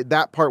 Just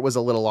that part was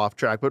a little off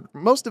track, but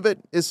most of it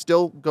is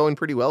still going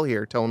pretty well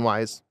here, tone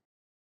wise.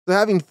 So,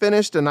 having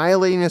finished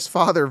annihilating his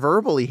father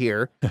verbally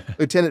here,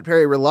 Lieutenant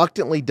Perry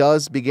reluctantly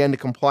does begin to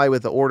comply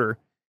with the order.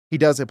 He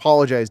does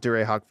apologize to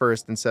Greyhawk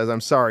first and says,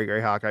 "I'm sorry,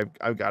 Greyhawk.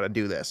 I've got to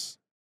do this."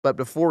 But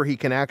before he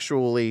can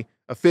actually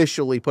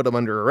officially put him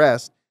under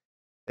arrest,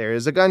 there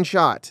is a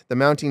gunshot. The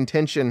mounting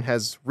tension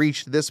has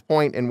reached this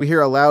point, and we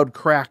hear a loud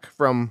crack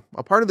from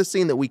a part of the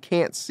scene that we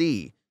can't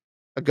see,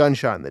 a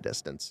gunshot in the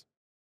distance.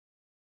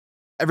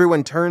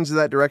 Everyone turns to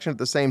that direction at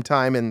the same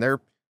time, and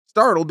they're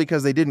startled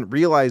because they didn't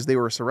realize they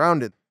were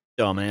surrounded.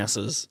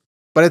 Dumbasses.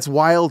 But it's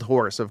Wild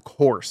Horse, of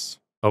course.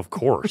 Of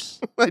course.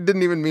 I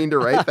didn't even mean to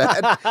write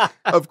that.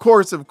 Of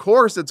course,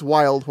 it's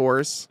Wild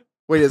Horse.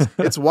 Wait,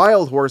 it's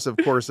Wild Horse, of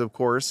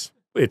course.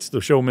 It's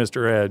the show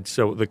Mr. Ed.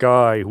 So the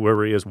guy,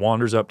 whoever he is,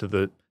 wanders up to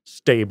the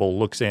stable,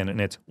 looks in, and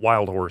it's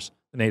Wild Horse,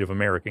 the Native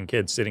American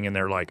kid sitting in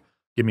there like,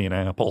 give me an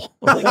apple.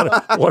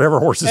 Whatever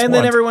horses And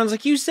want. then everyone's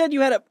like, you said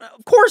you had a...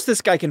 Of course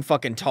this guy can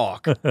fucking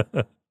talk.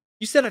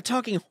 You said a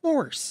talking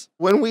horse.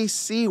 When we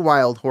see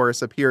Wild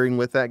Horse appearing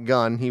with that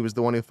gun, he was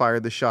the one who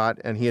fired the shot,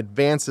 and he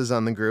advances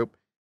on the group.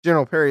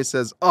 General Perry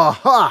says,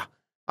 "Aha!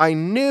 I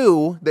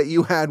knew that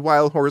you had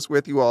Wild Horse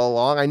with you all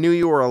along. I knew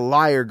you were a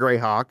liar,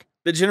 Greyhawk."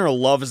 The general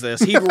loves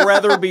this. He'd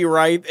rather be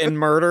right and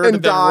murdered And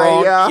than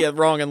die,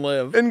 wrong and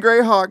live. And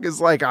Greyhawk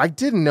is like, "I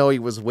didn't know he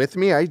was with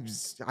me. I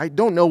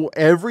don't know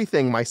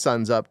everything my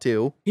son's up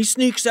to." He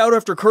sneaks out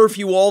after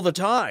curfew all the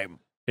time.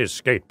 His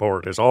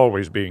skateboard is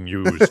always being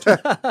used.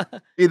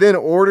 He then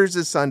orders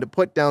his son to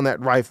put down that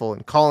rifle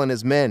and call in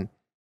his men.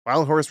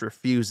 Wild Horse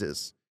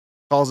refuses,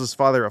 calls his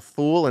father a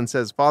fool, and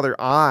says, "Father,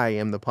 I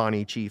am the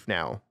Pawnee chief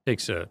now."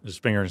 Takes his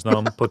finger and his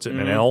thumb, puts it in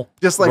an L.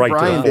 Just like right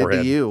Brian to the did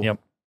forehead. to you. Yep.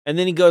 And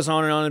then he goes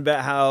on and on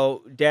about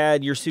how,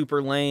 Dad, you're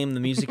super lame. The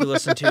music you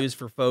listen to is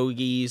for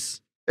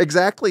fogies.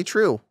 Exactly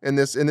true in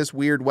this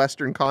weird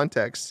Western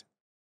context.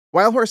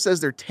 Wild Horse says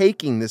they're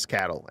taking this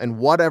cattle and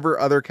whatever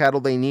other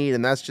cattle they need,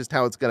 and that's just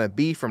how it's going to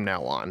be from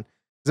now on.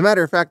 As a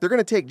matter of fact, they're going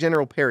to take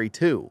General Perry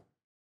too.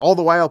 All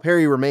the while,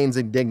 Perry remains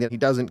indignant. He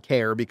doesn't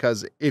care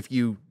because if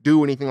you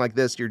do anything like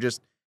this, you're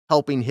just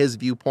helping his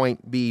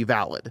viewpoint be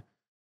valid.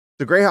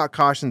 So Greyhawk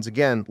cautions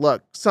again,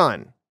 "Look,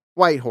 son,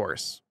 White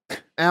Horse,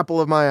 apple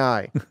of my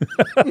eye.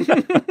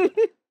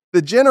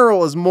 The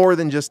general is more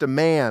than just a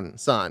man,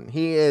 son.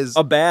 He is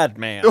a bad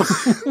man."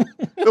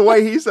 The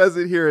way he says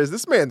it here is,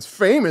 this man's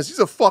famous. He's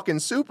a fucking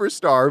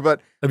superstar.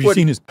 But have you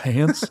seen his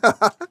pants?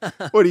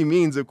 What he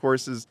means, of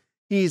course, is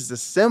he's the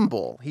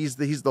symbol. He's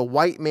the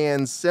white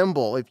man's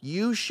symbol. If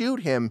you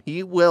shoot him,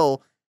 he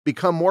will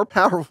become more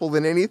powerful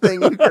than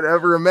anything you could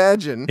ever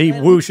imagine. He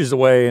whooshes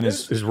away and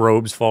his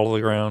robes fall to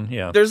the ground.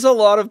 Yeah. There's a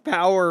lot of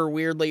power,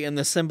 weirdly, in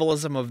the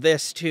symbolism of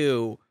this,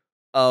 too,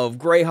 of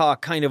Greyhawk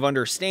kind of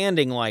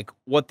understanding, like,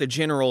 what the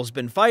general's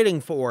been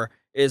fighting for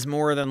is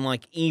more than,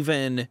 like,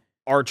 even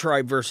our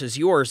tribe versus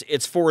yours.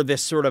 It's for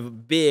this sort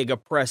of big,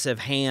 oppressive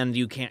hand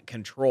you can't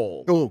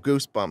control. Oh,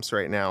 goosebumps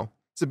right now.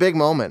 It's a big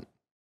moment.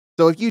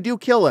 So if you do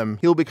kill him,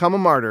 he'll become a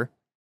martyr,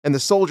 and the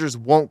soldiers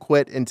won't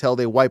quit until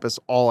they wipe us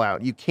all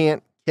out. You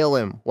can't kill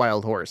him,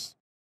 Wild Horse.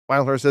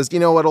 Wild Horse says, "You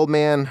know what, old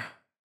man?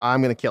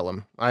 I'm going to kill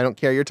him. I don't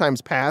care. Your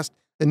time's past.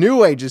 The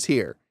new age is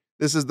here."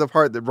 This is the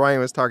part that Brian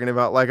was talking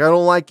about. Like, I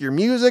don't like your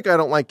music. I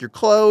don't like your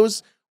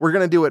clothes. We're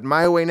going to do it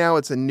my way now.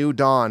 It's a new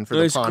dawn for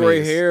nice the Pawnees.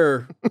 Gray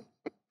hair.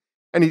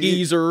 And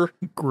Geezer.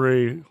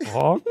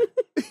 Greyhawk.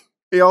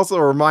 He also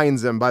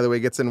reminds him, by the way,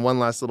 gets in one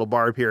last little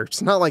barb here.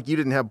 It's not like you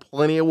didn't have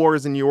plenty of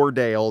wars in your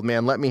day, old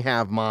man. Let me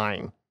have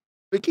mine.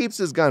 But he keeps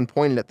his gun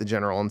pointed at the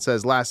general and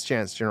says, "Last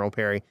chance, General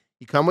Perry.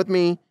 You come with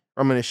me,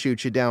 or I'm going to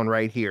shoot you down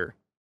right here."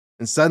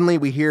 And suddenly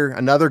we hear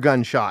another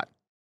gunshot.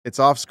 It's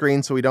off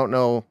screen, so we don't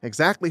know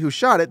exactly who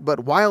shot it,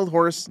 but Wild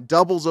Horse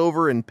doubles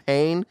over in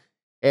pain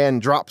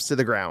and drops to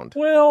the ground.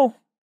 Well,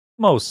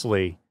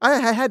 mostly.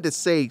 I had to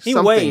say He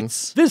something.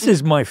 waits. This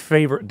is my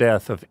favorite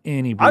death of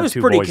any Bootu I was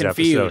pretty Boys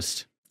confused.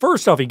 episode.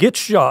 First off, he gets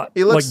shot,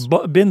 He looks-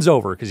 bends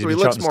over because So he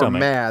he gets shot looks in the more stomach.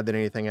 mad than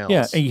anything else.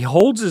 Yeah, and he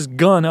holds his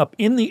gun up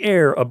in the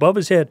air above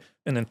his head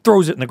and then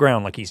throws it in the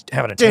ground like he's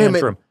having a Damn it.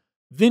 tantrum.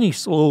 Then he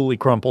slowly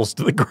crumples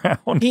to the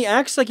ground. He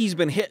acts like he's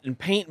been hit in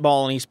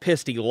paintball and he's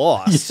pissed he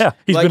lost. Yeah,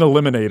 he's Like, been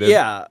eliminated.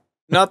 Yeah,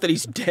 not that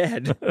he's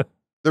dead.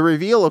 The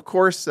reveal, of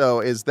course, though,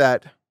 is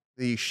that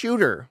the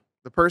shooter,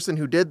 the person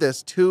who did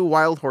this to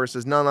Wild Horse,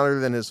 is none other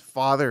than his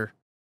father.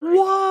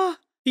 What?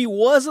 He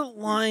wasn't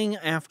lying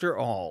after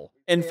all.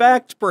 In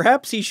fact,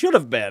 perhaps he should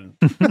have been.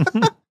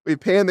 We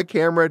pan the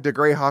camera to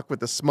Greyhawk with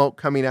the smoke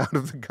coming out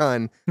of the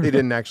gun. They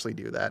didn't actually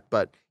do that,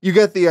 but you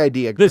get the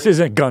idea. This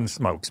isn't gun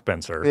smoke,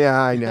 Spencer.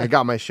 Yeah, I know. I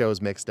got my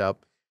shows mixed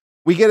up.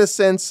 We get a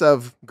sense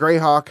of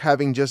Greyhawk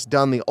having just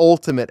done the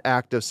ultimate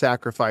act of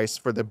sacrifice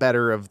for the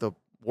better of the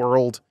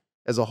world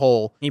as a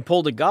whole. He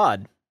pulled a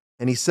god.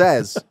 And he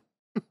says,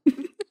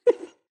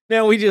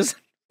 Now we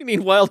need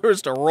Wild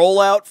Horse to roll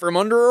out from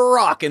under a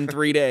rock in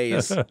 3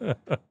 days.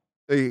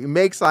 he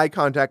makes eye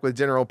contact with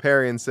General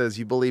Perry and says,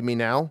 "You believe me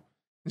now?"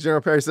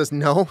 General Perry says,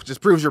 "No, just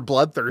proves you're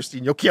bloodthirsty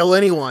and you'll kill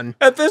anyone."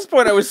 At this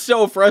point, I was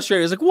so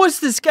frustrated. I was like, what's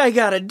this guy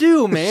got to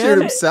do, man? Shoot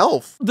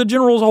himself. The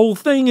general's whole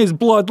thing is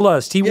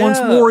bloodlust. He wants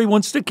war. He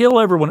wants to kill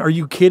everyone. Are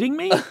you kidding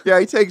me?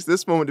 Yeah, he takes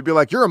this moment to be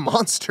like, "You're a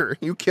monster.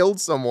 You killed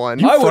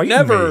someone." I would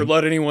never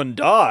let anyone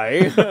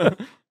die.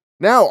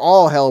 Now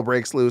all hell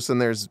breaks loose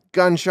and there's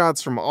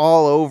gunshots from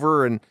all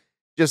over and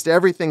just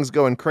everything's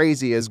going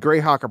crazy as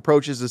Greyhawk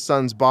approaches his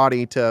son's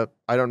body to,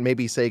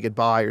 maybe say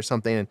goodbye or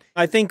something. And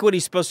I think what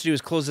he's supposed to do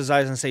is close his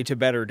eyes and say to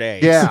better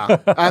days. yeah,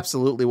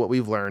 absolutely what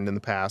we've learned in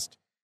the past.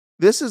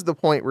 This is the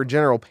point where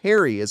General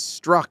Perry is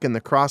struck in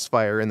the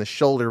crossfire in the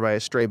shoulder by a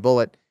stray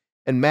bullet,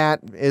 and Matt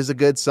is a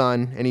good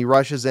son, and he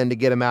rushes in to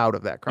get him out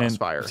of that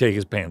crossfire. And take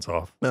his pants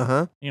off.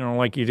 Uh-huh.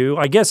 Like you do.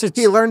 I guess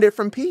He learned it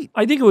from Pete.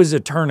 I think it was a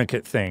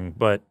tourniquet thing,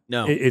 but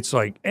no. It's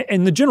like,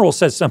 and the general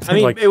says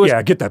something like,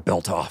 yeah, get that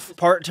belt off.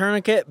 Part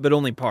tourniquet, but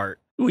only part.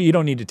 Well, you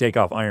don't need to take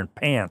off iron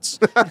pants.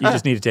 You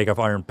just need to take off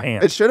iron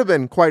pants. It should have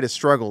been quite a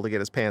struggle to get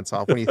his pants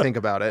off when you think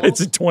about it.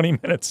 It's a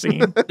 20-minute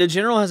scene. The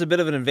general has a bit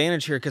of an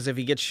advantage here because if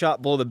he gets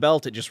shot below the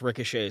belt, it just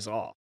ricochets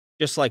off.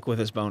 Just like with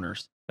his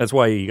boners. That's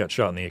why he got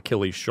shot in the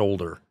Achilles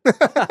shoulder.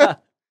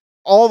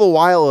 All the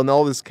while in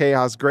all this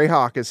chaos,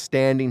 Greyhawk is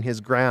standing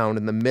his ground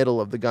in the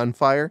middle of the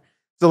gunfire.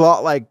 It's a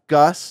lot like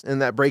Gus in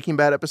that Breaking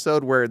Bad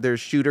episode where there's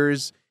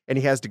shooters and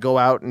he has to go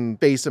out and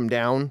face them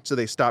down so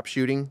they stop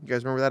shooting. You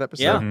guys remember that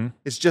episode? Yeah. Mm-hmm.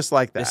 It's just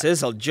like that. This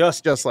is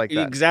just like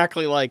that.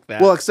 Exactly like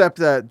that. Well, except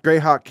that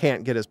Greyhawk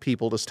can't get his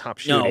people to stop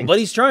shooting. No, but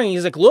he's trying.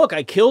 He's like, look,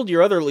 I killed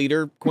your other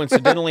leader,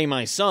 coincidentally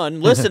my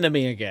son. Listen to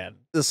me again.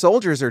 The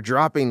soldiers are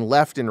dropping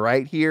left and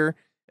right here.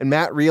 And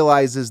Matt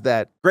realizes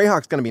that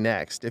Greyhawk's going to be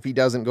next if he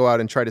doesn't go out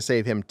and try to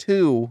save him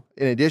too,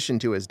 in addition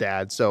to his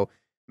dad. So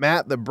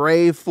Matt, the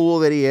brave fool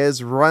that he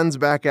is, runs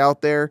back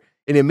out there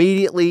and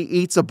immediately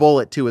eats a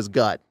bullet to his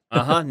gut.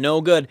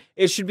 No good.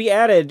 It should be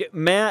added,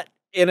 Matt,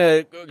 in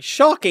a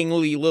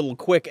shockingly little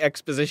quick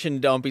exposition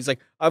dump, he's like,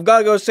 I've got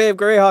to go save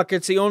Greyhawk.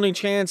 It's the only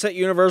chance at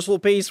universal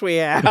peace we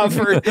have.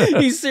 Or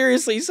he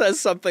seriously says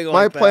something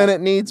like that. My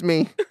planet needs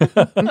me.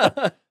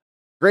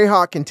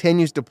 Greyhawk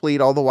continues to plead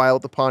all the while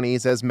at the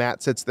Pawnees as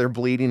Matt sits there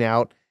bleeding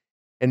out.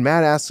 And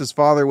Matt asks his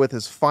father with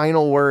his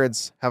final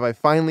words, "Have I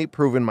finally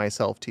proven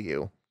myself to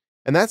you?"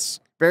 And that's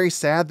very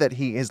sad that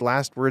his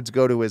last words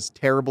go to his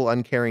terrible,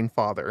 uncaring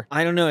father.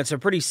 I don't know. It's a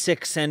pretty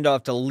sick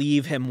send-off to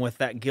leave him with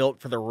that guilt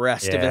for the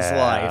rest of his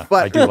life.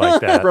 But I do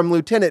like that. From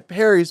Lieutenant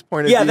Perry's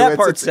point of view, that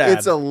part's sad.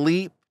 It's a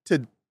leap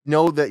to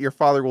know that your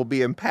father will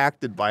be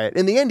impacted by it.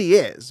 In the end, he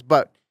is,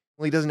 but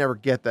he doesn't ever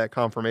get that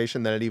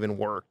confirmation that it even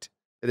worked.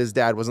 That his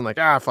dad wasn't like,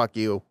 fuck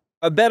you.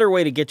 A better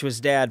way to get to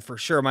his dad, for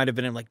sure, might have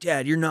been him like,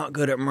 Dad, you're not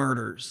good at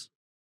murders.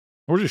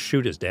 Or just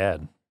shoot his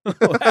dad.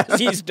 As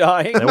he's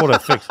dying. That would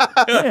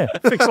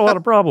have fixed a lot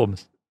of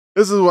problems.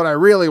 This is what I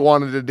really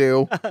wanted to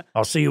do.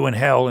 I'll see you in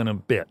hell in a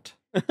bit.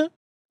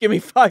 Give me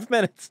 5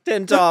 minutes,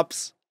 10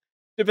 tops.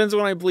 Depends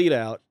when I bleed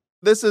out.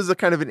 This is a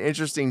kind of an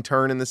interesting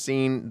turn in the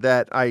scene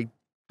that I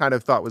kind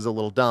of thought was a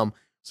little dumb.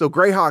 So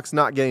Greyhawk's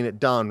not getting it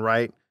done,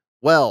 right?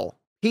 Well,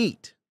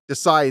 Pete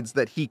decides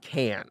that he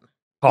can.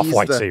 Cough,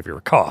 white savior,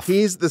 cough.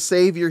 He's the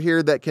savior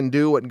here that can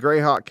do what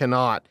Greyhawk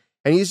cannot.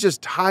 And he's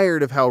just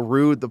tired of how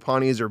rude the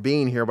Pawnees are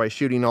being here by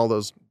shooting all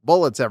those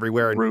bullets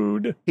everywhere.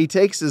 Rude. He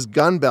takes his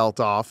gun belt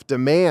off,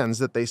 demands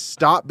that they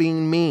stop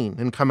being mean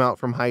and come out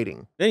from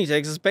hiding. Then he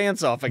takes his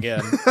pants off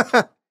again.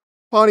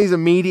 Pawnees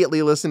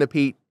immediately listen to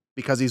Pete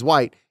because he's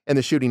white, and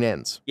the shooting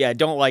ends. Yeah, I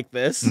don't like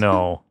this.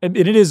 No. And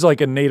it is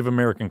like a Native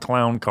American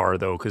clown car,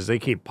 though, because they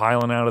keep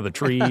piling out of the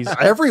trees.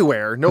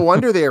 Everywhere. No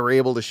wonder they were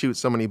able to shoot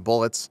so many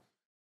bullets.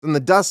 And the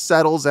dust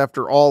settles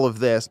after all of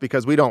this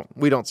because we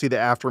don't see the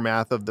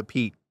aftermath of the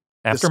Pete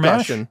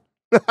discussion.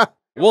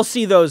 We'll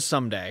see those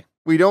someday.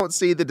 We don't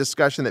see the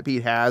discussion that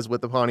Pete has with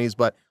the Pawnees,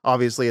 but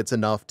obviously it's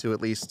enough to at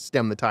least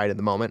stem the tide at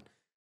the moment.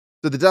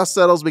 So the dust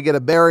settles, we get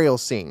a burial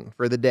scene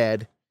for the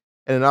dead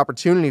and an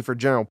opportunity for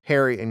General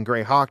Perry and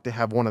Greyhawk to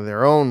have one of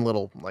their own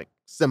little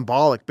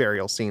symbolic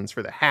burial scenes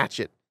for the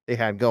hatchet they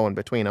had going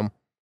between them.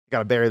 Got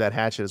to bury that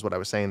hatchet is what I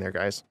was saying there,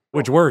 guys.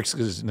 Which works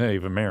because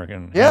Native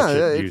American. Yeah,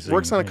 it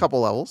works on a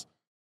couple levels.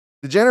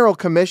 The general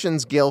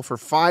commissions Gil for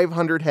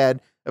 500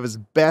 head of his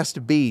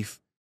best beef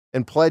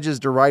and pledges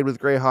to ride with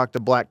Greyhawk to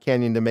Black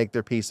Canyon to make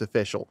their peace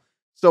official.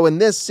 So in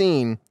this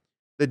scene,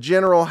 the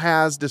general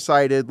has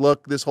decided,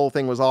 look, this whole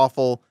thing was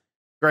awful.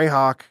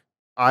 Greyhawk,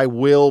 I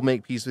will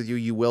make peace with you.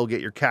 You will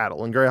get your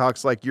cattle. And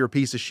Greyhawk's like, you're a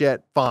piece of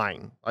shit.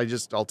 Fine.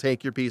 I'll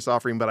take your peace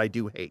offering, but I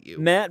do hate you.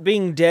 Matt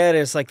being dead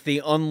is like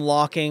the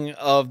unlocking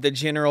of the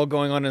general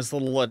going on his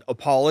little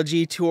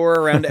apology tour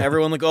around to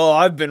everyone like, oh,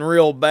 I've been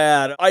real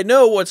bad. I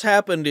know what's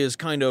happened is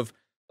kind of,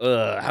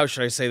 how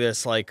should I say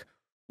this? Like,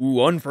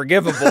 ooh,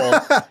 unforgivable.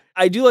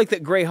 I do like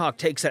that Greyhawk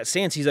takes that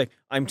stance. He's like,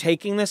 I'm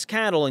taking this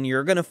cattle and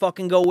you're going to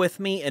fucking go with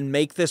me and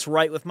make this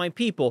right with my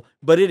people,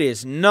 but it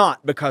is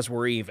not because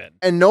we're even.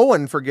 And no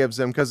one forgives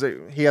him because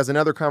he has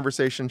another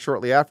conversation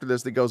shortly after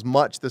this that goes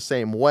much the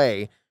same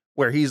way,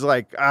 where he's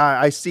like,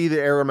 I see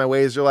the error in my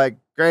ways. You're like,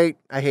 great,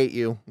 I hate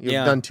you. You've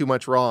done too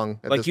much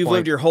wrong at like this you've point.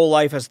 lived your whole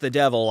life as the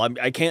devil.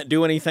 I can't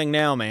do anything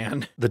now,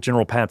 man. The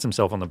general pats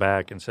himself on the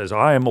back and says,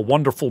 I am a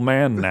wonderful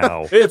man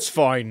now. It's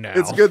fine now.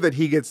 It's good that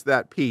he gets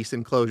that peace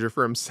and closure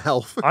for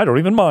himself. I don't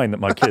even mind that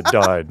my kid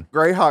died.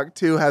 Greyhawk,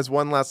 too, has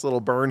one last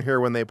little burn here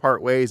when they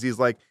part ways. He's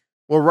like,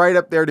 well, ride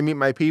up there to meet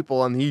my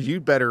people, and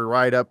you'd better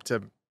ride up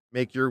to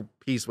make your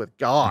peace with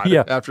God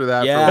after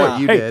that for what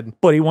you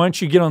did. Buddy, why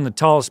don't you get on the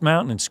tallest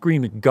mountain and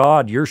scream at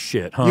God your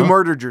shit, huh? You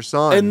murdered your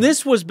son. And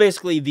this was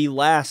basically the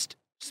last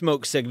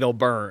smoke signal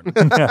burn,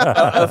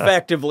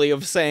 effectively,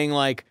 of saying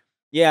like,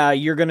 yeah,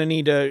 you're going to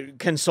need to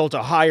consult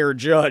a higher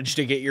judge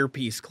to get your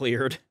peace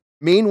cleared.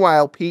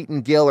 Meanwhile, Pete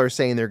and Gil are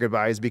saying their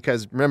goodbyes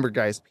because, remember,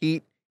 guys,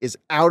 Pete is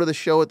out of the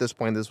show at this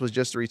point. This was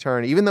just a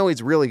return, even though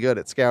he's really good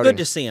at scouting. Good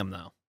to see him,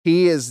 though.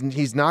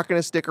 He's not going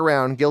to stick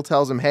around. Gil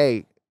tells him,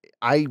 hey,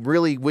 I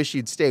really wish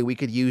you'd stay. We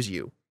could use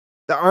you.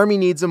 The Army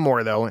needs him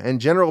more, though,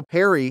 and General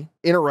Perry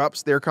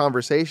interrupts their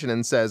conversation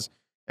and says,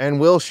 and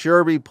we'll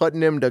sure be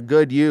putting him to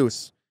good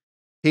use.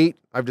 Pete,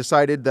 I've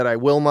decided that I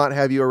will not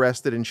have you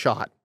arrested and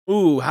shot.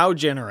 Ooh, how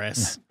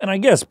generous. And I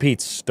guess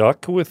Pete's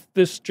stuck with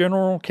this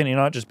general. Can he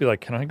not just be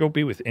like, can I go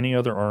be with any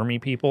other Army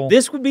people?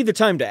 This would be the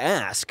time to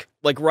ask,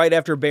 like right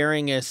after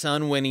burying his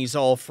son when he's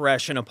all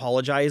fresh and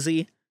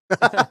apologize-y.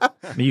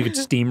 You could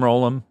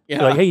steamroll him. Yeah.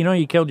 Be like, hey, you know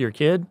you killed your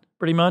kid,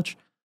 pretty much?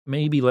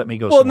 Maybe let me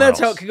go Well, and somewhere that's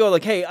how else. it could go.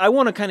 Like, hey, I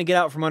want to kind of get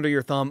out from under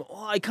your thumb.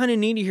 Oh, I kind of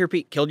need you here,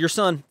 Pete. Killed your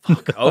son.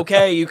 Fuck.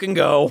 Okay, you can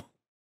go.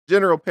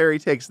 General Perry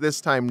takes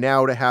this time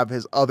now to have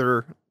his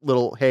other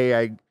little,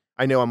 hey,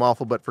 I know I'm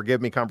awful, but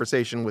forgive me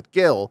conversation with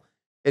Gil.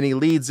 And he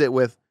leads it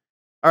with,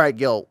 all right,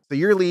 Gil, so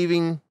you're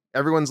leaving.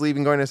 Everyone's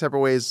leaving, going their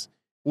separate ways.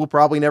 We'll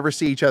probably never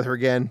see each other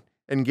again.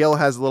 And Gil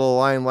has a little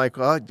line like,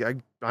 oh,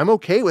 I'm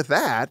okay with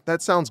that.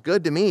 That sounds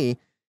good to me.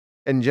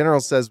 And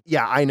General says,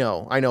 yeah, I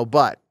know,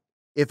 but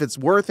if it's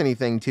worth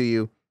anything to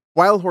you,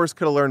 Wild Horse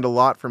could have learned a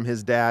lot from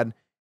his dad,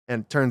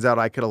 and it turns out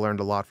I could have learned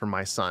a lot from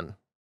my son.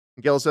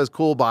 Gil says,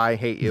 cool, bye,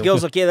 hate you.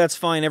 Gil's like, yeah, that's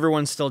fine.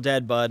 Everyone's still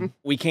dead, bud.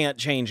 We can't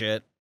change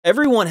it.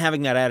 Everyone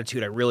having that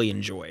attitude I really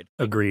enjoyed.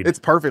 Agreed. It's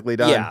perfectly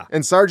done. Yeah.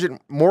 And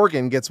Sergeant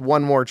Morgan gets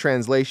one more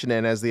translation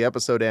in as the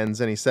episode ends,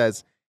 and he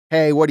says,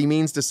 hey, what he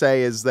means to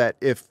say is that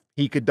if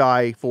he could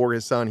die for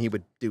his son, he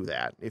would do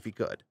that, if he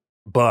could.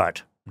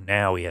 But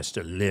now he has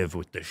to live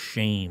with the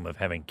shame of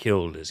having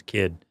killed his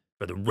kid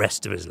for the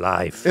rest of his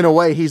life. In a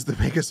way, he's the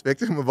biggest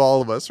victim of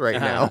all of us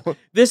right now.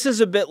 This is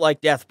a bit like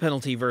death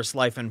penalty versus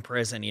life in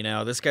prison, you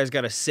know? This guy's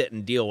got to sit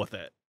and deal with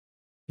it.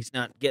 He's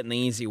not getting the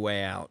easy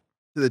way out.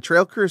 The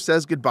trail crew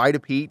says goodbye to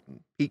Pete.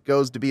 Pete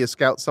goes to be a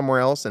scout somewhere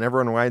else, and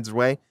everyone rides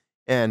away,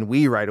 and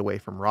we ride away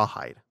from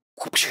Rawhide.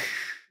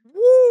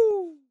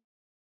 Woo!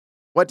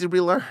 What did we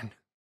learn?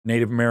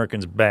 Native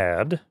Americans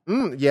bad,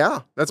 Yeah,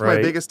 that's my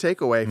Right. biggest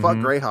takeaway. Fuck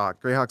Mhm. Greyhawk.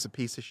 Greyhawk's a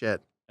piece of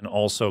shit. and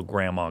also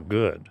grandma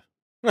good.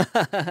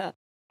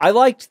 I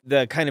liked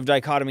the kind of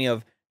dichotomy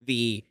of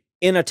the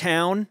in a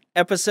town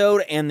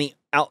episode and the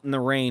out in the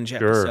range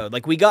episode.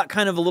 Like we got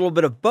kind of a little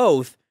bit of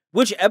both.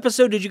 Which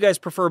episode did you guys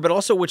prefer, but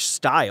also which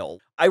style?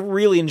 I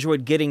really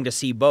enjoyed getting to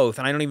see both,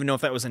 and I don't even know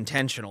if that was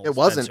intentional. It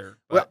wasn't. Spencer,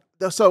 Well,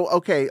 so,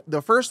 okay,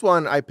 the first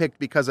one I picked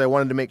because I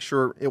wanted to make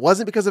sure, it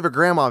wasn't because of a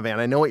grandma van.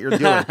 I know what you're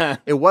doing.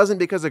 It wasn't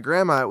because of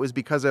grandma. It was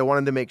because I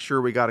wanted to make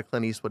sure we got a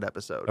Clint Eastwood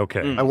episode.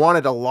 Okay. I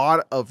wanted a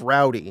lot of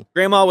Rowdy.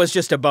 Grandma was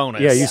just a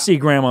bonus. Yeah, you see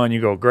grandma and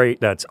you go,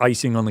 great, that's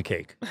icing on the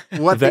cake.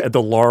 What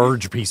The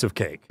large piece of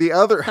cake. The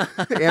other,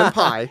 and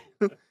pie.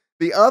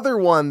 The other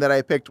one that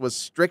I picked was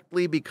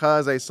strictly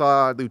because I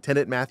saw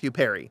Lieutenant Matthew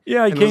Perry.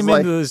 Yeah, he And was came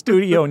like- into the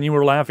studio and you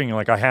were laughing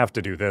like, I have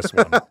to do this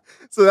one.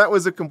 So that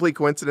was a complete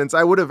coincidence.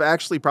 I would have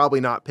actually probably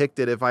not picked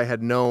it if I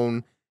had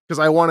known, because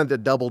I wanted a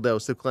double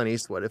dose of Clint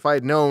Eastwood. If I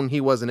had known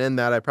he wasn't in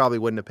that, I probably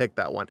wouldn't have picked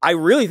that one. I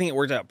really think it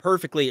worked out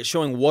perfectly at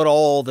showing what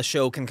all the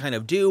show can kind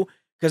of do,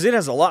 because it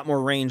has a lot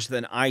more range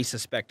than I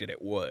suspected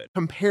it would.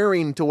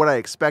 Comparing to what I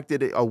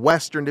expected a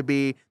Western to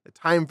be, the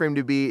time frame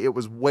to be, it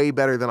was way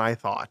better than I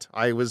thought.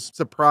 I was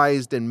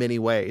surprised in many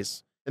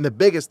ways. And the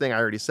biggest thing I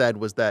already said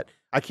was that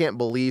I can't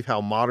believe how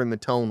modern the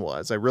tone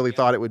was. I really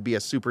thought it would be a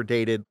super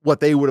dated,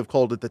 what they would have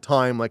called at the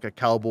time, like a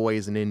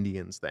cowboys and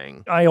Indians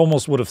thing. I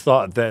almost would have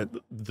thought that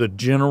the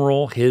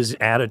general, his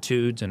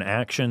attitudes and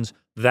actions,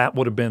 that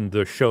would have been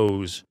the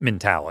show's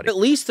mentality. At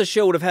least the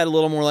show would have had a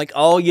little more like,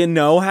 oh, you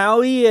know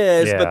how he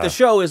is. Yeah. But the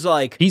show is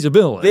like, He's a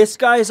villain. this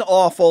guy's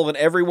awful, and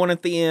everyone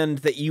at the end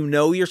that you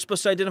know you're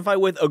supposed to identify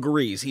with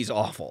agrees he's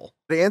awful.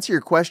 To answer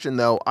your question,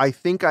 though, I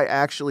think I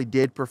actually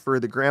did prefer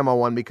the grandma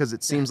one because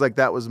it seems like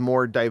that was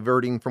more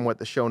diverting from what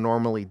the show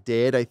normally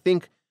did. I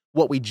think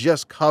what we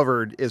just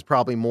covered is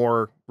probably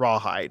more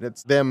Rawhide.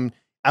 It's them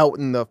out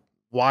in the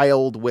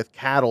wild with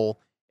cattle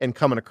and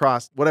coming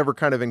across whatever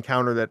kind of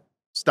encounter that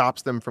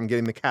stops them from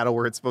getting the cattle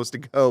where it's supposed to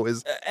go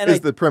is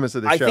the premise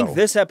of the show. I think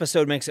this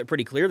episode makes it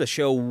pretty clear the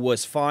show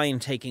was fine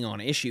taking on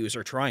issues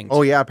or trying to.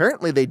 Oh, yeah.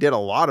 Apparently they did a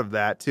lot of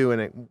that, too,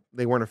 and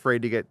they weren't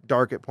afraid to get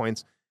dark at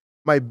points.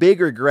 My big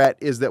regret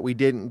is that we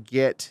didn't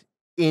get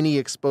any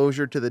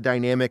exposure to the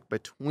dynamic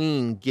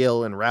between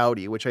Gil and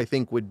Rowdy, which I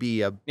think would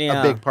be a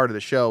big part of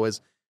the show, is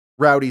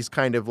Rowdy's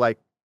kind of like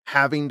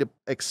having to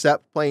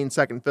accept playing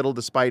second fiddle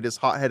despite his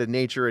hot-headed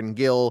nature, and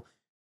Gil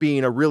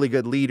being a really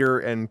good leader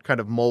and kind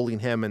of molding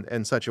him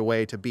in such a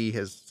way to be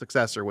his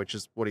successor, which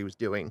is what he was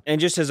doing. And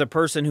just as a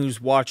person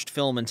who's watched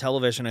film and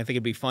television, I think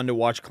it'd be fun to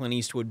watch Clint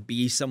Eastwood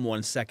be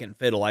someone's second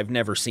fiddle. I've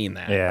never seen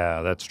that.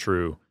 Yeah, that's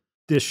true.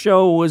 This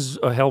show was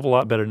a hell of a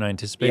lot better than I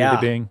anticipated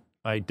it being.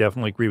 I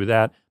definitely agree with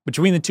that.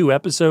 Between the two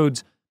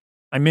episodes,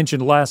 I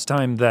mentioned last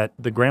time that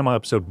the grandma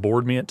episode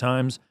bored me at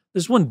times.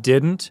 This one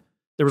didn't.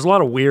 There was a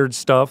lot of weird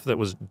stuff that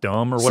was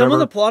dumb or whatever. Some of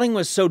the plotting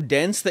was so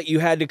dense that you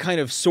had to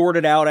kind of sort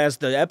it out as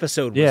the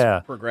episode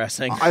was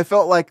progressing. I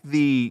felt like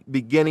the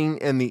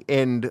beginning and the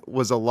end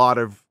was a lot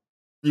of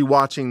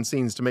rewatching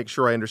scenes to make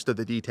sure I understood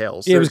the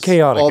details. Yeah, it was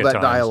chaotic all at that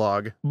times.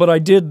 dialogue. But I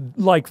did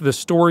like the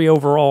story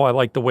overall. I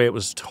liked the way it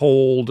was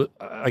told.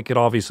 I could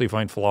obviously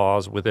find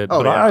flaws with it.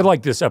 But I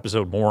like this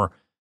episode more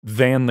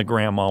than the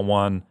grandma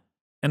one.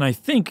 And I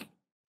think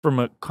from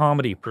a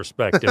comedy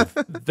perspective,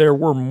 there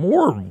were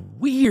more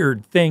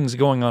weird things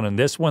going on in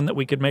this one that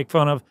we could make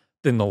fun of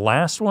than the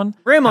last one.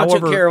 Grandma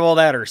took care of all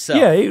that herself.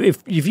 Yeah,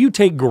 if you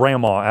take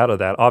Grandma out of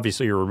that,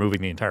 obviously you're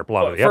removing the entire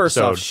plot of the first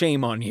episode. Off,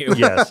 shame on you.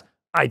 Yes,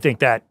 I think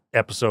that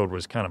episode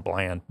was kind of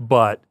bland.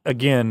 But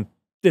again,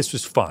 this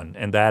was fun,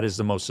 and that is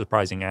the most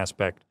surprising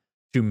aspect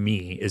to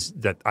me, is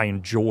that I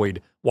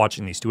enjoyed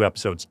watching these two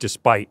episodes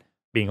despite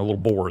being a little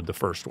bored the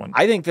first one.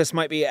 I think this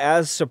might be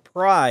as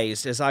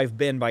surprised as I've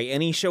been by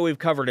any show we've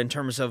covered in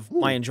terms of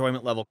my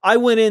enjoyment level. I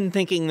went in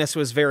thinking this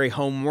was very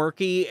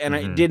homeworky, and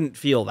it didn't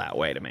feel that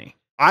way to me.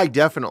 I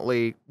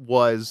definitely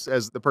was,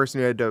 as the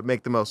person who had to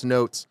make the most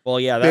notes. Well,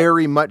 yeah,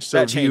 very much so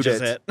that viewed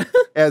changes it, it.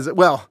 as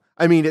well.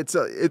 I mean,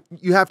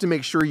 you have to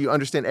make sure you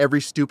understand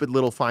every stupid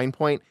little fine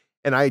point,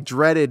 and I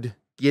dreaded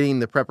getting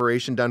the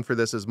preparation done for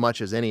this as much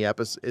as any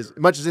episode, as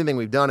much as anything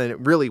we've done, and it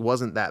really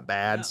wasn't that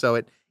bad. Yeah. So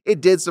it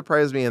did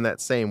surprise me in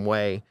that same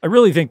way. I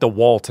really think the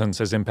Waltons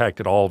has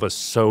impacted all of us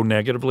so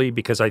negatively,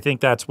 because I think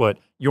that's what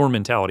your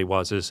mentality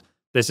was, is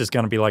this is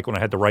going to be like when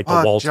I had to write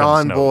the Waltons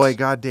John notes. Boy,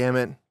 God damn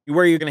it.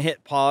 Where you're going to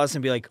hit pause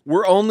and be like,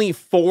 we're only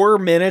 4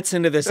 minutes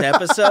into this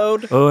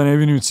episode? Oh, and I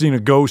haven't even seen a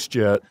ghost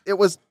yet. It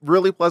was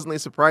really pleasantly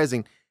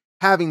surprising.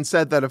 Having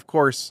said that, of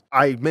course,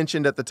 I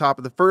mentioned at the top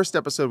of the first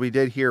episode we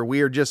did here,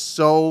 we are just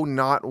so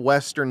not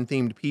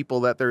Western-themed people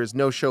that there is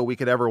no show we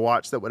could ever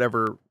watch that would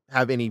ever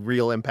have any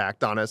real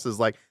impact on us. Is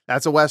like,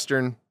 that's a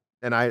Western,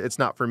 and it's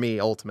not for me,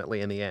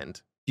 ultimately, in the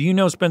end. Do you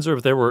know, Spencer,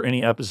 if there were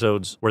any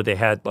episodes where they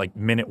had, like,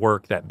 Men at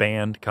Work, that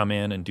band, come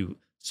in and do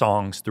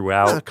songs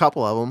throughout? A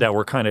couple of them. That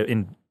were kind of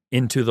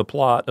into the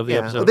plot of the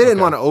episode? They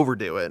didn't want to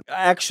overdo it.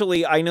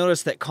 Actually, I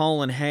noticed that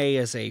Colin Hay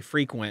is a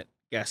frequent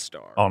guest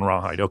star. On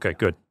Rawhide. Okay,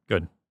 good.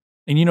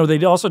 And, you know,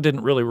 they also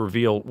didn't really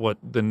reveal what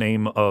the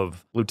name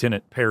of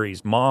Lieutenant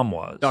Perry's mom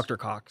was. Dr.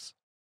 Cox.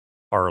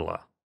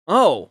 Carla.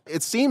 Oh.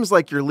 It seems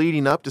like you're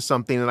leading up to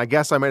something, and I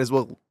guess I might as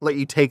well let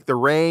you take the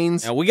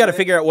reins. Now, we got to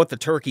figure out what the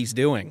turkey's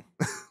doing.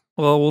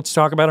 Well, let's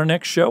talk about our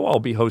next show. I'll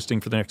be hosting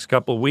for the next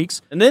couple of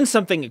weeks. And then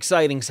something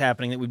exciting's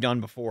happening that we've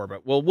done before,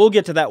 but we'll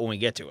get to that when we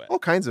get to it. All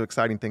kinds of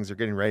exciting things are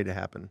getting ready to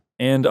happen.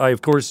 And I,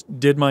 of course,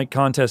 did my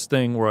contest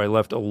thing where I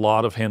left a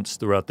lot of hints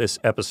throughout this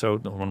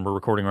episode, the one we're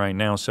recording right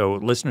now. So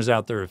listeners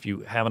out there, if you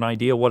have an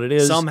idea what it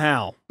is,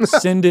 somehow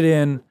send it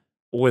in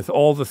with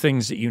all the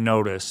things that you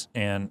notice,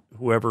 and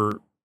whoever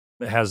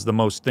has the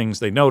most things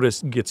they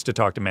notice gets to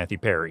talk to Matthew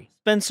Perry.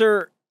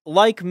 Spencer,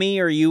 like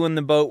me, are you in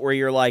the boat where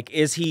you're like,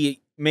 is he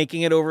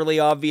making it overly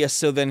obvious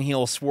so then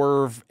he'll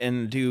swerve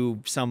and do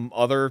some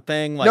other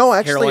thing like no,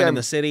 actually, Caroline in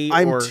the City?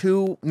 I'm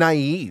too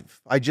naive.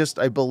 I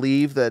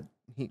believe that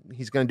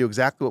he's going to do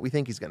exactly what we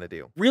think he's going to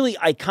do. Really,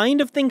 I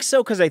kind of think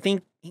so, because I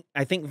think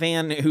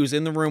Van, who's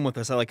in the room with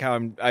us, I like how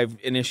I've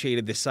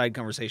initiated this side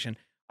conversation.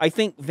 I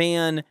think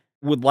Van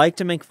would like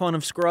to make fun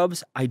of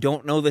Scrubs. I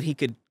don't know that he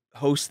could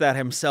host that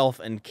himself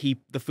and keep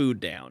the food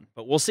down,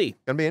 but we'll see.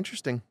 Gonna be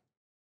interesting.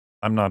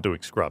 I'm not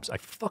doing Scrubs. I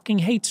fucking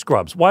hate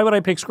Scrubs. Why would I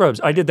pick Scrubs?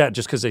 I did that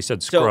just because they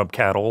said scrub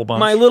cattle a bunch.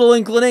 My little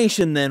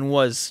inclination then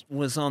was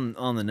on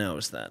the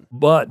nose then.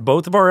 But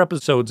both of our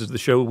episodes of the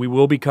show we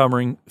will be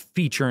covering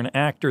feature an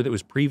actor that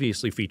was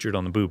previously featured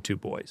on the Bootu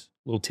Boys.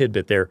 Little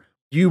tidbit there.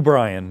 You,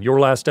 Brian, your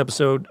last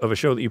episode of a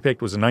show that you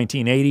picked was the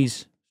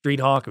 1980s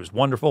Street Hawk. It was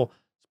wonderful.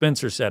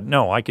 Spencer said,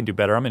 no, I can do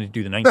better. I'm going to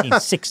do the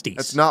 1960s.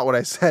 That's not what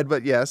I said,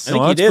 but yes. I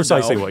think No, you that's did,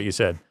 precisely though. what you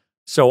said.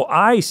 So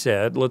I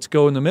said, let's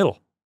go in the middle.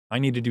 I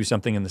need to do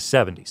something in the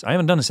 70s. I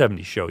haven't done a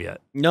 70s show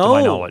yet, No. to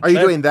my knowledge. Are you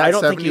doing that I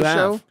don't 70s think you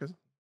show? have. 'Cause-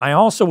 I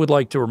also would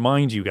like to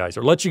remind you guys,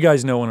 or let you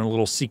guys know in a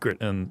little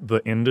secret in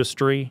the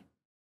industry,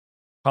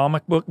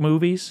 comic book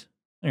movies,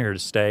 they're here to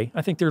stay.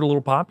 I think they're a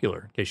little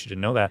popular, in case you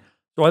didn't know that.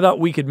 So I thought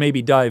we could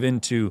maybe dive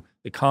into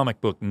the comic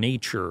book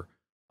nature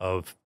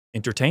of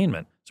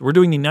entertainment. So we're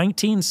doing the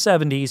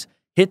 1970s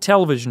hit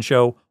television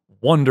show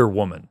Wonder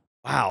Woman,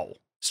 Wow.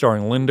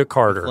 starring Linda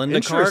Carter.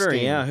 Linda Carter,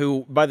 Interesting. yeah,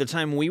 who by the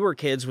time we were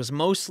kids was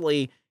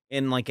mostly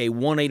in like a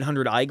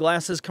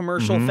 1-800-eyeglasses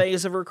commercial Mhm.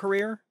 phase of her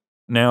career.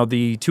 Now,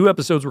 the 2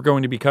 episodes we're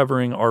going to be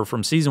covering are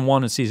from season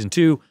 1 and season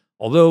 2,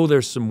 although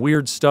there's some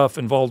weird stuff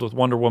involved with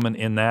Wonder Woman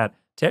in that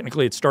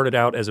technically it started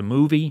out as a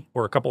movie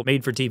or a couple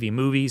made-for-TV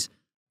movies.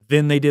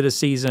 Then they did a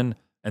season,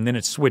 and then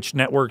it switched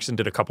networks and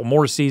did a couple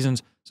more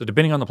seasons. So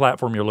depending on the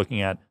platform you're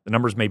looking at, the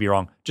numbers may be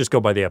wrong. Just go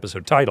by the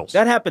episode titles.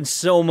 That happens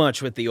so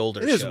much with the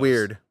older It is shows.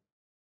 weird.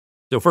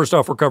 So first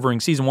off, we're covering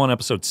season 1,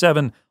 episode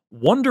 7,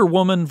 Wonder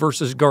Woman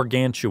versus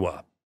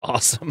Gargantua.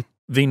 Awesome.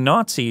 The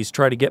Nazis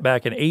try to get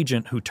back an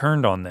agent who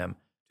turned on them.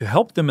 To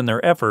help them in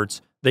their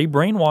efforts, they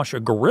brainwash a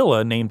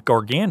gorilla named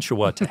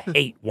Gargantua to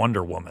hate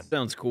Wonder Woman.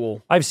 Sounds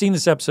cool. I've seen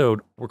this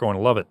episode. We're going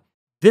to love it.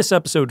 This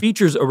episode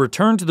features a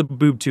return to the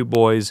Bootu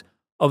boys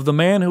of the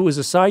man who was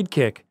a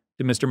sidekick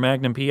to Mr.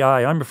 Magnum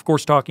P.I. I'm, of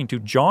course, talking to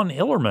John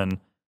Hillerman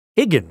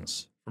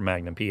Higgins from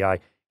Magnum P.I.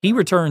 He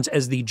returns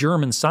as the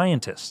German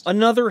scientist.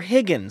 Another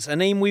Higgins, a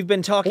name we've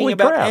been talking Holy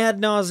about crap.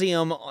 ad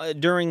nauseum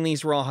during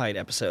these Rawhide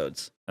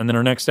episodes. And then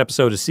our next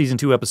episode is season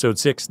 2, episode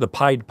 6, The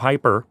Pied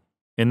Piper.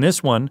 In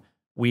this one,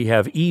 we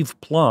have Eve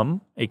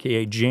Plum,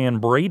 a.k.a. Jan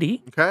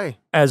Brady, Okay.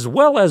 as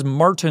well as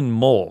Martin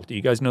Mull. Do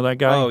you guys know that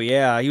guy? Oh,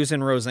 yeah, he was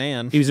in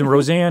Roseanne. He was in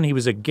Roseanne. He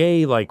was a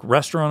gay,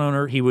 restaurant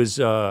owner. He was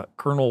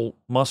Colonel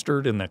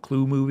Mustard in the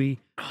Clue movie.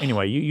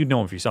 Anyway, you'd know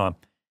him if you saw him.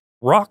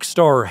 Rock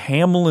star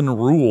Hamlin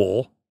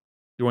Rule.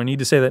 Do I need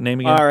to say that name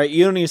again? All right,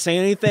 you don't need to say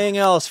anything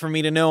else for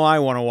me to know I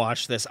want to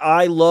watch this.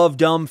 I love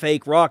dumb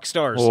fake rock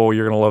stars. Oh,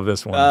 you're going to love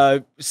this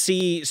one.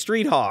 See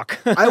Street Hawk.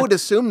 I would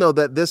assume, though,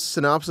 that this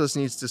synopsis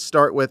needs to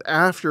start with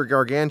after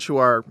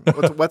Gargantua.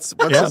 What's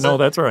yeah, his- no,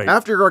 that's right.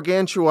 After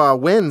Gargantua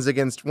wins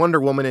against Wonder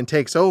Woman and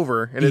takes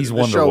over, and He's the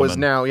Wonder show is Woman.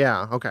 now,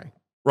 yeah, okay.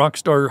 Rock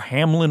star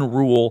Hamlin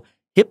Rule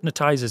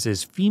hypnotizes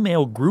his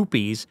female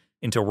groupies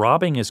into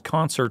robbing his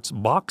concert's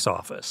box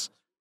office.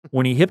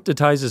 When he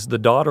hypnotizes the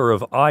daughter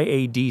of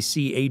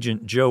IADC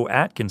agent Joe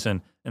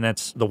Atkinson, and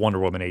that's the Wonder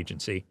Woman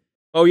agency.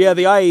 Oh, yeah,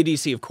 the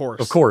IADC, of course.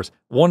 Of course,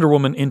 Wonder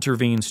Woman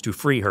intervenes to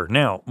free her.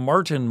 Now,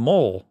 Martin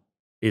Mull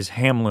is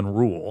Hamlin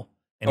Rule,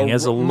 and he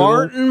has a little...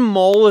 Martin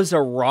Mull is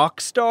a rock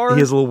star? He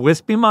has a little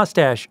wispy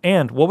mustache.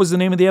 And what was the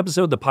name of the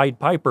episode? The Pied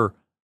Piper.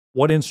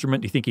 What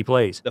instrument do you think he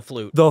plays? The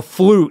flute. The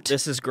flute.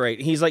 This is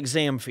great. He's like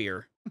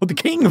Zamfir. Well, the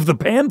king of the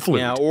pan flute.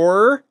 Yeah,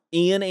 or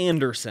Ian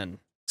Anderson.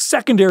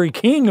 Secondary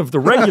king of the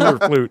regular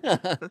flute.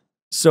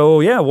 So,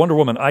 yeah, Wonder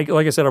Woman. Like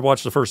I said, I've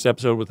watched the first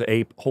episode with the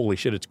ape. Holy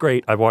shit, it's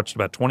great. I've watched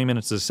about 20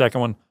 minutes of the second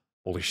one.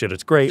 Holy shit,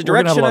 it's great. The We're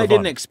gonna have a direction lot I of fun.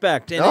 didn't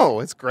expect. And No,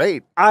 it's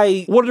great.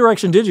 What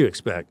direction did you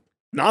expect?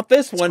 not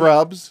this one.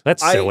 Scrubs.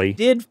 That's I silly.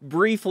 did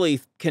briefly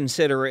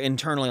consider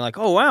internally, like,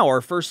 oh, wow, our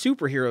first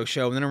superhero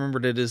show. And then I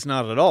remembered it is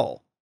not at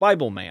all.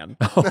 Bible Man.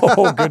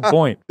 Oh, good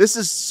point. This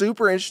is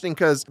super interesting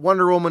because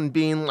Wonder Woman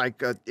being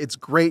it's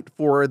great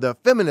for the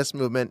feminist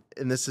movement,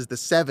 and this is the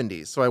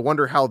 70s. So I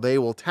wonder how they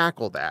will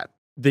tackle that.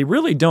 They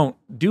really don't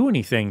do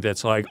anything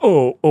that's like,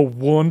 oh, a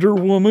Wonder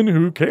Woman,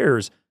 who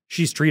cares?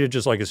 She's treated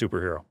just like a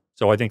superhero.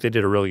 So I think they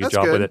did a really good That's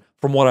job with good. it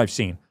from what I've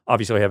seen.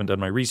 Obviously, I haven't done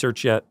my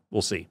research yet.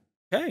 We'll see.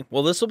 Okay,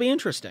 well, this will be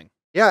interesting.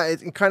 Yeah,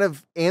 it kind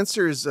of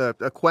answers a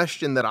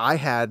question that I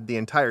had the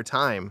entire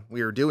time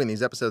we were doing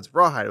these episodes of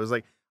Rawhide. It was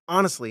like,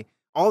 honestly,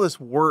 all this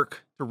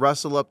work to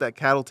rustle up that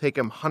cattle, take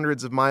them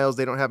hundreds of miles.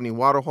 They don't have any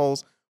water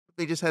holes.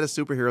 They just had a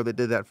superhero that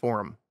did that for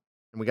them.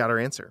 And we got our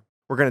answer.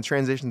 We're going to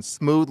transition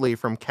smoothly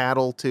from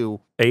cattle to...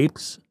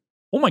 Apes?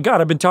 Oh my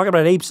God, I've been talking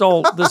about apes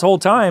all this whole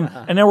time,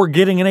 and now we're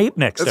getting an ape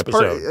next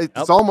episode.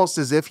 It's almost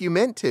as if you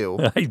meant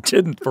to. I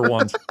didn't for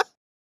once.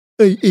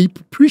 I ape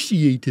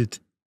appreciate it.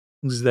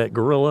 Who's that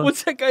gorilla?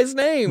 What's that guy's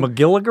name?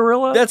 Magilla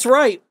gorilla? That's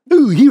right.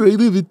 Oh, here I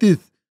live at this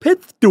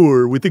pet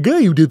store with a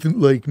guy who doesn't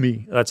like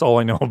me. That's all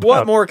I know about.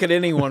 What more could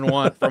anyone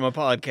want from a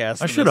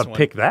podcast? I than should this have one?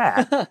 picked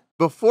that.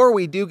 Before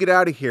we do get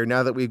out of here,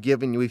 now that we've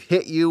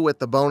hit you with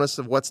the bonus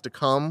of what's to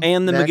come.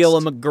 And the next,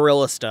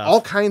 Gorilla stuff.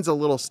 all kinds of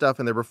little stuff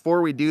in there.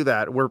 Before we do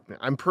that,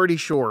 I'm pretty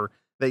sure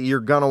that you're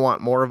going to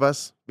want more of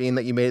us, being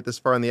that you made it this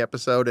far in the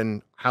episode,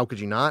 and how could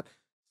you not?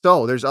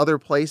 So there's other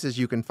places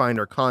you can find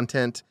our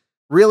content.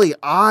 Really,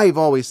 I've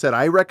always said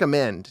I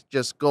recommend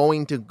just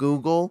going to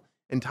Google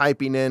and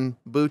typing in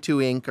Bootu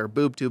Inc. or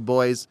Bootu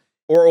Boys.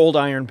 Or Old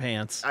Iron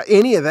Pants.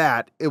 Any of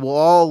that, it will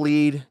all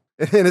lead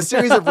in a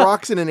series of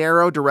rocks and an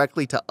arrow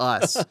directly to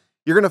us.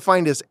 You're going to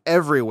find us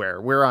everywhere.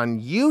 We're on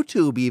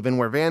YouTube even,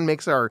 where Van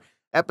makes our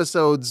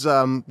episodes,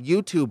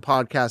 YouTube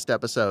podcast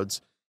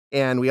episodes.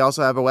 And we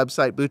also have a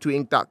website,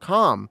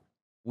 bootuinc.com.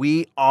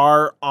 We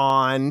are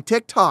on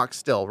TikTok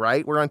still,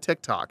 right? We're on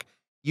TikTok.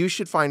 You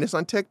should find us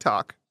on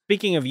TikTok.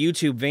 Speaking of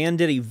YouTube, Van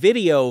did a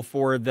video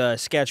for the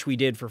sketch we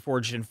did for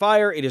Forged in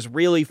Fire. It is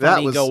really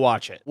funny. Go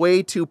watch it.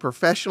 Way too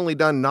professionally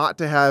done not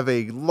to have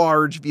a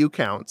large view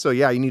count. So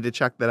yeah, you need to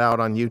check that out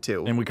on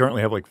YouTube. And we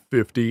currently have like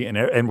 50,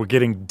 and we're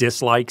getting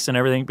dislikes and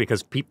everything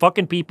because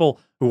fucking people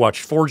who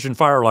watch Forged in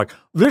Fire are like,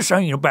 this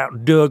ain't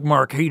about Doug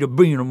Marquita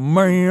being a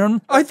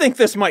man. I think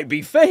this might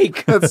be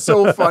fake. That's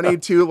so funny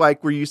too,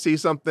 like where you see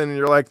something and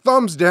you're like,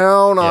 thumbs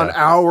down on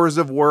hours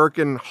of work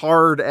and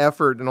hard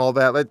effort and all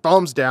that. Like,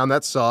 thumbs down,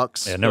 that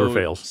sucks. Yeah, it never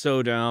fails.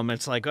 So dumb.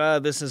 It's like,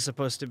 this is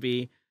supposed to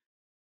be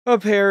a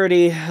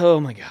parody. Oh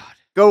my God.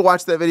 Go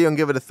watch that video and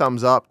give it a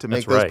thumbs up to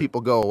make those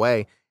people go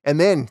away. And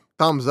then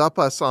thumbs up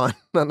us on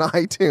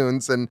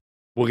iTunes and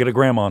we'll get a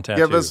grandma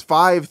tattoo. Give us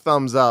 5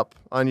 thumbs up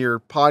on your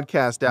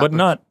podcast app. But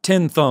not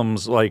 10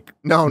 thumbs like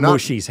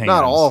Mushy's hands.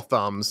 Not all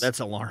thumbs. That's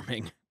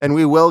alarming. And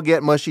we will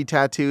get Mushy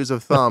tattoos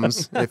of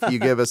thumbs if you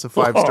give us a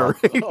 5-star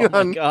rating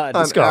on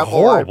Apple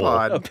horrible.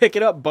 iPod. Pick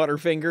it up,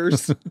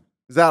 Butterfingers.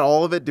 Is that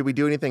all of it? Did we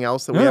do anything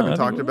else that we haven't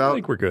talked about? I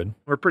think we're good.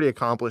 We're pretty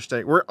accomplished.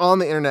 We're on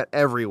the internet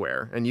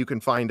everywhere, and you can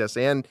find us.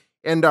 And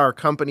our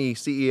company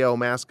CEO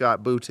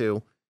mascot,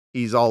 Bootu,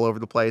 he's all over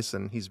the place,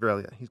 and he's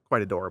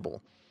quite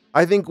adorable.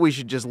 I think we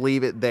should just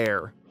leave it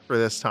there for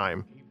this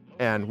time.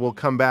 And we'll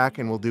come back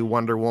and we'll do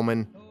Wonder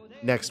Woman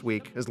next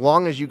week, as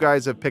long as you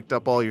guys have picked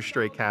up all your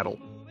stray cattle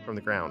from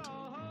the ground.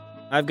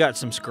 I've got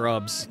some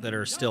scrubs that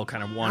are still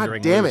kind of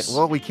wandering God damn loose. it.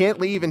 Well, we can't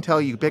leave until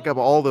you pick up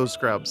all those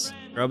scrubs.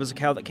 Scrub is a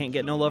cow that can't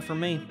get no love from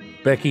me.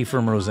 Becky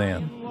from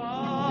Roseanne.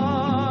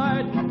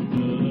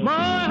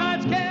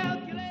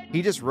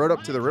 He just rode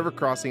up to the river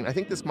crossing. I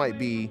think this might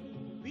be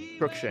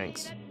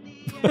Crookshanks.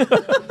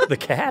 The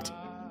cat?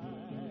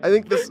 I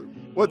think this...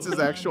 What's his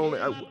actual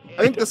name?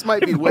 I think this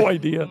might be... No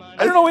idea.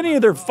 I don't know any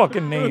of their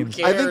fucking names.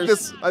 I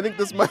think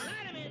this might...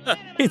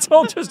 It's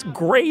all just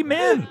gray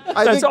men.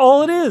 That's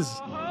all it is.